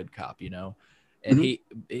being a good cop, and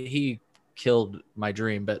mm-hmm. he killed my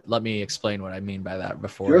dream, but let me explain what I mean by that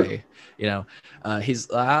before. Sure.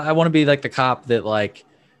 I want to be like the cop that, like,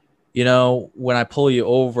 when I pull you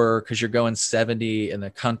over because you're going 70 in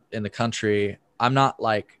the country, I'm not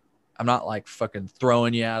like fucking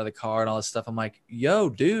throwing you out of the car and all this stuff. I'm like, yo,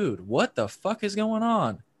 dude, what the fuck is going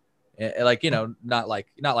on? Like, not like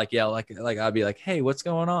yell, like I'd be like, hey, what's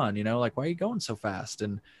going on? Like, why are you going so fast?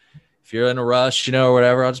 And if you're in a rush, or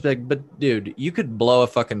whatever, I'll just be like, but dude, you could blow a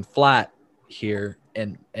fucking flat here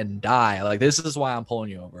and die. Like, this is why I'm pulling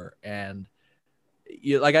you over. And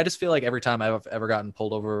I just feel like every time I've ever gotten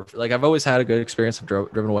pulled over, like, I've always had a good experience of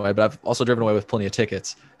driven away, but I've also driven away with plenty of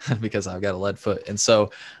tickets because I've got a lead foot. And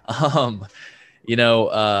so,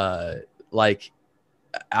 like,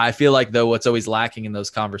 I feel like, though, what's always lacking in those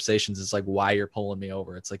conversations is like why you're pulling me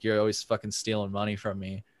over. It's like, you're always fucking stealing money from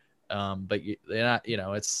me. But they're not,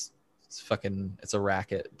 it's a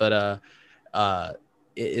racket. But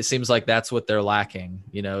it seems like that's what they're lacking,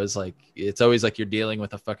 is like, it's always like you're dealing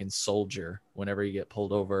with a fucking soldier whenever you get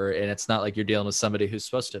pulled over. And it's not like you're dealing with somebody who's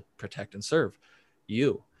supposed to protect and serve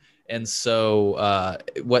you. And so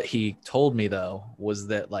what he told me, though, was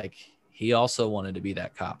that, like, he also wanted to be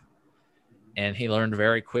that cop. And he learned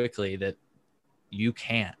very quickly that you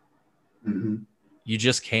can't. Mm-hmm. You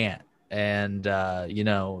just can't. And,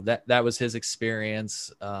 that was his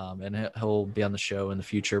experience. And he'll be on the show in the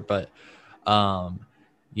future. But, I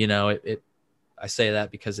say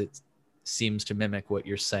that because it seems to mimic what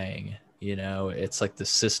you're saying. It's like the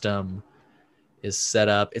system is set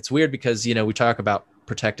up. It's weird because, we talk about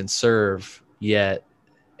protect and serve, yet,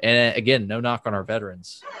 and again, no knock on our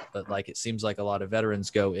veterans, but like, it seems like a lot of veterans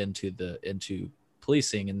go into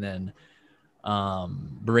policing and then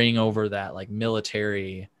bring over that like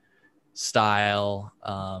military style,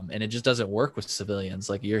 and it just doesn't work with civilians.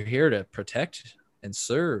 Like, you're here to protect and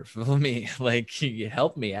serve me, like, you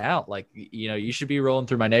help me out. Like, you should be rolling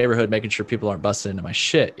through my neighborhood, making sure people aren't busting into my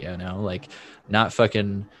shit, like, not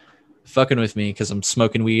fucking with me because I'm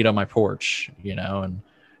smoking weed on my porch, and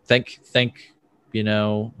let's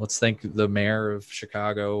thank the mayor of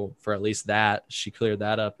Chicago for at least that. She cleared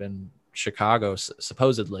that up in Chicago,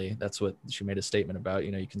 supposedly. That's what she made a statement about.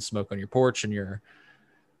 You can smoke on your porch and your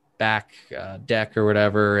back deck or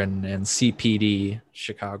whatever, and CPD,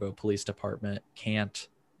 Chicago Police Department, can't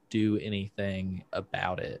do anything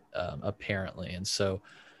about it, apparently. And so,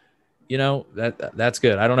 that's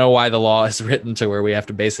good. I don't know why the law is written to where we have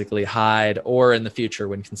to basically hide, or in the future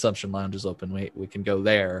when consumption lounges open, we can go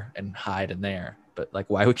there and hide in there. But like,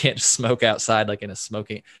 why we can't just smoke outside, like in a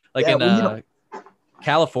smoking, like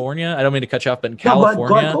California. I don't mean to cut you off, but in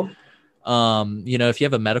California, if you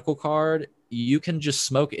have a medical card, you can just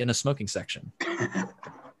smoke in a smoking section.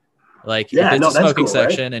 Like, if it's a smoking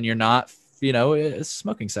section, right? And you're not, it's a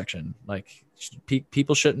smoking section. Like,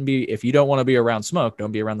 people shouldn't be, if you don't want to be around smoke,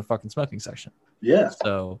 don't be around the fucking smoking section. Yeah.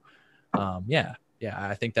 So, yeah,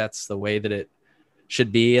 I think that's the way that it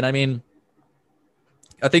should be. And I mean,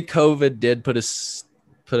 I think COVID did put a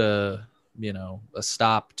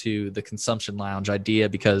stop to the consumption lounge idea,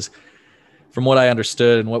 because from what I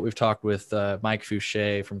understood and what we've talked with Mike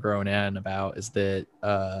Fouché from Grown In about, is that,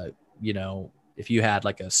 if you had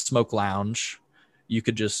like a smoke lounge, you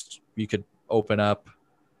could open up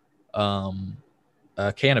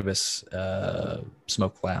a cannabis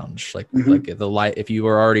smoke lounge, like if you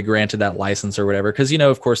were already granted that license or whatever, because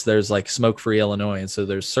of course there's like Smoke Free Illinois, and so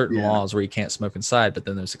there's certain laws where you can't smoke inside, but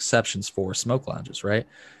then there's exceptions for smoke lounges, right?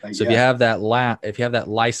 So if you have that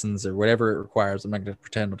license or whatever it requires, I'm not going to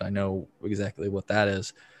pretend that I know exactly what that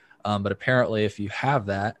is, but apparently if you have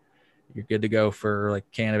that, you're good to go for like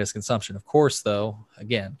cannabis consumption. Of course, though,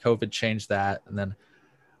 again, COVID changed that, and then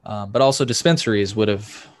but also dispensaries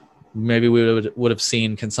we would have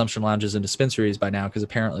seen consumption lounges and dispensaries by now, because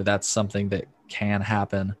apparently that's something that can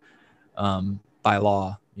happen by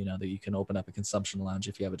law, that you can open up a consumption lounge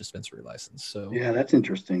if you have a dispensary license. So yeah, that's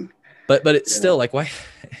interesting. But it's still like, why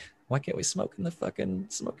can't we smoke in the fucking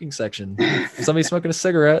smoking section? Somebody smoking a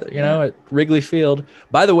cigarette, at Wrigley Field.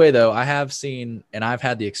 By the way, though, I have seen, and I've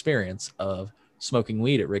had the experience of smoking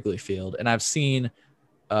weed at Wrigley Field, and I've seen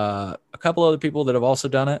a couple other people that have also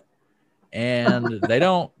done it. And they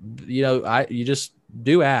don't, you just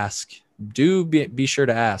do ask, be sure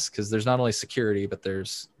to ask, because there's not only security, but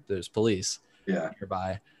there's police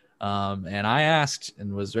nearby. And I asked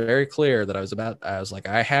and was very clear that I was like,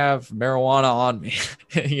 I have marijuana on me,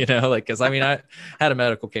 cause I had a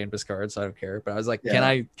medical cannabis card, so I don't care, but I was like,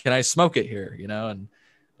 can I smoke it here? And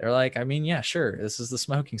they're like, yeah, sure. This is the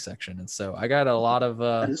smoking section. And so I got a lot of,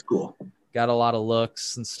 that is cool. Got a lot of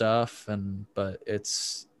looks and stuff. But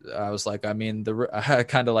I was like, I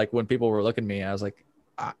kind of like, when people were looking at me, I was like,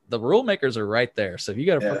 the rule makers are right there. So if you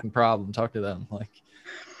got a fucking problem, talk to them. Like,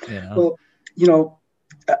 Well,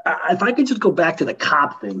 if I could just go back to the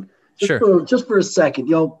cop thing, just for a second,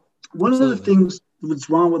 one Absolutely. of the things that's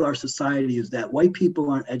wrong with our society is that white people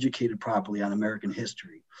aren't educated properly on American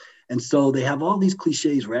history. And so they have all these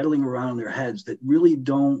cliches rattling around in their heads that really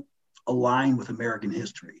don't align with American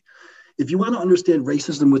history. If you want to understand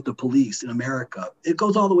racism with the police in America, it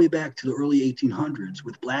goes all the way back to the early 1800s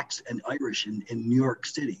with blacks and Irish in New York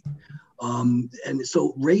City. And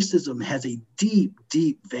so racism has a deep,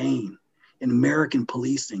 deep vein in American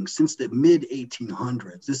policing since the mid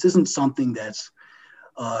 1800s. This isn't something that's,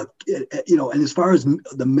 and as far as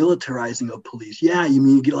the militarizing of police,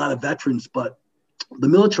 you get a lot of veterans, but the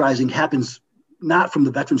militarizing happens not from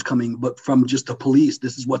the veterans coming, but from just the police.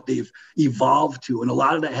 This is what they've evolved to. And a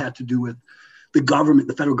lot of that had to do with the government,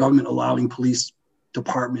 the federal government allowing police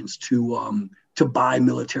departments to buy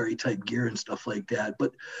military type gear and stuff like that.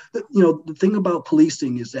 But, the thing about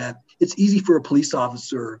policing is that it's easy for a police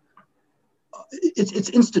officer. It's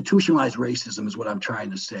institutionalized racism is what I'm trying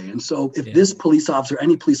to say. And so if this police officer,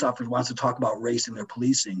 any police officer wants to talk about race in their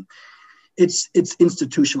policing, it's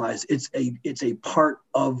institutionalized. It's a part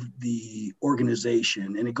of the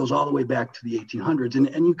organization, and it goes all the way back to the 1800s.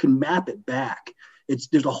 And you can map it back.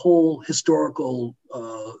 There's a whole historical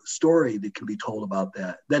story that can be told about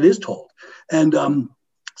that is told. And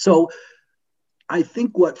so I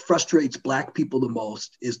think what frustrates Black people the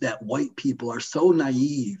most is that white people are so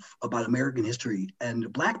naive about American history,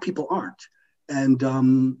 and Black people aren't. And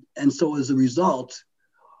so as a result,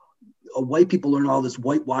 white people learn all this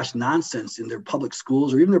whitewashed nonsense in their public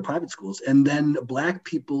schools or even their private schools. And then Black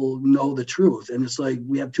people know the truth. And it's like,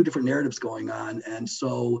 we have two different narratives going on. And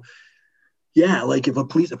so, like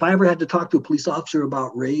if I ever had to talk to a police officer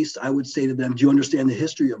about race, I would say to them, do you understand the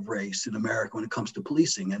history of race in America when it comes to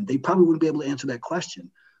policing? And they probably wouldn't be able to answer that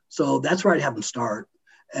question. So that's where I'd have them start.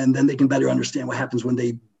 And then they can better understand what happens when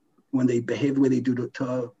they behave the way they do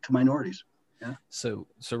to minorities. Yeah. So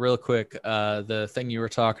real quick, the thing you were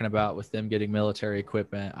talking about with them getting military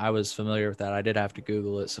equipment, I was familiar with that. I did have to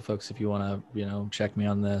Google it. So folks, if you want to, check me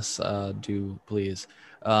on this, do please.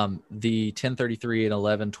 The 1033 and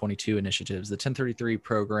 1122 initiatives, the 1033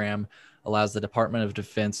 program allows the Department of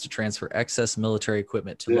Defense to transfer excess military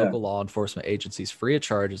equipment to local law enforcement agencies free of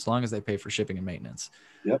charge, as long as they pay for shipping and maintenance.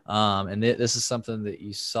 Yep. And this is something that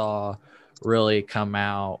you saw really come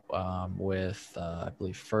out with I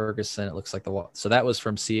believe Ferguson. It looks like so that was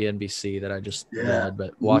from CNBC that I just read,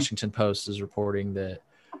 but Washington Post is reporting that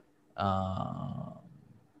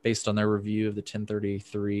based on their review of the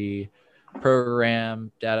 1033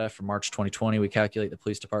 program data from March 2020, we calculate the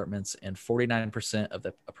police departments in 49% of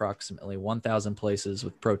the approximately 1,000 places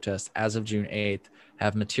with protests as of June 8th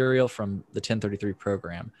have material from the 1033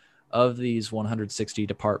 program. Of these 160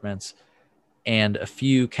 departments and a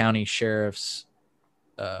few county sheriffs,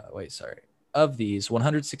 of these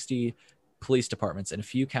 160 police departments and a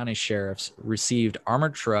few county sheriffs received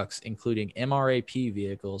armored trucks, including MRAP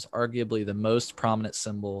vehicles, arguably the most prominent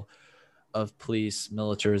symbol of police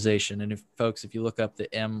militarization. And if you look up the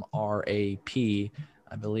MRAP,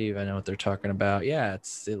 I believe I know what they're talking about. Yeah,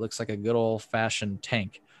 it looks like a good old fashioned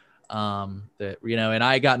tank. And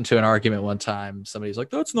I got into an argument one time. Somebody's like,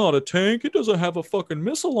 that's not a tank. It doesn't have a fucking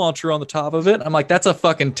missile launcher on the top of it. I'm like, that's a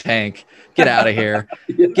fucking tank. Get out of here.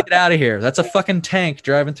 Get out of here. That's a fucking tank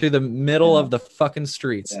driving through the middle of the fucking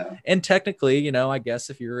streets. Yeah. And technically, I guess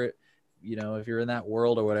if you're in that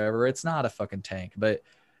world or whatever, it's not a fucking tank, but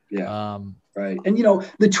right. And,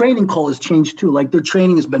 the training call has changed too. Like their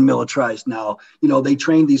training has been militarized now. They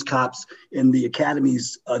train these cops in the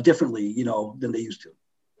academies differently, than they used to.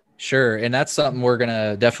 Sure. And that's something we're going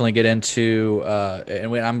to definitely get into.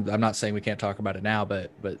 I'm not saying we can't talk about it now,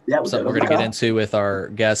 but something we're going to get into with our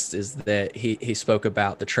guest is that he spoke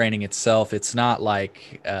about the training itself. It's not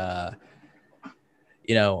like, one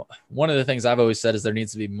of the things I've always said is there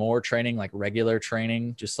needs to be more training, like regular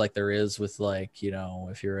training, just like there is with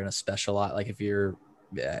if you're in a special, like if you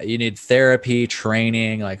need therapy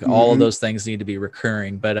training, like all of those things need to be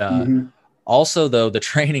recurring. But, also, though, the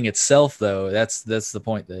training itself, though, that's the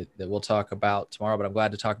point that we'll talk about tomorrow, but I'm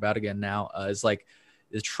glad to talk about again now, is like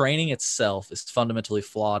the training itself is fundamentally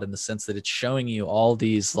flawed in the sense that it's showing you all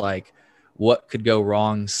these like what could go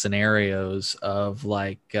wrong scenarios of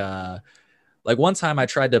like one time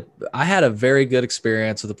I had a very good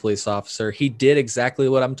experience with a police officer. He did exactly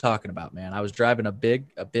what I'm talking about, man. I was driving a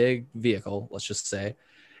big vehicle, let's just say,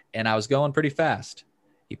 and I was going pretty fast.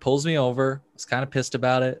 He pulls me over. I was kind of pissed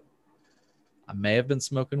about it. I may have been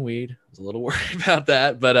smoking weed. I was a little worried about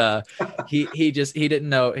that, but he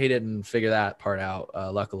didn't figure that part out,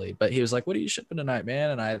 luckily. But he was like, "What are you shipping tonight,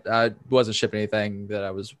 man?" And I wasn't shipping anything that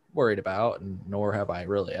I was worried about, and nor have I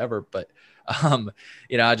really ever. But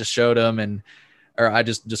I just showed him or I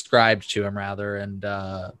just described to him rather, and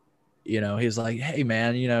he's like, "Hey,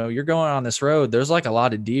 man, you're going on this road. There's like a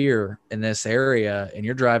lot of deer in this area, and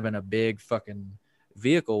you're driving a big fucking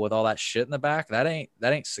vehicle with all that shit in the back, that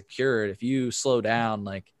ain't secured. If you slow down,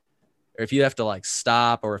 like, or if you have to like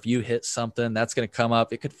stop, or if you hit something, that's going to come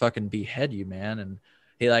up. It could fucking behead you, man. And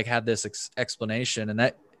he like had this explanation, and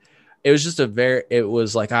that it was just it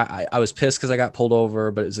was like, I was pissed because I got pulled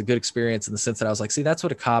over, but it was a good experience in the sense that I was like, see, that's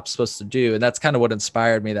what a cop's supposed to do. And that's kind of what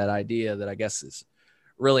inspired me, that idea that I guess is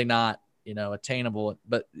really not, attainable.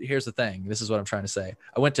 But here's the thing. This is what I'm trying to say.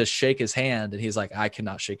 I went to shake his hand and he's like, I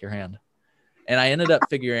cannot shake your hand. And I ended up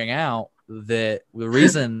figuring out that the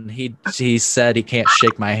reason he said he can't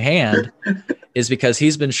shake my hand is because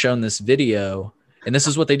he's been shown this video, and this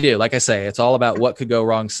is what they do. Like I say, it's all about what could go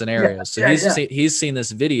wrong scenarios. So he's seen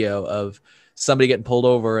this video of somebody getting pulled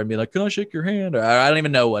over and be like, can I shake your hand? Or I don't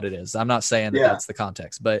even know what it is. I'm not saying that that's the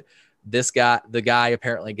context, but the guy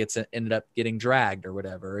apparently ended up getting dragged or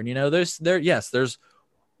whatever. And,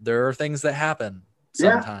 there are things that happen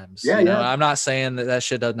sometimes. I'm not saying that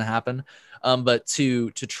shit doesn't happen. But to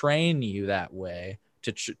train you that way,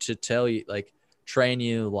 to tell you, like, train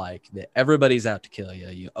you like that everybody's out to kill you.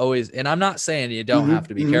 You always, and I'm not saying you don't have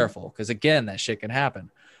to be careful, because again, that shit can happen.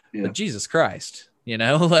 But Jesus Christ,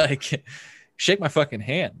 like, shake my fucking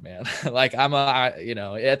hand, man. Like,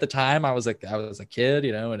 at the time I was a kid,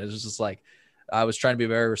 and it was just like, I was trying to be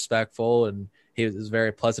very respectful, and it was a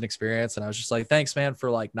very pleasant experience. And I was just like, thanks, man, for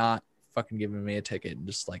like not fucking giving me a ticket and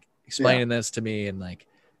just like explaining this to me, and like,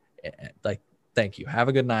 thank you, have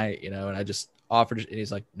a good night, and I just offered it, and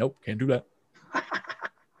he's like, nope, can't do that.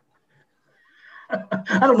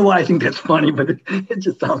 I don't know why I think that's funny, but it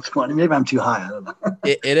just sounds funny. Maybe I'm too high. I don't know.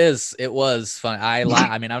 It was funny. I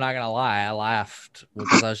mean, I'm not gonna lie, I laughed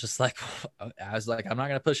because I was just like, I'm not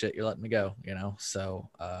gonna push it, you're letting me go, so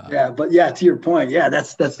but to your point,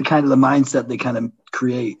 that's the kind of the mindset they kind of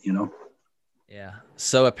create,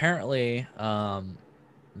 So apparently,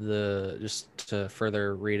 just to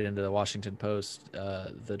further read into the Washington Post,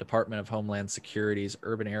 the Department of Homeland Security's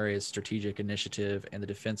Urban Areas Strategic Initiative and the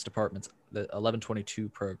Defense Department's the 1122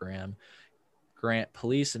 program grant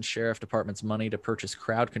police and sheriff departments money to purchase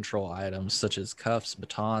crowd control items such as cuffs,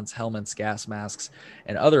 batons, helmets, gas masks,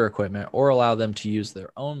 and other equipment, or allow them to use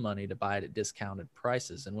their own money to buy it at discounted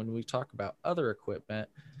prices. And when we talk about other equipment,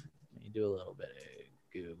 let me do a little bit of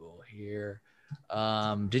Google here.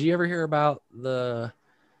 Did you ever hear about the...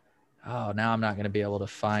 Oh, now I'm not going to be able to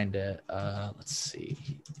find it. Let's see.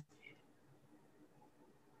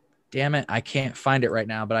 Damn it, I can't find it right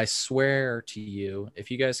now, but I swear to you, if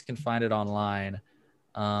you guys can find it online,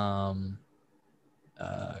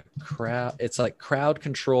 it's like crowd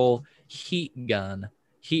control heat gun,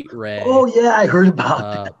 heat ray. Oh yeah, I heard about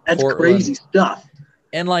that. That's Portland. Crazy stuff.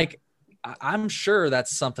 And like, I'm sure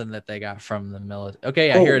that's something that they got from the military. Okay,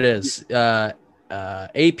 here it is.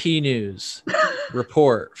 AP News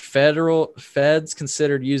report: feds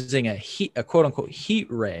considered using a quote unquote heat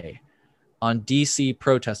ray on DC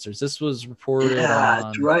protesters. This was reported on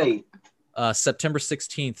that's right. September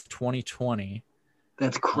 16th, 2020.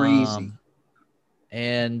 That's crazy.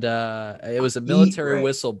 And it was a military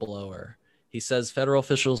whistleblower. He says federal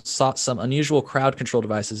officials sought some unusual crowd control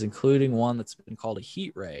devices, including one that's been called a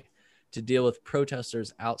heat ray, to deal with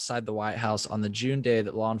protesters outside the White House on the June day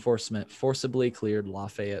that law enforcement forcibly cleared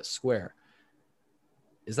Lafayette Square.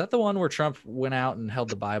 Is that the one where Trump went out and held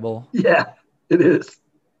the Bible? Yeah, it is.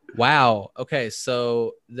 Wow. Okay,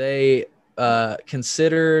 so they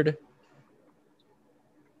considered...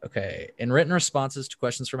 Okay, in written responses to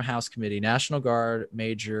questions from a House committee, National Guard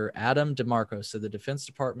Major Adam DeMarco said the Defense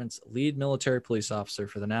Department's lead military police officer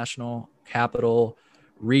for the National Capital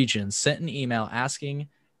Region sent an email asking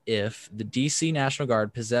if the DC National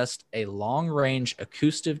Guard possessed a long-range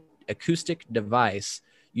acoustic device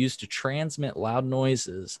used to transmit loud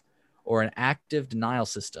noises or an active denial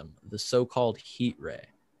system, the so-called heat ray.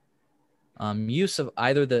 Use of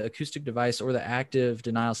either the acoustic device or the active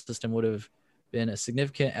denial system would have been a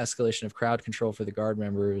significant escalation of crowd control for the Guard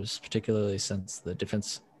members, particularly since the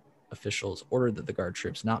defense officials ordered that the Guard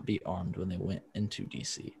troops not be armed when they went into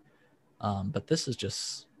DC. But this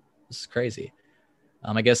is crazy.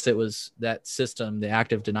 I guess it was that system, the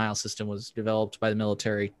active denial system, was developed by the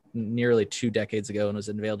military nearly 2 decades ago and was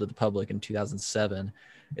unveiled to the public in 2007.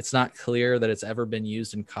 It's not clear that it's ever been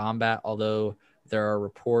used in combat, although there are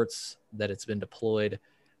reports that it's been deployed.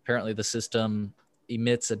 Apparently the system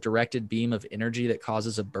emits a directed beam of energy that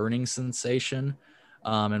causes a burning sensation,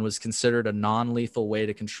 and was considered a non-lethal way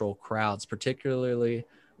to control crowds, particularly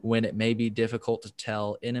when it may be difficult to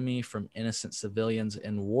tell enemy from innocent civilians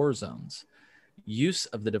in war zones. Use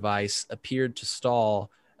of the device appeared to stall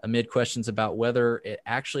amid questions about whether it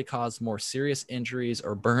actually caused more serious injuries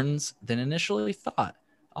or burns than initially thought.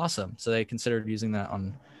 Awesome. So they considered using that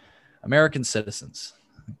on American citizens.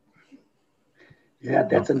 Yeah,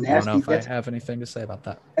 that's a I don't nasty. know if That's, I have anything to say about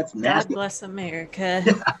that. that's God nasty. bless America.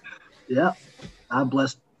 Yeah. God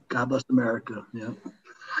bless America. Yeah.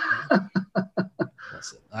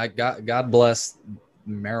 Bless it. God bless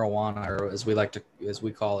marijuana, or as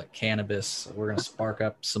we call it, cannabis. We're gonna spark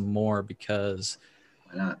up some more because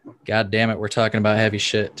Why not? God damn it, we're talking about heavy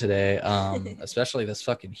shit today. Especially this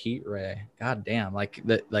fucking heat ray. God damn, like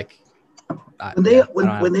that, like. When they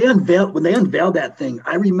unveiled that thing,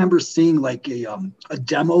 I remember seeing like a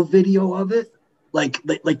demo video of it, like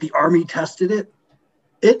the army tested it.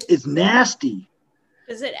 It is nasty.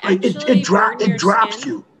 Does it Like actually burn your it drops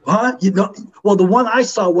skin? you, huh? You know, well, the one I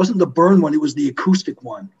saw wasn't the burn one; it was the acoustic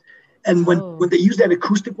one. And when they use that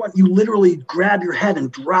acoustic one, you literally grab your head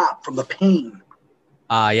and drop from the pain.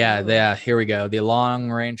 Yeah. Here we go. The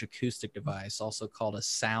long-range acoustic device, also called a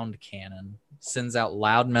sound cannon, sends out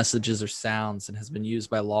loud messages or sounds and has been used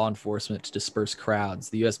by law enforcement to disperse crowds.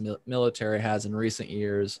 The U.S. military has, in recent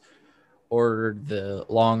years, ordered the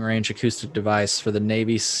long-range acoustic device for the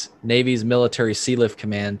Navy's military Sealift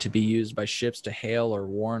Command to be used by ships to hail or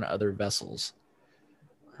warn other vessels,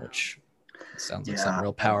 which sounds like something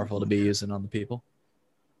real powerful to be using on the people.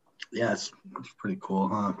 Yeah, it's pretty cool,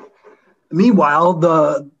 huh? Meanwhile,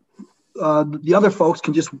 the other folks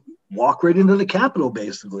can just walk right into the Capitol,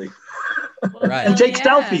 basically, Right, and take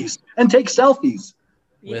selfies.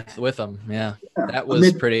 with them. Yeah, that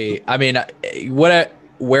was pretty. I mean,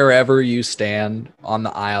 wherever you stand on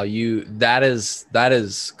the aisle, that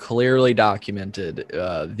is clearly documented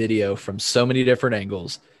video from so many different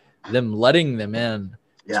angles. Them letting them in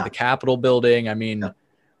to the Capitol building. I mean.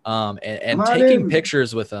 And taking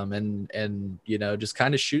pictures with them and you know, just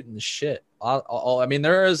kind of shooting the shit. I mean,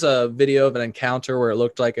 there is a video of an encounter where it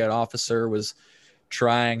looked like an officer was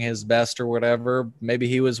trying his best or whatever. Maybe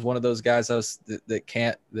he was one of those guys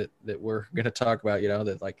that we're going to talk about, you know,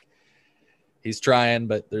 that like he's trying,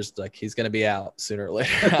 but there's like, he's going to be out sooner or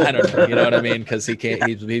later. I don't know. You know what I mean? Cause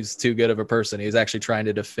he's too good of a person. He's actually trying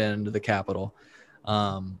to defend the Capitol.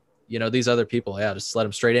 You know, these other people, just let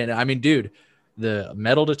him straight in. I mean, dude, the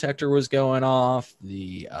metal detector was going off.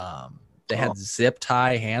 They had zip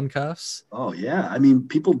tie handcuffs. Oh yeah. I mean,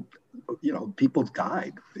 people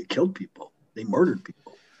died. They killed people. They murdered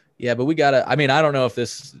people. Yeah, but I don't know if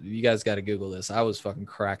you guys got to Google this. I was fucking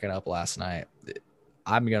cracking up last night.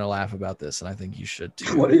 I'm going to laugh about this, and I think you should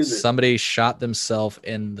too. What is it? Somebody shot themselves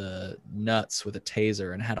in the nuts with a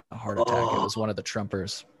taser and had a heart attack. It was one of the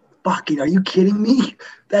Trumpers. Fucking, are you kidding me?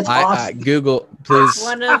 That's awesome. Google, please.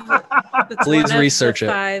 Please research it. it.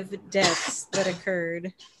 5 deaths that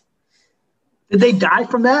occurred. Did they die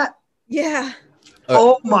from that? Yeah.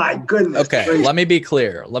 Oh my goodness. Okay, Crazy. let me be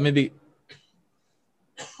clear.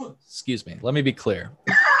 Excuse me. Let me be clear.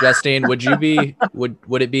 Justine, would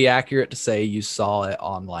it be accurate to say you saw it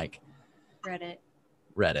on like Reddit?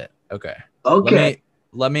 Okay. Okay.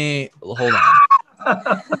 Let me hold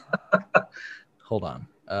on.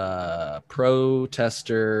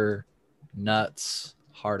 Protester nuts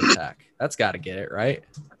heart attack. That's got to get it right.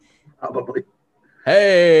 Probably.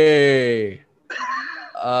 Hey.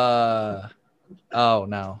 Oh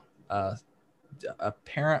no.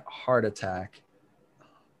 Apparent heart attack.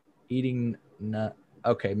 Eating nut.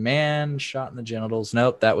 Okay, man shot in the genitals.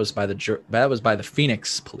 Nope, that was by the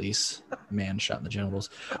Phoenix police. Man shot in the genitals.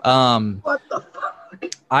 What the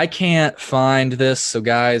fuck? I can't find this. So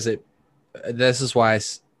guys, this is why.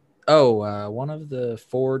 One of the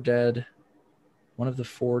four dead in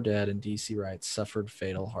DC riots suffered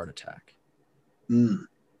fatal heart attack.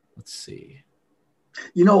 Let's see.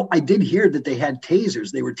 You know, I did hear that they had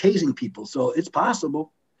tasers. They were tasing people, so it's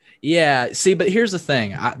possible. Yeah. See, but here's the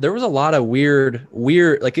thing. There was a lot of weird.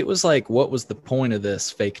 Like it was like, what was the point of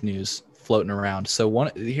this fake news floating around? So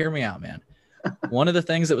hear me out, man. One of the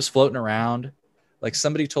things that was floating around, like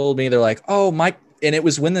somebody told me, they're like, oh, Mike. And it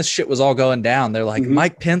was when this shit was all going down. They're like,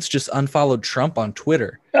 Mike Pence just unfollowed Trump on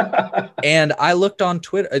Twitter. And I looked on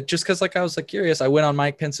Twitter just because like I was like curious. I went on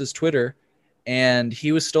Mike Pence's Twitter and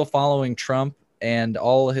he was still following Trump and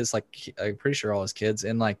all his like, I'm pretty sure all his kids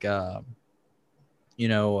and like, the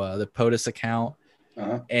POTUS account.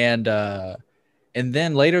 And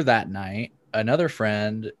then later that night, another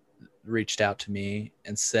friend reached out to me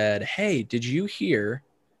and said, hey, did you hear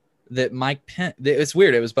that Mike Pence, it's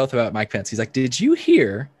weird. It was both about Mike Pence. He's like, did you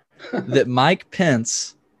hear that Mike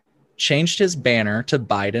Pence changed his banner to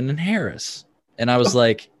Biden and Harris? And I was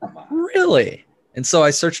like, really? And so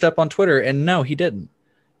I searched up on Twitter and no, he didn't.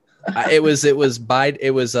 His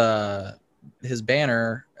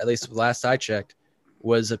banner, at least last I checked,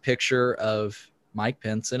 was a picture of Mike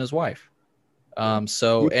Pence and his wife.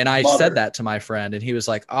 So, and I said that to my friend, and he was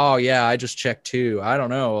like, "Oh yeah, I just checked too. I don't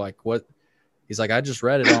know, like what." He's like, "I just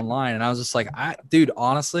read it online," and I was just like, "Dude,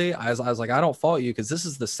 honestly, I was like, I don't fault you because this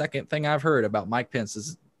is the second thing I've heard about Mike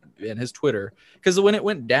Pence and his Twitter. Because when it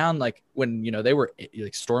went down, like when they were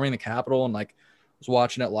like storming the Capitol, and like was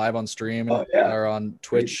watching it live on stream and, or on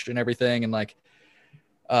Twitch and everything, and like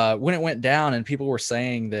when it went down, and people were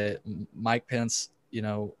saying that Mike Pence,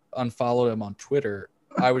 unfollowed him on Twitter.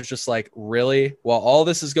 I was just like, really? While all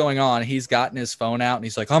this is going on, he's gotten his phone out and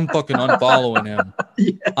he's like, I'm fucking unfollowing him.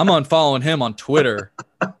 I'm unfollowing him on Twitter.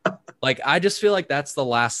 Like, I just feel like that's the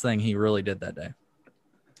last thing he really did that day.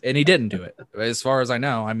 And he didn't do it, as far as I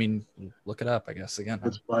know. I mean, look it up, I guess, again.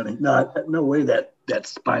 That's funny. No way that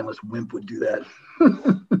spineless wimp would do that.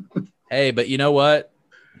 Hey, but you know what?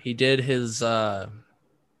 He did his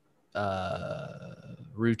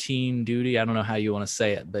routine duty. I don't know how you want to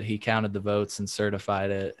say it, but he counted the votes and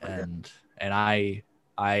certified it. And I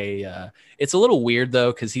it's a little weird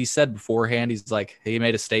though, because he said beforehand, he's like, he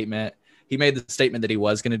made a statement. He made the statement that he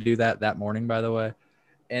was going to do that morning, by the way.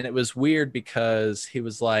 And it was weird because he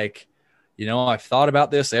was like, I've thought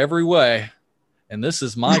about this every way, and this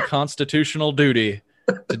is my constitutional duty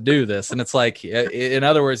to do this. And it's like, in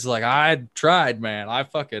other words, like, I tried, man. I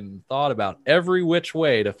fucking thought about every which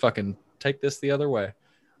way to fucking take this the other way.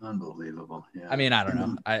 Unbelievable. Yeah. I mean, I don't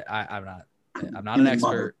know. I'm not an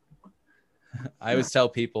expert. I always tell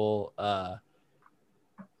people,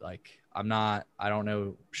 like, I don't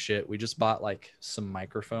know shit. We just bought like some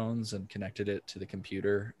microphones and connected it to the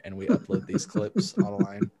computer, and we upload these clips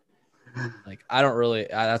online. Like, I don't really,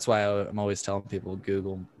 that's why I'm always telling people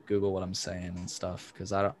Google what I'm saying and stuff.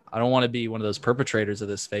 Cause I don't want to be one of those perpetrators of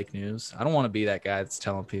this fake news. I don't want to be that guy that's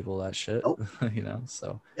telling people that shit,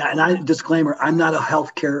 so. Yeah. And disclaimer, I'm not a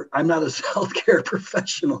healthcare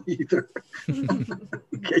professional either. In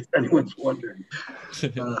case anyone's wondering.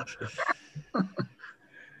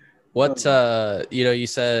 What, you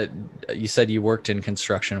said you worked in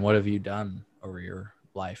construction. What have you done over your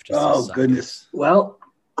life? Just goodness. Well,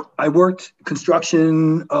 I worked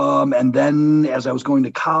construction, and then as I was going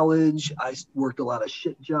to college, I worked a lot of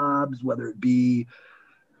shit jobs, whether it be,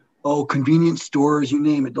 convenience stores, you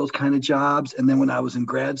name it, those kind of jobs. And then when I was in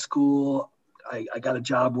grad school, I got a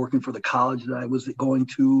job working for the college that I was going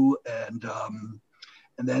to. And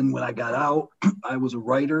then when I got out, I was a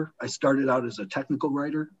writer. I started out as a technical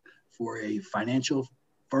writer for a financial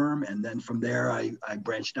firm. And then from there, I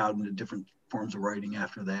branched out into different forms of writing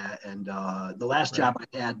after that. And the last job I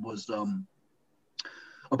had was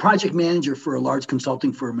a project manager for a large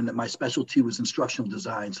consulting firm, and my specialty was instructional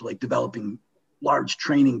design, so like developing large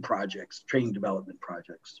training development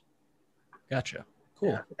projects. Gotcha. Cool.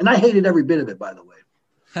 Yeah. And I hated every bit of it, by the way.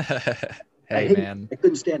 Hey, man. I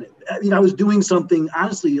couldn't stand it. I mean, I was doing something,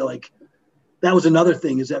 honestly, like, that was another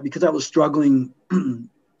thing, is that because I was struggling in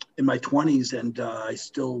my 20s, and I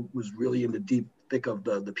still was really in the deep thick of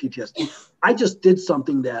the PTSD. I just did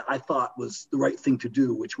something that I thought was the right thing to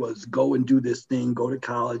do, which was go and do this thing, go to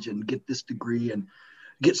college and get this degree and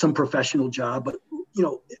get some professional job. But,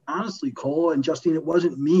 honestly, Cole and Justine, it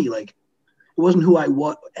wasn't me. Like, it wasn't who I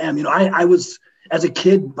am. I was, as a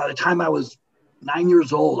kid, by the time I was 9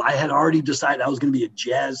 years old, I had already decided I was going to be a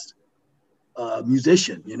jazz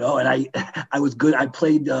musician, and I was good. I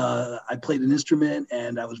played an instrument,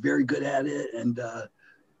 and I was very good at it. And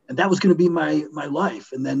that was going to be my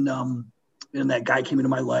life. And then that guy came into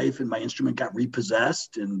my life, and my instrument got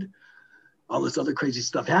repossessed, and all this other crazy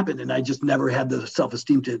stuff happened. And I just never had the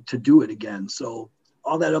self-esteem to do it again. So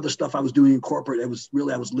all that other stuff I was doing in corporate, I was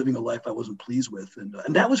living a life I wasn't pleased with.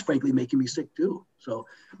 And that was frankly making me sick too. So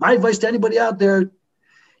my advice to anybody out there,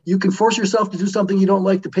 you can force yourself to do something you don't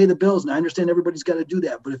like to pay the bills. And I understand everybody's got to do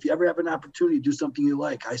that. But if you ever have an opportunity to do something you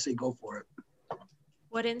like, I say go for it.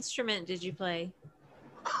 What instrument did you play?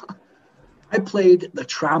 I played the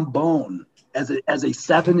trombone as a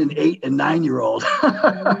 7 and 8 and 9-year-old.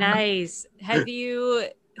 Nice. Have you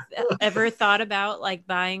ever thought about like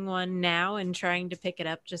buying one now and trying to pick it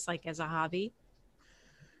up just like as a hobby?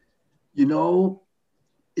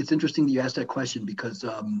 It's interesting that you asked that question, because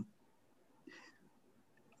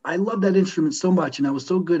I love that instrument so much, and I was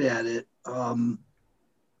so good at it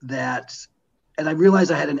and I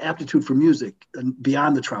realized I had an aptitude for music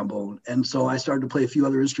beyond the trombone. And so I started to play a few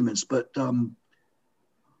other instruments. But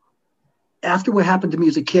after what happened to me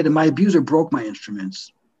as a kid, and my abuser broke my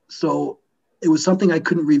instruments, so it was something I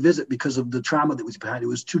couldn't revisit because of the trauma that was behind it. It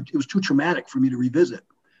was too traumatic for me to revisit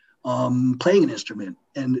playing an instrument.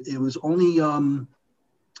 And it was only about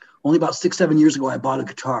 6-7 years ago, I bought a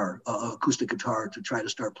guitar, acoustic guitar, to try to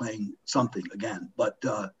start playing something again. But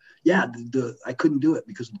I couldn't do it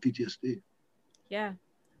because of the PTSD. Yeah,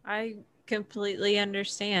 I completely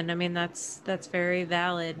understand. I mean, that's very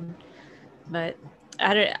valid. But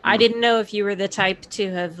I didn't know if you were the type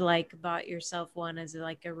to have like bought yourself one as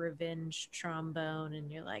like a revenge trombone,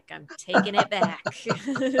 and you're like, I'm taking it back.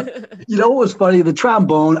 You know what was funny? The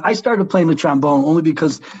trombone. I started playing the trombone only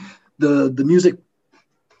because the music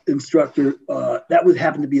instructor that would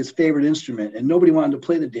happen to be his favorite instrument, and nobody wanted to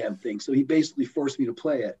play the damn thing, so he basically forced me to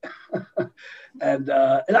play it. and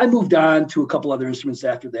I moved on to a couple other instruments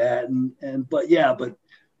after that, but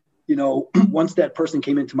you know, once that person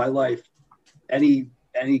came into my life, any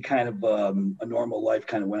kind of a normal life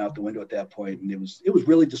kind of went out the window at that point, and it was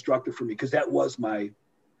really destructive for me, because that was I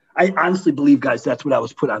honestly believe, guys, that's what I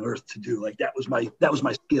was put on earth to do. Like that was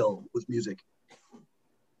my skill, was music.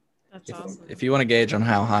 That's awesome. If you want to gauge on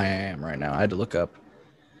how high I am right now, I had to look up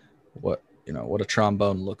what a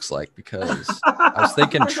trombone looks like, because I was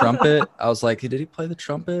thinking trumpet. I was like, did he play the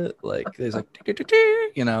trumpet? Like there's like,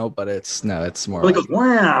 you know, but it's more like,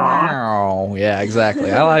 wow. Yeah, exactly.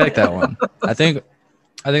 I like that one. I think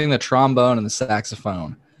the trombone and the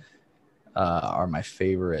saxophone are my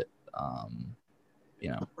favorite,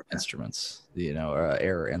 instruments.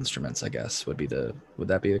 Air instruments, I guess would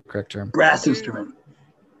that be the correct term? Brass instrument.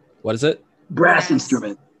 What is it? Brass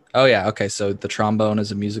instrument. Oh yeah. Okay. So the trombone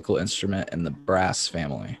is a musical instrument in the brass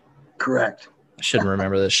family. Correct. I shouldn't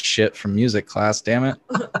remember this shit from music class. Damn it.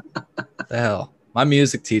 The hell. My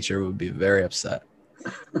music teacher would be very upset.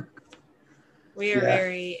 We are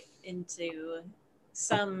very into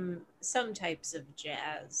some types of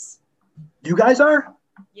jazz. You guys are?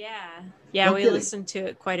 Yeah, No we kidding. listen to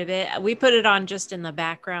it quite a bit. We put it on just in the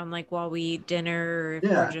background, like while we eat dinner, or if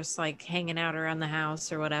we're just like hanging out around the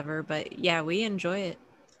house or whatever. But yeah, we enjoy it.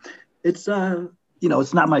 It's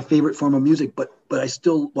it's not my favorite form of music, but I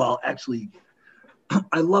still, actually,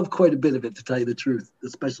 I love quite a bit of it, to tell you the truth,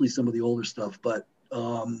 especially some of the older stuff. But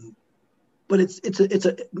it's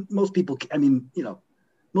most people. I mean,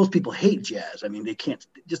 most people hate jazz. I mean, they can't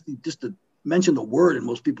just to mention the word, and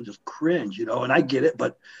most people just cringe, and I get it,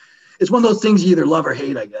 but it's one of those things you either love or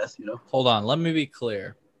hate, I guess, Hold on, let me be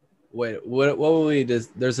clear. Wait, what will we do?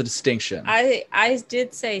 There's a distinction. I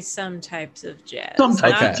did say some types of jazz. Some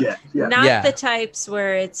types of jazz, yeah. Not the types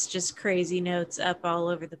where it's just crazy notes up all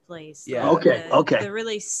over the place. Yeah. Okay. The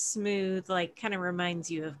really smooth, like kind of reminds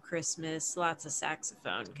you of Christmas, lots of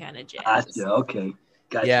saxophone kind of jazz. Gotcha. Okay.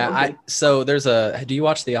 Gotcha. Yeah. Okay. So do you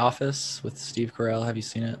watch The Office with Steve Carell? Have you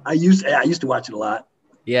seen it? I used to watch it a lot.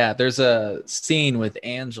 Yeah, there's a scene with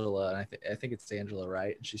Angela, and I think it's Angela,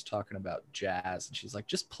 right? And she's talking about jazz, and she's like,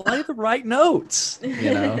 just play the right notes,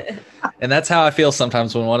 And that's how I feel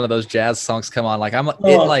sometimes when one of those jazz songs come on. Like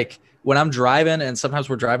like when I'm driving, and sometimes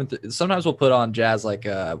we're driving, sometimes we'll put on jazz like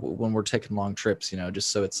when we're taking long trips,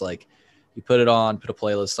 just so it's like you put a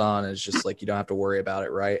playlist on, and it's just like you don't have to worry about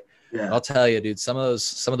it, right? Yeah. I'll tell you, dude, some of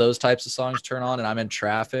those types of songs turn on, and I'm in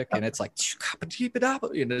traffic, and it's like,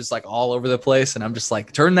 it's like all over the place, and I'm just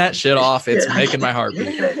like, turn that shit off. It's making my heart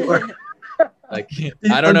beat. Like,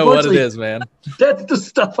 I don't know what it is, man. That's the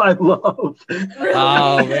stuff I love.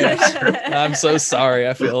 Oh man, I'm so sorry.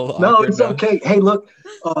 I feel no, awkward it's now. okay. Hey, look,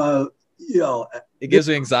 it gives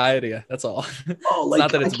me anxiety. That's all. Oh, It's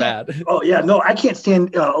not that it's bad. Oh yeah, no, I can't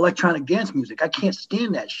stand electronic dance music. I can't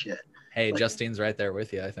stand that shit. Hey, Justine's right there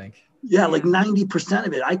with you, I think. Yeah, like 90%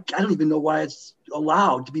 of it. I don't even know why it's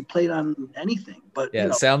allowed to be played on anything. But yeah,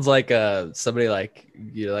 it sounds like somebody like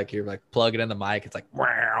you're like plugging in the mic. It's like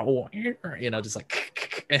wow, just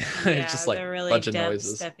like it's just like the really a bunch of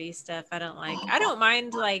noises. Dubstep-y stuff. I don't like. I don't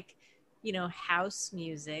mind like house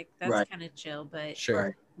music. That's kind of chill, but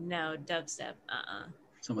sure. No dubstep.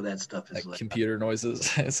 Some of that stuff is like computer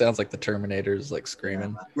noises. It sounds like the Terminator's like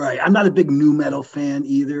screaming. Yeah, right. I'm not a big nu metal fan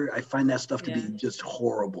either. I find that stuff to be just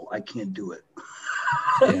horrible. I can't do it.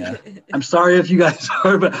 Yeah. I'm sorry if you guys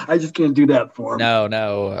are, but I just can't do that for them.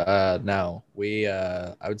 No. We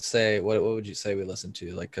I would say what would you say we listen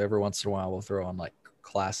to? Like every once in a while we'll throw on like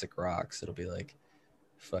classic rocks. It'll be like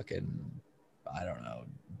fucking I don't know,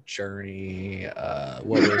 Journey.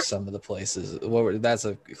 What were some of the places? That's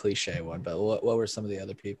a cliche one, but what were some of the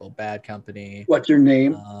other people? Bad Company. What's your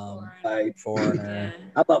name? Foreigner.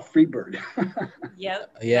 How about Freebird?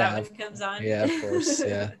 Yep. Yeah. That one comes on. Yeah, of course.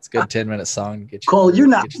 Yeah, it's a good 10-minute song. Get you Cole, through,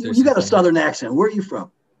 you got a Southern accent. Where are you from?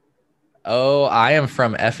 Oh, I am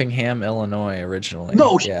from Effingham, Illinois, originally.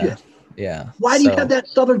 No yeah. shit. Yeah. Why do you have that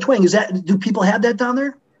Southern twang? Do people have that down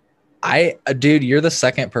there? Dude, you're the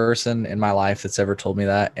second person in my life that's ever told me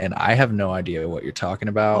that, and I have no idea what you're talking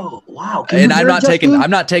about. Oh wow! And I'm not taking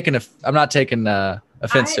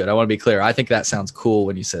offense to it. I want to be clear. I think that sounds cool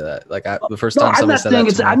when you say that. Like the first No, time somebody said that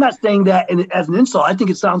to me. I'm not saying that as an insult. I think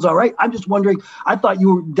it sounds all right. I'm just wondering. I thought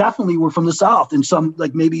you were definitely from the South and some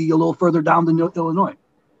like maybe a little further down than Illinois.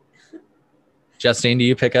 Justine, do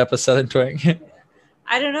you pick up a Southern twang?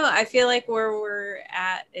 I don't know. I feel like where we're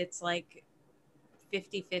at, it's like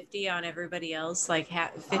 50-50 on everybody else. Like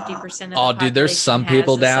 50% of the Oh, dude, there's some population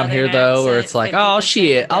people has a down here Southern though, where accent, it's like, oh 50%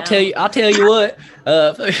 shit, I'll tell you what.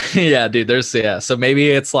 Yeah, dude, so maybe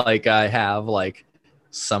it's like I have like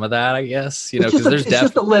some of that, I guess, you know, because there's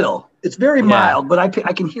just a little. It's very mild, but I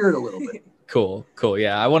can hear it a little bit. Cool.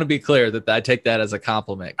 Yeah, I want to be clear that I take that as a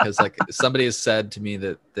compliment because like somebody has said to me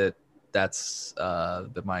that's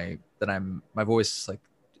my voice like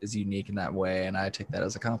is unique in that way, and I take that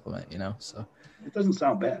as a compliment, you know. So it doesn't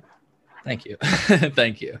sound bad. Thank you.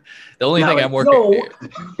 Thank you. The only thing I'm working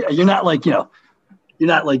yeah, you're not like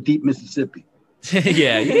deep Mississippi.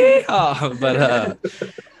 yeah. But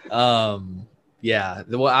yeah.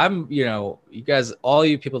 Well, I'm, you know, you guys, all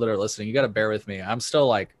you people that are listening, you got to bear with me. I'm still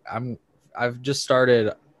like I've just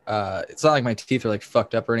started it's not like my teeth are like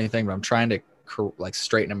fucked up or anything, but I'm trying to like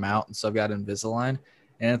straighten them out, and so I've got Invisalign,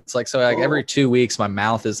 and it's like so like every 2 weeks my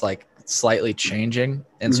mouth is like slightly changing,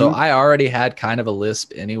 and so I already had kind of a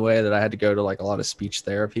lisp anyway that I had to go to like a lot of speech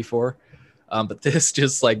therapy for, but this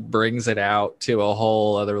just like brings it out to a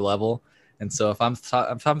whole other level. And so if I'm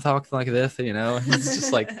talking like this, you know, it's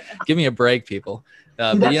just like give me a break, people.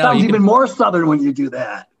 That but, sounds even more Southern when you do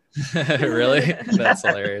that. Really? That's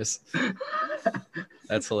hilarious.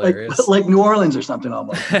 That's hilarious. Like New Orleans or something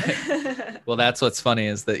almost. Well, that's what's funny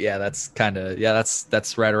is that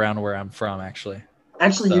that's right around where I'm from actually.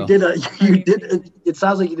 Actually, so. It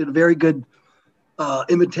sounds like you did a very good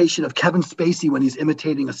imitation of Kevin Spacey when he's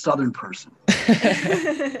imitating a Southern person.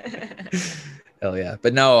 Hell yeah.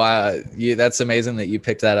 But no, that's amazing that you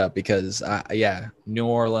picked that up because New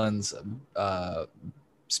Orleans,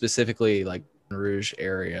 specifically like Rouge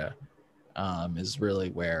area, is really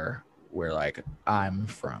where like I'm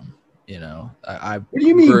from, you know. What do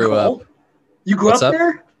you mean, Cole? You grew up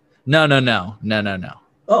there? No.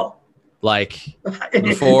 Oh. Like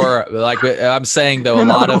before, like I'm saying though,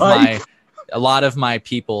 a lot of my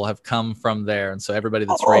people have come from there, and so everybody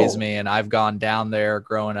that's raised me, and I've gone down there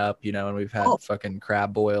growing up, you know, and we've had fucking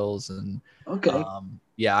crab boils and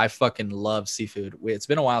I fucking love seafood. It's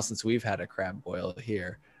been a while since we've had a crab boil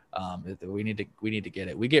here. We need to get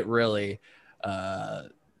it. We get really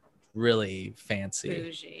fancy.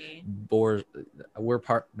 Bougie. We're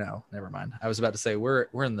part. No, never mind. I was about to say we're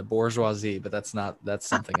in the bourgeoisie, but that's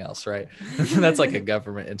something else, right? That's like a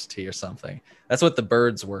government entity or something. That's what the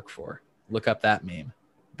birds work for. Look up that meme.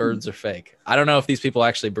 Birds are fake. I don't know if these people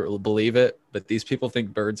actually believe it, but these people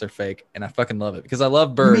think birds are fake, and I fucking love it because I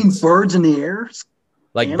love birds. You mean birds in the air?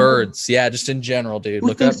 Like animals? Birds, yeah, just in general, dude.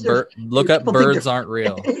 Look up birds aren't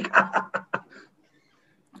real.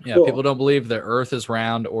 Yeah, cool. People don't believe that Earth is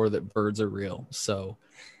round or that birds are real. So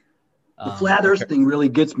the flat Earth thing really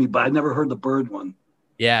gets me, but I've never heard the bird one.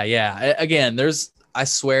 Yeah. Again, I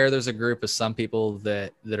swear there's a group of some people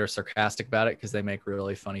that are sarcastic about it because they make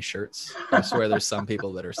really funny shirts. I swear there's some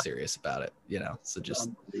people that are serious about it, you know. So just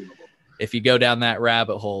if you go down that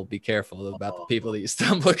rabbit hole, be careful about the people that you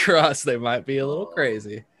stumble across. They might be a little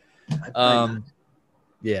crazy.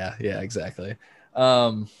 Yeah, exactly.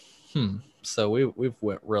 So we've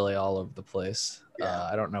went really all over the place.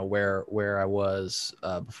 I don't know where I was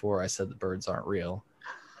before I said the birds aren't real,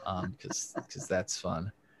 because that's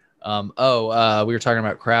fun. We were talking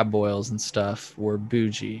about crab boils and stuff. We're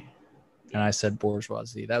bougie, and I said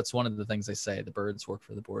bourgeoisie. That's one of the things they say. The birds work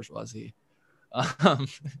for the bourgeoisie.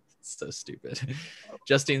 It's so stupid.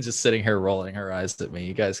 Justine's just sitting here rolling her eyes at me.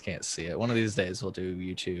 You guys can't see it. One of these days we'll do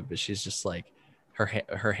YouTube, but she's just like. Her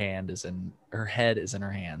head is in her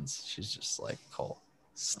hands. She's just like, Cole,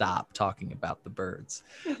 stop talking about the birds.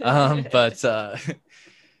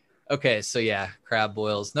 Okay, so yeah, crab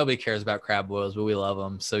boils. Nobody cares about crab boils, but we love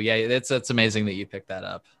them. So yeah, it's amazing that you picked that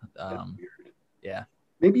up. Yeah.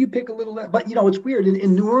 Maybe you pick a little, but you know, it's weird.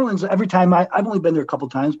 In New Orleans, every time I've only been there a couple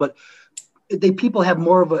times, but people have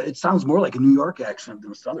more of it sounds more like a New York accent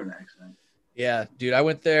than a Southern accent. Yeah, dude, I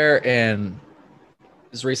went there and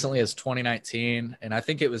as recently as 2019, and I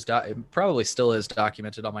think it it probably still is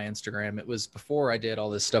documented on my Instagram. It was before I did all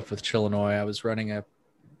this stuff with Chillinois. I was running and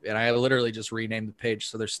I literally just renamed the page,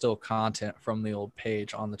 so there's still content from the old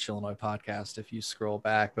page on the Chillinois podcast if you scroll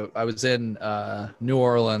back. But I was in New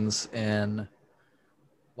Orleans in,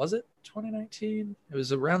 was it 2019? It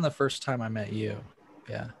was around the first time I met you.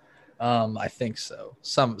 Yeah, I think so.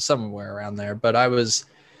 Somewhere around there. But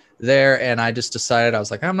there, and I just decided, I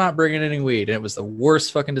was like, I'm not bringing any weed. And it was the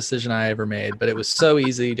worst fucking decision I ever made, but it was so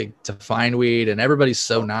easy to find weed, and everybody's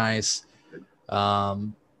so nice.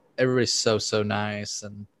 Everybody's so nice.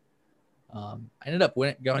 And I ended up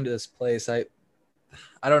going to this place. I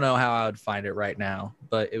don't know how I would find it right now,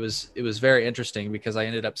 but it was very interesting because I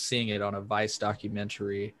ended up seeing it on a Vice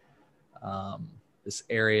documentary. This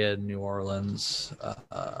area in New Orleans.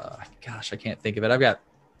 Gosh, I can't think of it.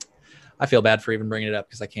 I feel bad for even bringing it up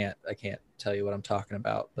because I can't tell you what I'm talking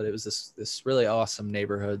about, but it was this really awesome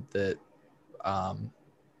neighborhood that,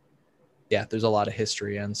 there's a lot of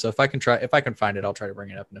history in. So if I can find it, I'll try to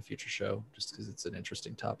bring it up in a future show just because it's an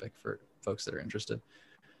interesting topic for folks that are interested.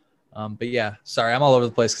 But yeah, sorry, I'm all over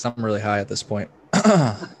the place because I'm really high at this point.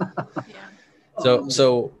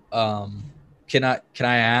 So can I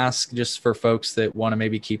ask, just for folks that want to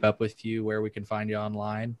maybe keep up with you, where we can find you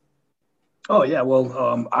online? Oh yeah,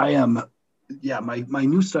 well, I am. Yeah, my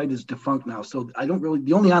new site is defunct now, so I don't really.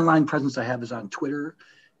 The only online presence I have is on Twitter,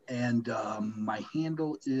 and my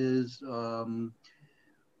handle is. Hang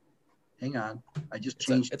on, I just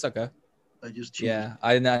changed. It's okay. I just changed. Yeah,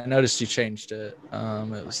 I noticed you changed it.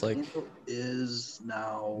 It was like is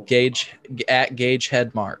now Gage at Gage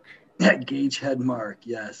Headmark. At Gage Headmark,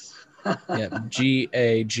 yes. Yeah,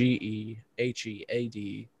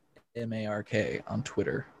 GAGEHEADMARK on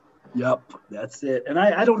Twitter. Yep, that's it. And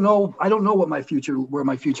I don't know what where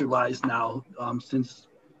my future lies now, since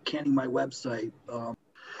canning my website.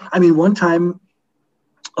 I mean, one time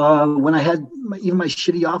when I had even my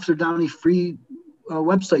shitty Officer Downey free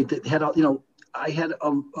website that had, I had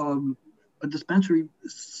a dispensary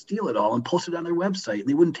steal it all and post it on their website, and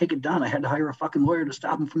they wouldn't take it down. I had to hire a fucking lawyer to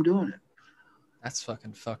stop them from doing it. That's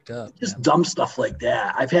fucking fucked up. Just man. Dumb stuff like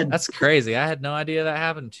that. That's crazy. I had no idea that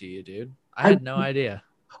happened to you, dude. I had no idea.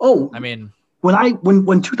 Oh, I mean,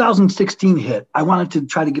 when 2016 hit, I wanted to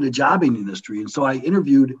try to get a job in the industry, and so I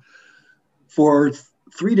interviewed for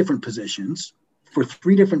 3 different positions for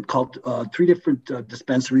 3 different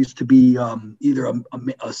dispensaries to be either a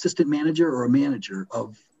assistant manager or a manager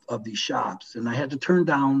of these shops, and I had to turn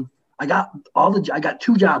down. I got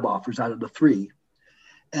 2 job offers out of the 3.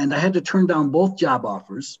 And I had to turn down both job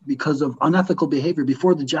offers because of unethical behavior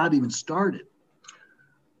before the job even started.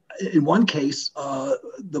 In one case,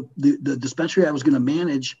 the dispensary I was going to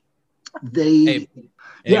manage, keep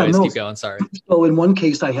going. Sorry. So in one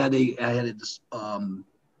case, I had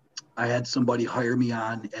somebody hire me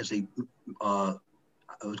on as I was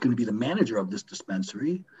going to be the manager of this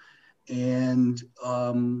dispensary. And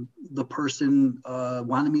the person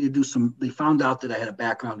wanted me to do they found out that I had a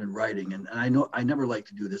background in writing. And I know I never like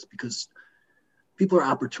to do this because people are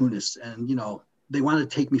opportunists, and, they want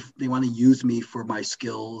to use me for my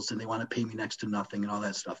skills, and they want to pay me next to nothing and all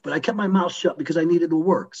that stuff. But I kept my mouth shut because I needed to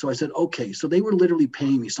work. So I said, okay. So they were literally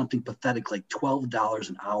paying me something pathetic like $12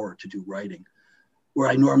 an hour to do writing, where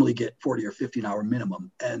I normally get 40 or 50 an hour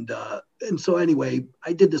minimum. And so anyway,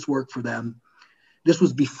 I did this work for them. This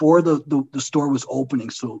was before the store was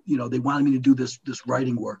opening. So, they wanted me to do this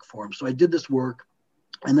writing work for them. So I did this work,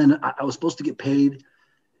 and then I was supposed to get paid,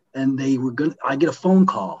 and I get a phone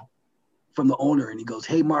call from the owner, and he goes,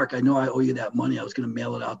 "Hey, Mark, I know I owe you that money. I was going to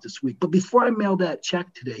mail it out this week. But before I mail that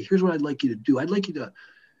check today, here's what I'd like you to do. I'd like you to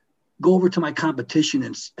go over to my competition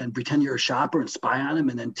and pretend you're a shopper and spy on him,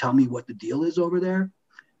 and then tell me what the deal is over there."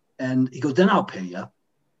 And he goes, "Then I'll pay you."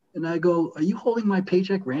 And I go, "Are you holding my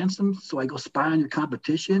paycheck ransom so I go spy on your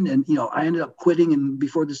competition?" And, I ended up quitting. And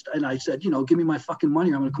before this, and I said, "Give me my fucking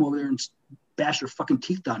money, or I'm going to come over there and bash your fucking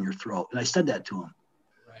teeth down your throat." And I said that to him.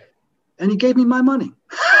 Right. And he gave me my money.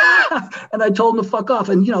 And I told him to fuck off.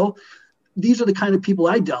 And, these are the kind of people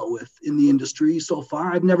I dealt with in the industry so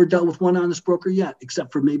far. I've never dealt with one honest broker yet,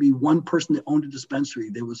 except for maybe one person that owned a dispensary.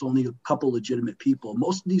 There was only a couple legitimate people.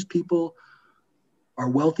 Most of these people are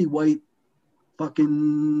wealthy white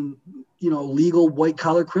fucking, legal white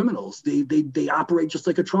collar criminals. They operate just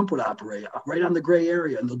like a Trump would operate, right on the gray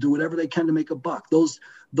area, and they'll do whatever they can to make a buck. Those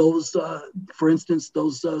for instance,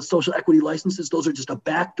 those social equity licenses, those are just a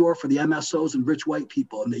backdoor for the MSOs and rich white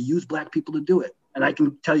people, and they use black people to do it. And I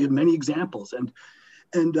can tell you many examples, and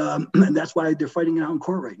that's why they're fighting it out in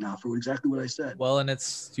court right now for exactly what I said. Well, and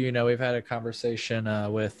it's, we've had a conversation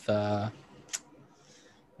with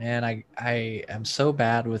man, I am so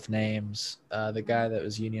bad with names. The guy that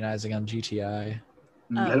was unionizing on GTI.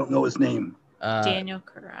 I don't know his name. Daniel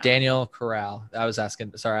Corral. Daniel Corral. I was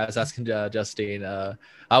asking Justine.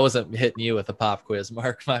 I wasn't hitting you with a pop quiz,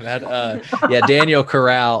 Mark. My bad. Yeah, Daniel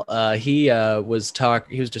Corral. He was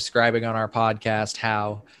describing on our podcast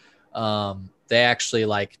how they actually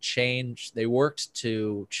they worked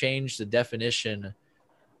to change the definition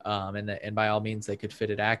And by all means they could fit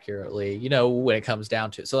it accurately, you know, when it comes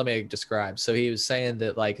down to it. So let me describe. So he was saying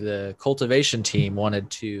that like the cultivation team wanted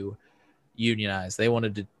to unionize. They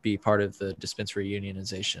wanted to be part of the dispensary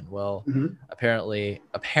unionization. Well, apparently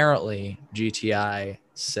GTI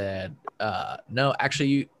said, no,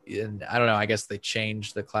 actually and I don't know, I guess they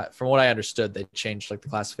changed the class. From what I understood, they changed like the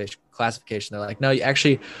classification. They're like, no,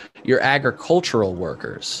 actually you're agricultural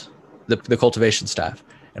workers, the cultivation staff.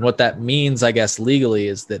 And what that means, I guess, legally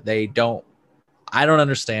is that I don't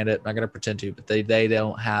understand it. I'm not going to pretend to, but they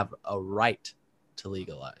don't have a right to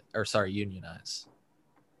unionize.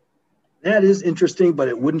 That is interesting, but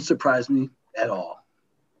it wouldn't surprise me at all.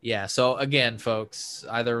 Yeah. So again, folks,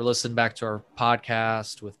 either listen back to our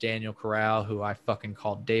podcast with Daniel Corral, who I fucking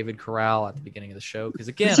called David Corral at the beginning of the show. Because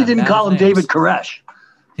again, you didn't call him David Koresh.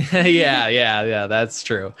 yeah, that's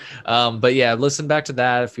true. But yeah, listen back to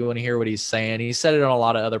that if you want to hear what he's saying. He said it on a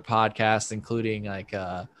lot of other podcasts, including like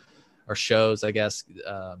or shows, I guess,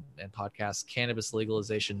 and podcasts. Cannabis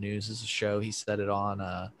Legalization News is a show he said it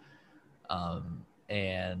on.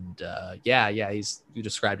 He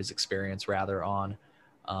described his experience rather on.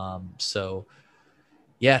 So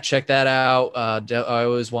yeah, check that out. I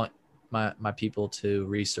always want my people to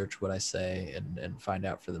research what I say and find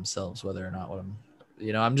out for themselves whether or not what I'm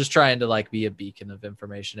just trying to like be a beacon of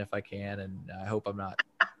information if I can. And I hope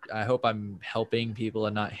I'm helping people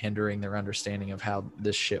and not hindering their understanding of how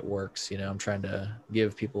this shit works. You know, I'm trying to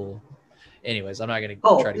give people. Anyways, I'm not going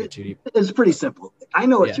to try to get too deep. It's pretty simple. I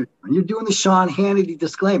know what you're doing. You're doing the Sean Hannity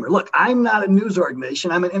disclaimer. Look, I'm not a news organization.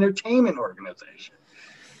 I'm an entertainment organization.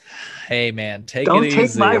 Hey, man, Don't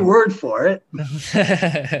take my word for it.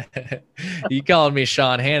 You calling me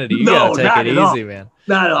Sean Hannity. You got to take it easy, man.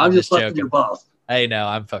 No, I'm just joking. Your boss. Hey, no,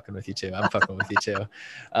 I'm fucking with you too. I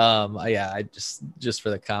just for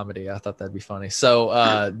the comedy, I thought that'd be funny. So,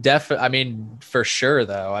 I mean, for sure,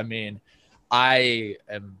 though. I mean, I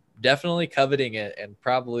am definitely coveting it, and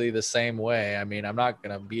probably the same way. I mean, I'm not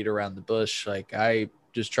going to beat around the bush. Like, I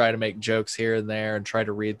just try to make jokes here and there and try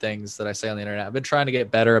to read things that I say on the internet. I've been trying to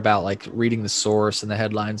get better about like reading the source and the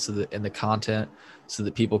headlines and the content so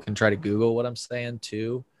that people can try to Google what I'm saying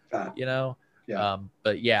too, you know? Yeah.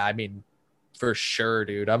 But yeah, I mean, for sure,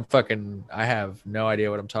 dude, I have no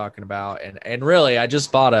idea what I'm talking about. And really, I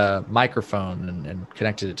just bought a microphone and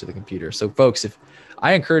connected it to the computer. So folks, if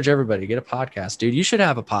I encourage everybody to get a podcast, dude, you should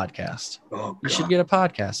have a podcast. You should get a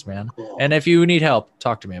podcast, man. Oh. And if you need help,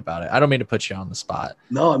 talk to me about it. I don't mean to put you on the spot.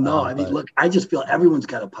 No. I mean, look, I just feel everyone's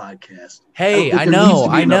got a podcast. Hey, I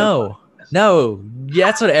know. No,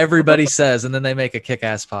 that's what everybody says. And then they make a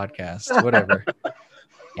kick-ass podcast, whatever.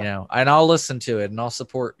 You know, and I'll listen to it and I'll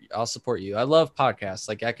support you. I love podcasts.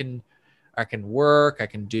 Like I can work. I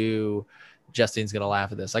can do, Justine's going to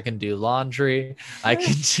laugh at this. I can do laundry. I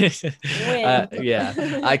can do,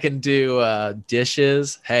 I can do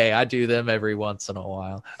dishes. Hey, I do them every once in a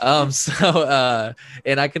while.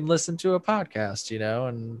 And I can listen to a podcast, you know,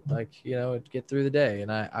 and like, you know, get through the day.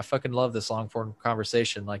 And I fucking love this long form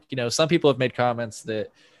conversation. Like, you know, some people have made comments that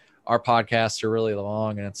our podcasts are really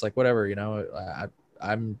long and it's like, whatever, you know,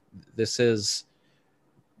 I'm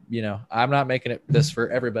not making it this for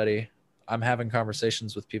everybody. I'm having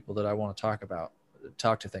conversations with people that I want to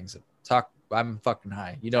talk to things. I'm fucking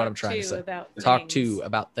high. You know what I'm trying to say? Talk to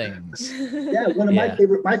about things. Yeah.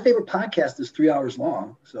 My favorite podcast is 3 hours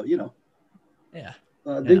long. So, you know,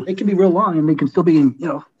 they can be real long and they can still be, you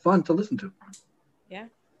know, fun to listen to. Yeah,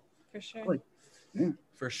 for sure.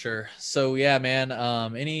 For sure. So yeah, man,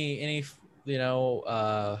 any, you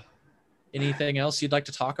know, anything else you'd like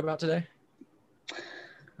to talk about today?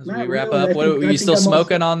 As we wrap up, are you still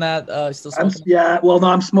smoking on that?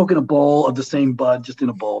 I'm smoking a bowl of the same bud, just in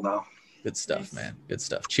a bowl now. Good stuff, man. Good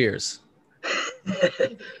stuff. Cheers.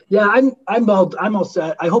 Yeah, I'm all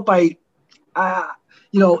set. I hope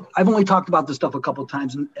you know, I've only talked about this stuff a couple of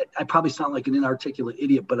times, and I probably sound like an inarticulate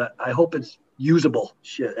idiot, but I hope it's usable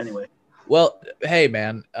shit anyway. Well, hey,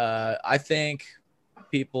 man, I think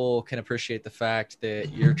people can appreciate the fact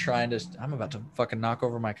that you're trying to, I'm about to fucking knock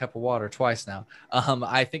over my cup of water twice now.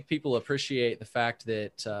 I think people appreciate the fact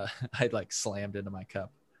that I like slammed into my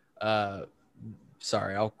cup.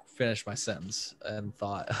 Sorry, I'll finish my sentence and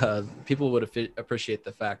thought people would appreciate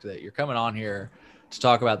the fact that you're coming on here to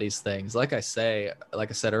talk about these things. Like I said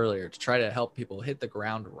earlier, to try to help people hit the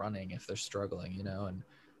ground running if they're struggling, you know, and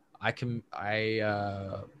I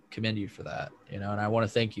commend you for that, you know, and I want to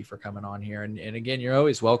thank you for coming on here. And again, you're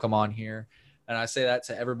always welcome on here. And I say that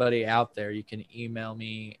to everybody out there. You can email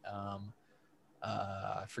me.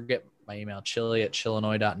 I forget my email,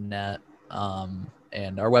 chili@chillinois.net.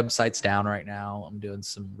 And our website's down right now. I'm doing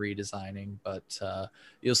some redesigning, but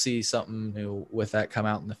you'll see something new with that come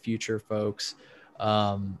out in the future, folks.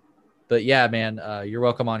 But yeah, man, you're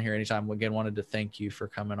welcome on here anytime. Again, wanted to thank you for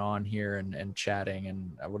coming on here and chatting,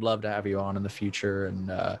 and I would love to have you on in the future.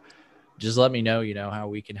 And just let me know, how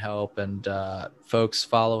we can help. And folks,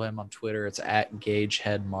 follow him on Twitter. It's at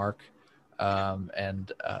GageHeadMark.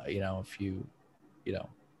 If you,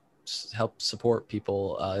 help support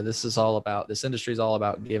people, this industry is all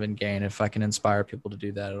about give and gain. If I can inspire people to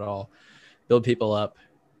do that at all, build people up.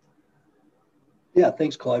 Yeah.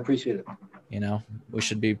 Thanks, Cole. I appreciate it. We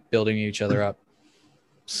should be building each other up.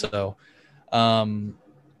 So,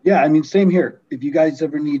 yeah, I mean, same here. If you guys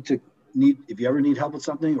ever need help with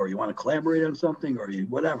something, or you want to collaborate on something, or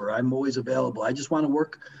whatever, I'm always available. I just want to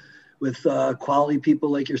work with quality people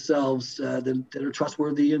like yourselves that are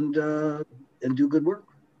trustworthy and do good work.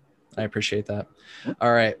 I appreciate that.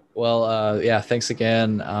 All right. Well, yeah, thanks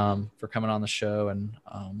again for coming on the show. And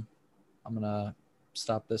I'm going to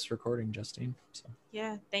stop this recording, Justine. So.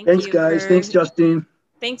 Yeah. Thanks, guys. Thanks, Justine.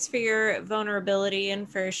 Thanks for your vulnerability and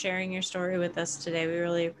for sharing your story with us today. We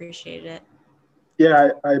really appreciate it.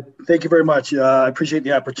 Yeah, I thank you very much. I appreciate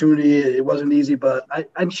the opportunity. It wasn't easy, but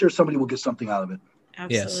I'm sure somebody will get something out of it.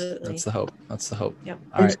 Absolutely. Yes, that's the hope. That's the hope. Yep.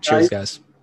 All right. Cheers, guys.